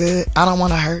 so I'm good. I don't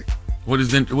want to hurt. What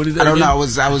is that? I don't know.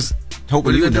 I was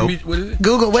hoping you would know. What is it?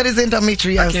 Google, what is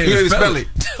endometriosis? I can't even spell it.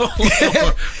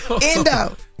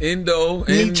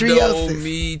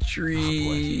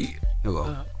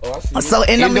 Endometriosis. So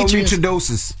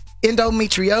endometriosis.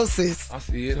 Endometriosis. I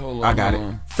see it. Hold on. I got it.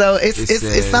 So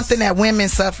it's something that women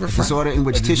suffer from. Disorder in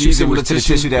which tissue similar to the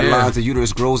tissue that lines the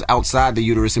uterus grows outside the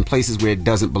uterus in places where it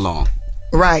doesn't belong.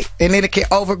 Right, and then it can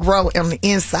overgrow on the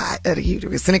inside of the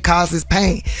uterus, and it causes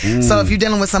pain. So if you're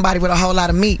dealing with somebody with a whole lot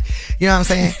of meat, you know what I'm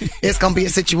saying? It's gonna be a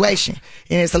situation,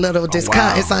 and it's a little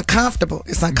discomfort. It's uncomfortable.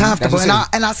 It's uncomfortable,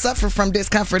 and I suffer from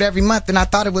discomfort every month, and I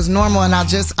thought it was normal, and I'm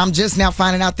just now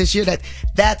finding out this year that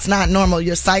that's not normal.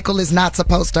 Your cycle is not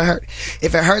supposed to hurt.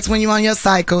 If it hurts when you're on your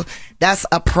cycle, that's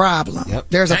a problem.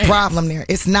 There's a problem there.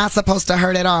 It's not supposed to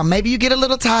hurt at all. Maybe you get a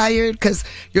little tired because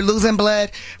you're losing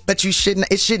blood, but it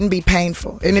shouldn't be painful.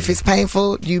 And if it's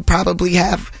painful, you probably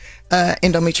have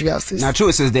endometriosis. Now, true,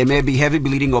 it says there may be heavy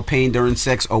bleeding or pain during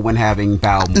sex or when having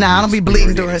bowel movements. Nah, I don't be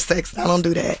bleeding during sex. I don't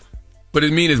do that. But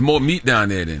it means there's more meat down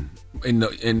there than in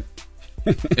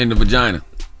the vagina.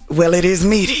 Well, it is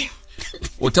meaty.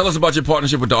 Well, tell us about your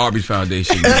partnership with the Arby's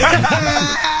Foundation. What does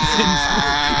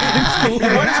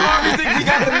Arby's think we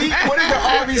got the meat? What is the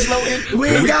Arby's slogan?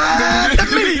 We got the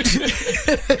meat.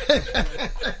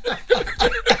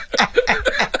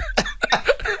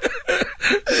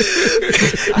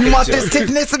 You want this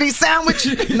technicity sandwich?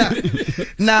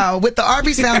 No, with the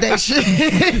Arby's Foundation.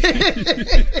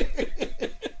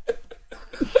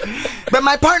 But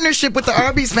my partnership with the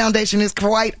Arby's Foundation is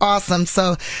quite awesome.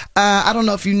 So I don't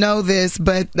know if you know this,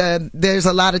 but there's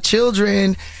a lot of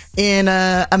children in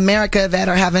America that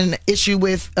are having an issue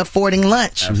with affording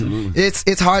lunch. Absolutely.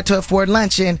 It's hard to afford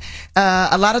lunch, and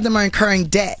a lot of them are incurring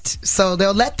debt. So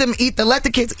they'll let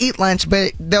the kids eat lunch,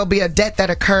 but there'll be a debt that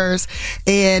occurs,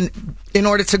 and in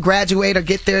order to graduate or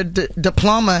get their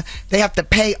diploma, they have to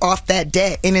pay off that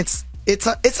debt, and it's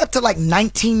up to like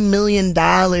 $19 million.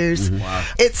 Wow.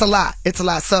 It's a lot.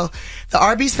 So the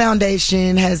Arby's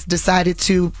Foundation has decided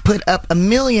to put up $1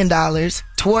 million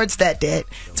towards that debt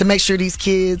to make sure these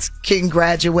kids can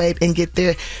graduate and get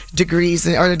their degrees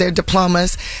or their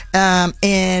diplomas.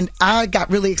 And I got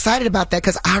really excited about that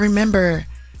because I remember,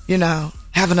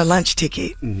 having a lunch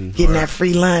ticket, getting that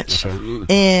free lunch,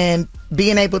 and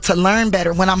being able to learn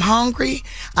better. When I'm hungry,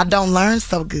 I don't learn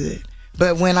so good.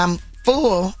 But when I'm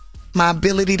full, my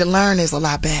ability to learn is a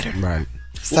lot better. Right.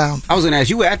 So I was going to ask,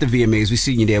 you were at the VMAs. We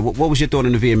seen you there. What was your thought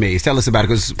on the VMAs? Tell us about it.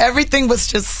 Cause everything was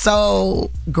just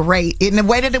so great. In the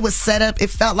way that it was set up, it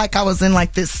felt like I was in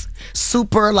like this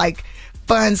super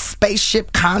fun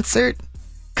spaceship concert.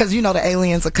 Because the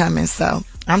aliens are coming. So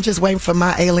I'm just waiting for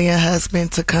my alien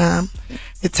husband to come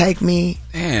and take me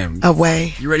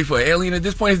away. You ready for an alien at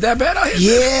this point? Is that bad out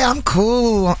here? Yeah, I'm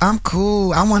cool.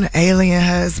 I want an alien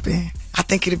husband. I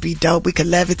think it'd be dope. We could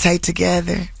levitate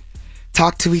together,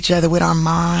 talk to each other with our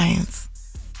minds.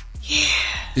 Yeah.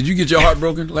 Did you get your heart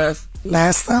broken last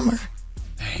summer?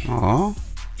 Oh.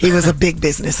 He was a big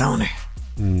business owner.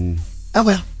 Oh,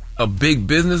 well. A big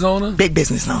business owner? Big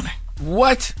business owner.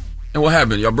 What? And what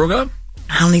happened? Y'all broke up?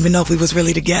 I don't even know if we was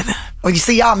really together. Well, you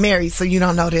see, y'all married, so you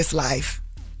don't know this life.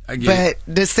 I get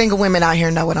But the single women out here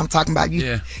know what I'm talking about.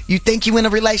 You think you in a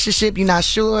relationship, you're not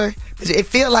sure. It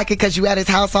feel like it because you at his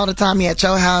house all the time, he at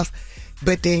your house,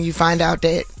 but then you find out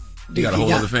that you got a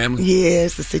whole other family? Yeah,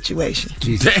 it's the situation.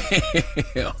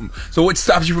 Damn. So what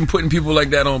stops you from putting people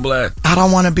like that on blast? I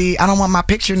don't want my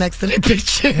picture next to their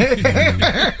picture.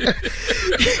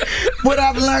 What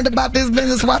I've learned about this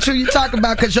business, watch who you talk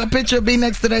about, because your picture will be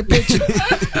next to their picture.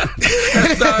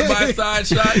 Side by side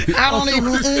shot. I don't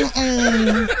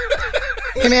even.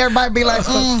 And everybody be like,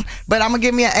 but I'm gonna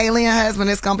give me an alien husband.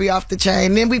 It's gonna be off the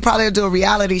chain. Then we probably do a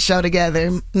reality show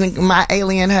together. My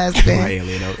alien husband. My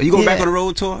alien. Are you going back on the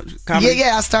road tour? Comedy?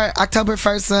 Yeah. I start October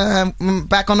 1st. I'm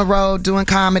back on the road doing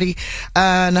comedy.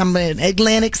 And I'm in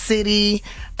Atlantic City.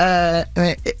 I'm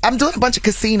doing a bunch of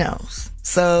casinos.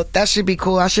 So that should be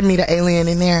cool. I should meet an alien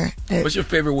in there. What's your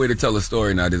favorite way to tell a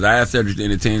story nowadays? I asked Cedric to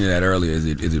entertain that earlier. Is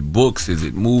it books? Is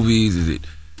it movies? Is it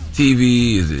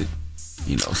TV? Is it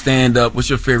stand up? What's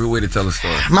your favorite way to tell a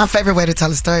story? My favorite way to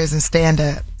tell a story is in stand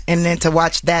up, and then to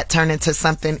watch that turn into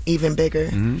something even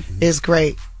bigger is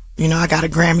great. I got a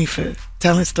Grammy for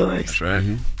telling stories. That's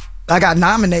right. I got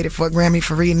nominated for a Grammy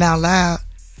for reading out loud.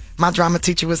 My drama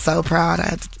teacher was so proud. I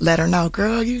had to let her know,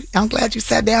 girl, I'm glad you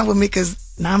sat down with me because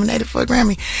nominated for a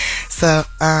Grammy. So,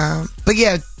 but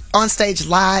yeah, on stage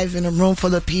live in a room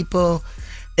full of people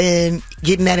and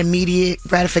getting that immediate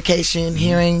gratification,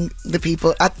 hearing the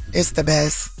people, it's the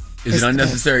best. Is it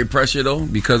unnecessary pressure though?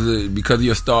 Because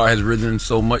your star has risen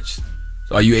so much?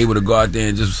 So are you able to go out there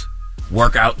and just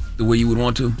work out the way you would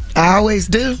want to? I always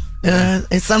do.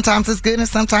 And sometimes it's good and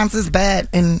sometimes it's bad.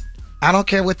 And I don't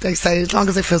care what they say as long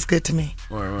as it feels good to me.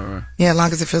 Right. Yeah, as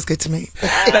long as it feels good to me.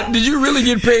 Did you really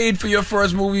get paid for your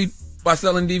first movie by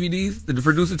selling DVDs? Did the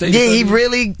producer take you? Yeah, he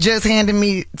really just handed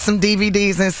me some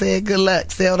DVDs and said, good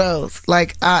luck, sell those.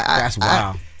 Like, that's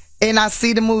wild. And I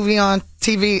see the movie on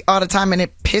TV all the time and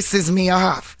it pisses me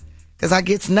off because I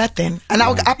gets nothing. And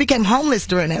I became homeless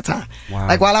during that time. Wow.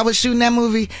 Like while I was shooting that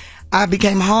movie, I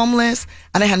became homeless.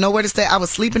 I didn't have nowhere to stay. I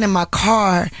was sleeping in my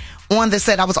car on the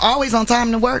set. I was always on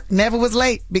time to work, never was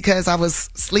late because I was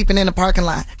sleeping in the parking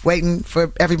lot waiting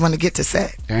for everyone to get to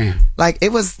set. Damn. Like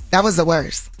that was the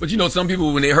worst. But some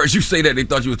people when they heard you say that, they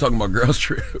thought you were talking about Girls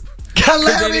Trip.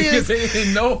 Hilarious. They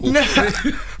didn't know.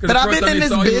 But I've been in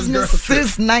this business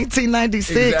since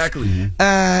 1996. Exactly.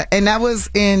 And that was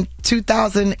in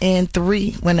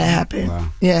 2003 when that happened. Wow.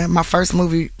 Yeah, my first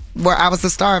movie where I was the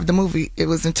star of the movie, it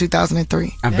was in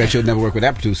 2003. I bet you'll never work with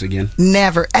that producer again.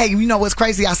 Never. Hey, you know what's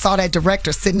crazy? I saw that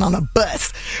director sitting on a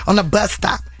bus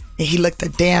stop. And he looked a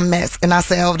damn mess. And I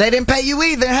said, oh, they didn't pay you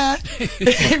either, huh?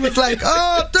 He was like,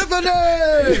 oh, Tiffany.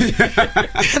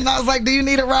 And I was like, do you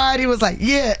need a ride? He was like,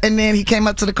 yeah. And then he came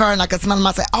up to the car and I could smell him.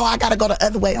 I said, oh, I got to go the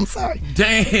other way. I'm sorry.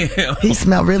 Damn. He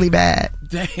smelled really bad.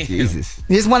 Damn. Jesus.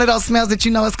 It's one of those smells that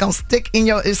it's going to stick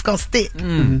it's going to stick.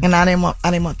 And I didn't want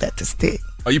that to stick.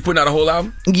 Are you putting out a whole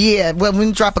album? Yeah. Well,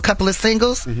 we drop a couple of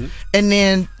singles and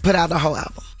then put out the whole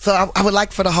album. So I would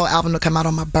like for the whole album to come out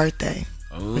on my birthday.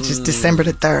 Which is December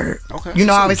the 3rd. Okay.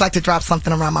 I always like to drop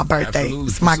something around my birthday. Absolutely.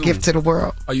 It's my gift to the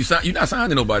world. Are you're not signed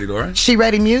to nobody though, right? She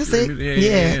Ready Music.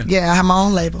 Yeah. I have my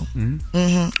own label.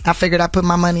 I figured I'd put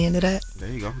my money into that. There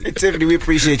you go. Hey, Tiffany, we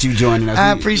appreciate you joining us.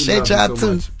 I appreciate y'all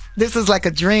too. Much. This is like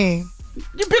a dream.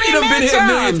 You've been here a million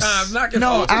times.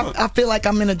 No, I feel like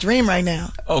I'm in a dream right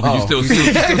now. Oh, because you still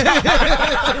sleep.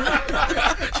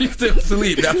 She's still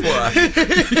asleep. That's why.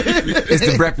 It's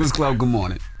the Breakfast Club. Good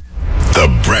morning. The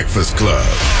Breakfast Club.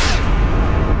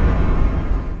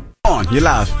 On, you're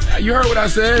live. You heard what I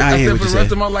said? I said for the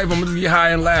rest of my life, I'm gonna get high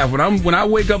and laugh. When I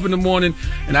wake up in the morning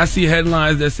and I see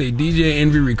headlines that say DJ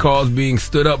Envy recalls being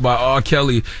stood up by R.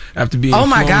 Kelly after being flown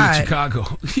to Chicago.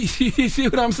 You see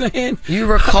what I'm saying? You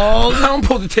recalled? I'm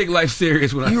supposed to take life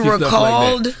serious when I see stuff like that. You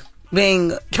recalled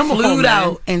being flued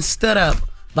out and stood up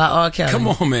by R. Kelly. Come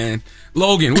on, man.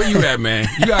 Logan, where you at, man?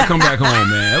 You gotta come back home,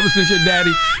 man. Ever since your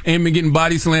daddy ain't been getting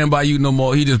body slammed by you no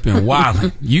more, he just been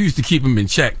wilding. You used to keep him in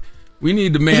check. We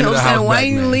need the man of the house why back,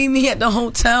 you man. leave me at the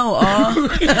hotel,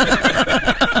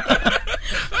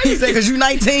 He said, because you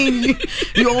 19,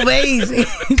 you old age,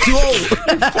 too old.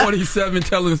 47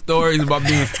 telling stories about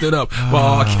being stood up by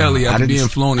R. Kelly after being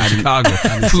flown to Chicago.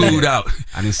 Flew out.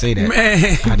 I didn't say that.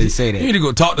 Man. I didn't say that. You need to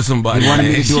go talk to somebody. He wanted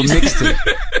man. me to do a mixtape.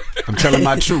 I'm telling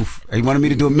my truth. He wanted me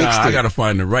to do a mixtape. I gotta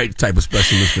find the right type of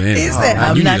specialist for him. He said,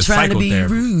 I'm not trying to be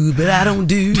rude, but I don't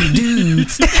do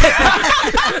dudes.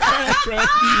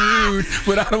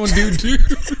 But I don't do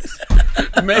dudes.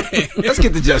 Man. Let's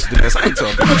get to Jess. I ain't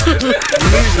talking about it.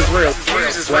 News is real. Whether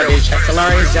it's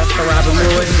hilarious, just for Robin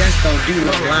Moore, just don't do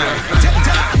no line.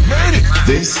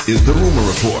 This is the Rumor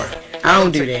Report. I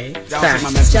don't do that. Stop.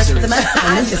 Just for the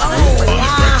message.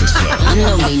 Breakfast Club. I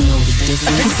know they know the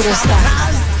difference. Put a stop.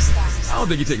 I don't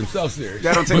think he take himself serious.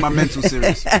 I don't take my mental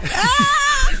serious.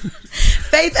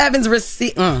 Faith Evans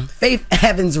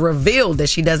revealed that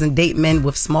she doesn't date men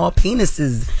with small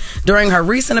penises during her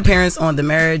recent appearance on the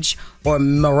Marriage or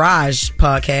Mirage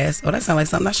podcast. Oh, that sounds like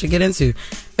something I should get into.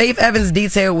 Faith Evans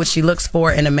detailed what she looks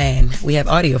for in a man. We have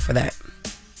audio for that.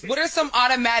 What are some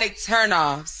automatic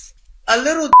turnoffs? A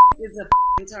little is a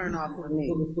turn off for me.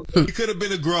 You could have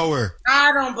been a grower.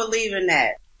 I don't believe in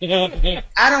that.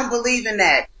 I don't believe in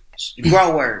that.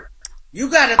 Grower. You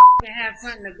gotta have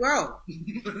something to grow.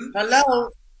 Hello?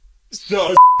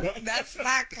 So, that's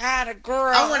my kind of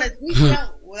girl. I want to see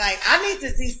something. Like, I need to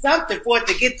see something for it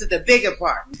to get to the bigger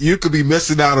part. you could be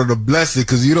missing out on a blessing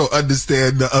because you don't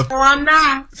understand the. No, I'm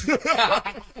not.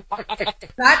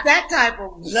 Not that type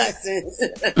of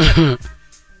blessing.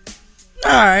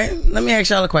 All right, let me ask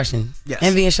y'all a question. Yes.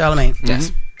 Envy and Charlamagne.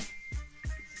 Yes.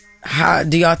 How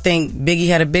do y'all think Biggie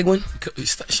had a big one?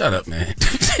 Shut up, man.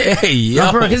 Hey,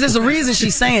 yo. Because there's a reason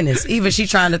she's saying this. Either she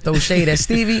trying to throw shade at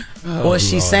Stevie, or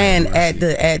she's saying at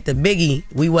the Biggie,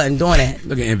 we wasn't doing that.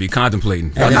 Look at Envy contemplating.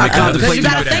 Because you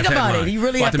gotta think about it. You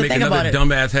really have to think about it.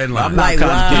 Dumbass headline. I'm not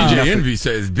contemplating. DJ Envy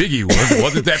says Biggie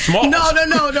wasn't that small. No.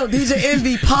 DJ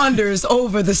Envy ponders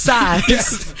over the size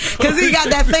because he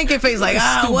got that thinking face like,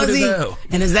 was he?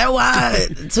 And is that why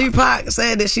Tupac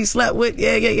said that she slept with?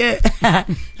 Yeah.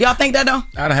 Y'all think that though?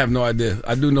 I have no idea.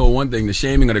 I do know one thing: the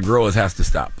shaming of the growers has to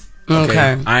stop.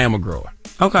 Okay. I am a grower.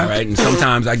 Okay. All right. And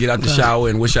sometimes I get out the shower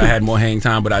and wish I had more hang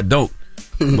time, but I don't.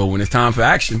 But when it's time for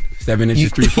action, 7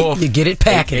 inches 3/4, you get it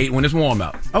packing. 8 when it's warm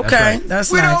out. Okay,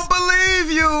 that's We nice. don't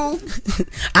believe you.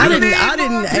 I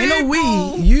didn't. Ain't no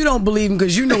we. You don't believe him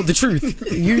because you know the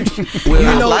truth. You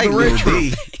know like the real Lil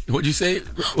truth. D. What'd you say?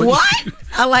 What?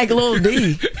 I like Lil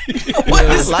D. What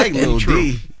is like Lil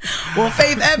D? Well,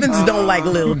 Faith Evans don't like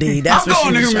Lil D. That's I'm what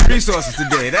going to she was human trying resources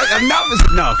today. Enough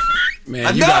is enough.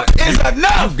 Man, enough is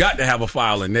enough. You've got to have a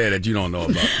file in there that you don't know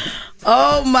about.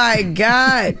 Oh my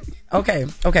God. Okay.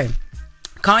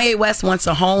 Kanye West wants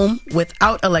a home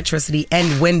without electricity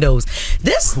and windows.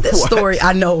 This story,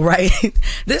 I know, right?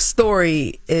 This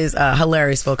story is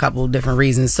hilarious for a couple of different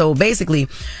reasons. So basically,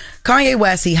 Kanye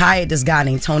West, he hired this guy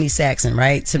named Tony Saxon,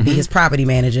 right, to be his property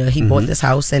manager. He bought this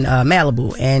house in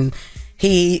Malibu, and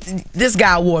this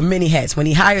guy wore many hats. When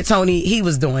he hired Tony, he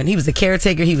was the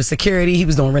caretaker, he was security, he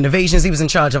was doing renovations, he was in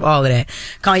charge of all of that.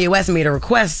 Kanye West made a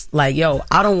request like, yo,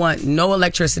 I don't want no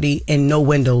electricity and no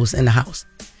windows in the house.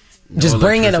 Just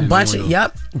bring in a bunch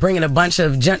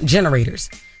of generators.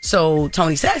 So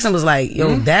Tony Saxon was like,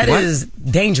 yo, that is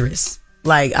dangerous.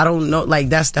 Like, I don't know, like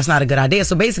that's not a good idea.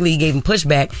 So basically he gave him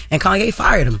pushback and Kanye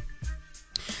fired him.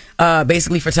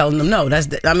 Basically for telling them no.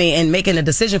 And making a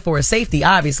decision for his safety,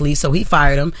 obviously. So he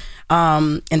fired him.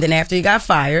 And then after he got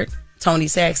fired, Tony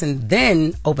Saxon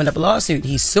then opened up a lawsuit.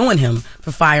 He's suing him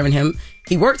for firing him.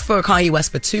 He worked for Kanye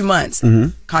West for 2 months.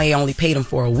 Kanye only paid him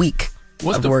for a week.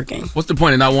 What's the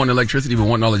point of not wanting electricity but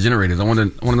wanting all the generators? I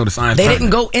want to know the science. They didn't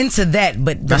go into that,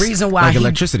 but the reason why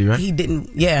electricity, right? He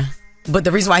didn't. Yeah. But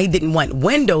the reason why he didn't want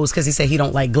windows because he said he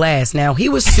don't like glass. Now he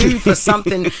was sued for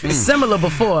something similar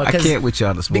before. I can't with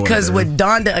y'all this morning. Because with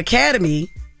Donda Academy,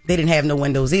 they didn't have no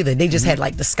windows either. They just had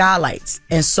like the skylights,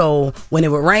 and so when it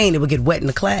would rain, it would get wet in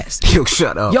the class. Yo,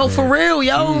 shut up. Yo, man. for real,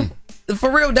 yo. For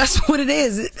real, that's what it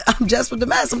is. I'm just with the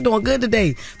mess. I'm doing good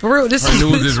today. For real, this is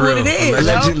what it is.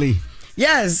 Allegedly. Yo.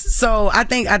 Yes, so I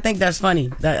think that's funny.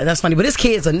 That's funny. But his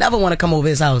kids will never want to come over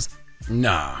his house.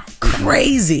 Nah,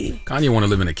 crazy. Kanye want to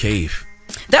live in a cave.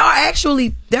 There are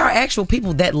actual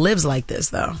people that lives like this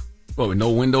though. Well, with no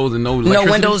windows and no electricity?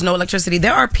 No windows, no electricity.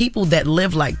 There are people that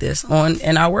live like this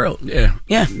in our world. Yeah.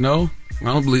 Yeah. No, I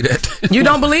don't believe that. You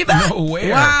don't believe that? No way.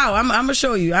 Wow. I'm gonna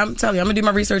show you. I'm telling you. I'm gonna do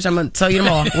my research. I'm gonna tell you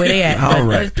them all where they at. All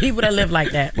right. There's people that live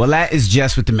like that. Well, that is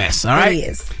Jess with the mess. All right. It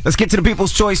is. Let's get to the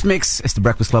People's Choice Mix. It's the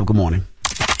Breakfast Club. Good morning.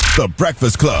 The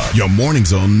Breakfast Club. Your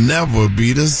mornings will never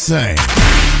be the same.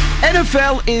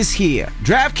 NFL is here.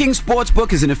 DraftKings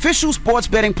Sportsbook is an official sports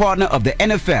betting partner of the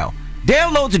NFL.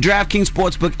 Download the DraftKings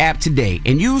Sportsbook app today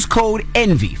and use code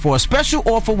ENVY for a special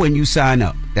offer when you sign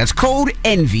up. That's code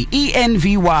ENVY,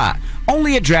 E-N-V-Y,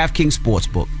 only at DraftKings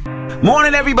Sportsbook.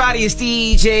 Morning, everybody. It's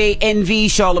DJ Envy,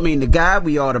 Charlamagne the Guy.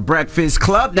 We are the Breakfast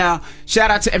Club. Now, shout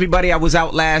out to everybody. I was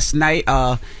out last night.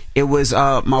 It was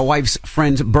my wife's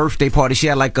friend's birthday party. She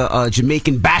had like a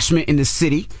Jamaican bashment in the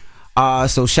city.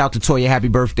 So shout to Toya, happy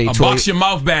birthday, Toya. A box your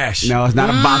mouth bash. No, it's not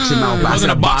a box your mouth bash. It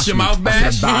wasn't a box your mouth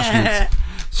bash?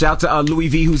 Shout to Louis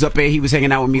V, who's up there. He was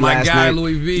hanging out with me last night. My guy,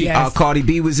 Louis V. Yes. Cardi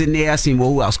B was in there. I seen,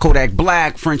 who else? Kodak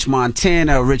Black, French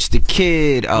Montana, Rich the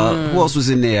Kid. Who else was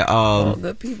in there?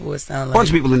 Good people, it sound like. Bunch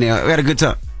of people in there. We had a good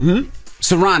time.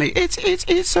 Serrani. It's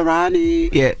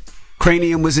Serrani. Yeah.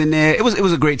 Cranium was in there. It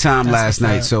was a great time last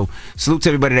night. So salute to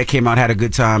everybody that came out, had a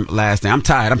good time last night. I'm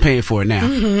tired. I'm paying for it now.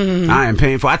 I am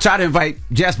paying for it. I tried to invite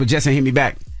Jess, but Jess ain't hit me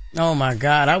back. Oh my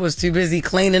God, I was too busy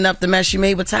cleaning up the mess you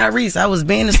made with Tyrese. I was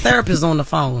being his therapist on the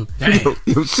phone.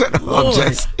 Yo, shut up,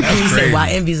 Jess. He said, while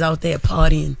Envy's out there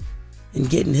partying and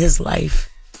getting his life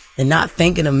and not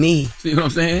thinking of me. See what I'm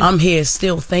saying? I'm here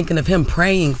still thinking of him,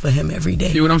 praying for him every day.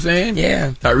 See what I'm saying?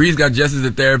 Yeah. Tyrese got Jess as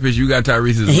a therapist. You got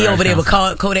Tyrese as a And he marriage over there with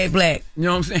counselor. Kodak Black. You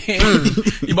know what I'm saying?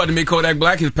 You about to make Kodak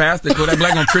Black his pastor. Kodak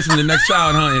Black gonna christen the next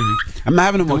child, huh, Envy? I'm not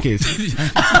having no more kids.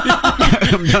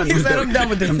 I'm done. He said, I'm done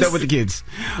with this. I'm done with the kids.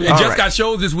 And All Jess right. got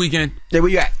shows this weekend. There,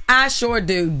 where you at? I sure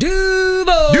do. Duvo.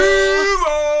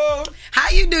 How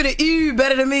you do the ew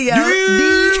better than me, yo?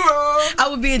 I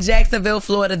will be in Jacksonville,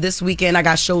 Florida this weekend. I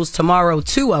got shows tomorrow,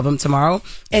 2 of them tomorrow,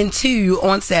 and 2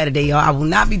 on Saturday, y'all. I will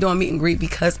not be doing meet and greet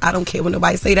because I don't care when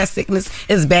nobody say that sickness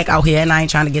is back out here, and I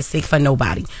ain't trying to get sick for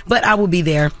nobody. But I will be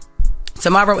there.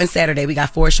 Tomorrow and Saturday, we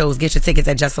got 4 shows. Get your tickets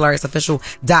at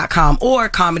JessHilariousOfficial.com or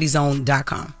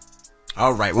ComedyZone.com.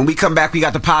 All right. When we come back, we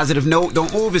got the positive note.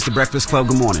 Don't move. It's the Breakfast Club.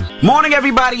 Good morning. Morning,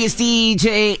 everybody. It's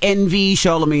DJ NV,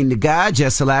 Charlamagne the Guy,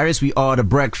 Jess Hilarious. We are the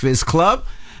Breakfast Club.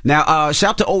 Now,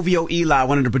 shout out to OVO Eli,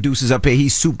 one of the producers up here.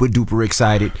 He's super duper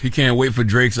excited. He can't wait for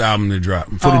Drake's album to drop.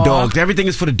 For the dogs. Everything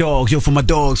is for the dogs. Yo, for my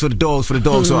dogs, for the dogs, for the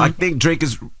dogs. So I think Drake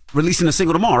is releasing a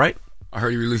single tomorrow, right? I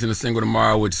heard he releasing a single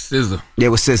tomorrow with SZA. Yeah,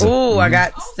 with SZA. Oh, I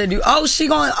got to do. Oh, she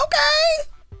going, okay.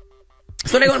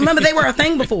 So they remember they were a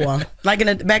thing before, like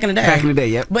back in the day. Back in the day,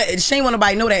 yep. But she ain't want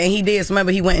nobody to know that, and he did. So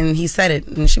remember, he went and he said it,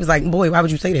 and she was like, "Boy, why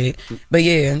would you say that?" But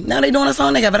yeah, now they doing a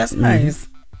song together. That's nice.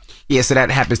 Yeah, so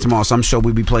that happens tomorrow. So I'm sure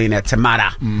we'll be playing that tomorrow.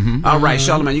 All right,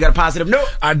 Charlamagne, you got a positive note?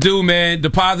 I do, man. The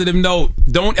positive note.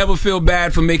 Don't ever feel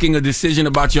bad for making a decision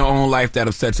about your own life that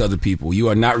upsets other people. You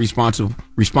are not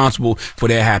responsible for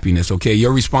their happiness, okay?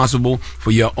 You're responsible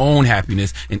for your own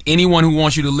happiness. And anyone who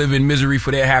wants you to live in misery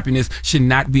for their happiness should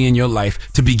not be in your life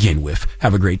to begin with.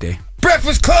 Have a great day.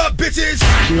 Breakfast Club, bitches!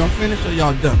 Y'all finished or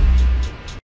y'all done?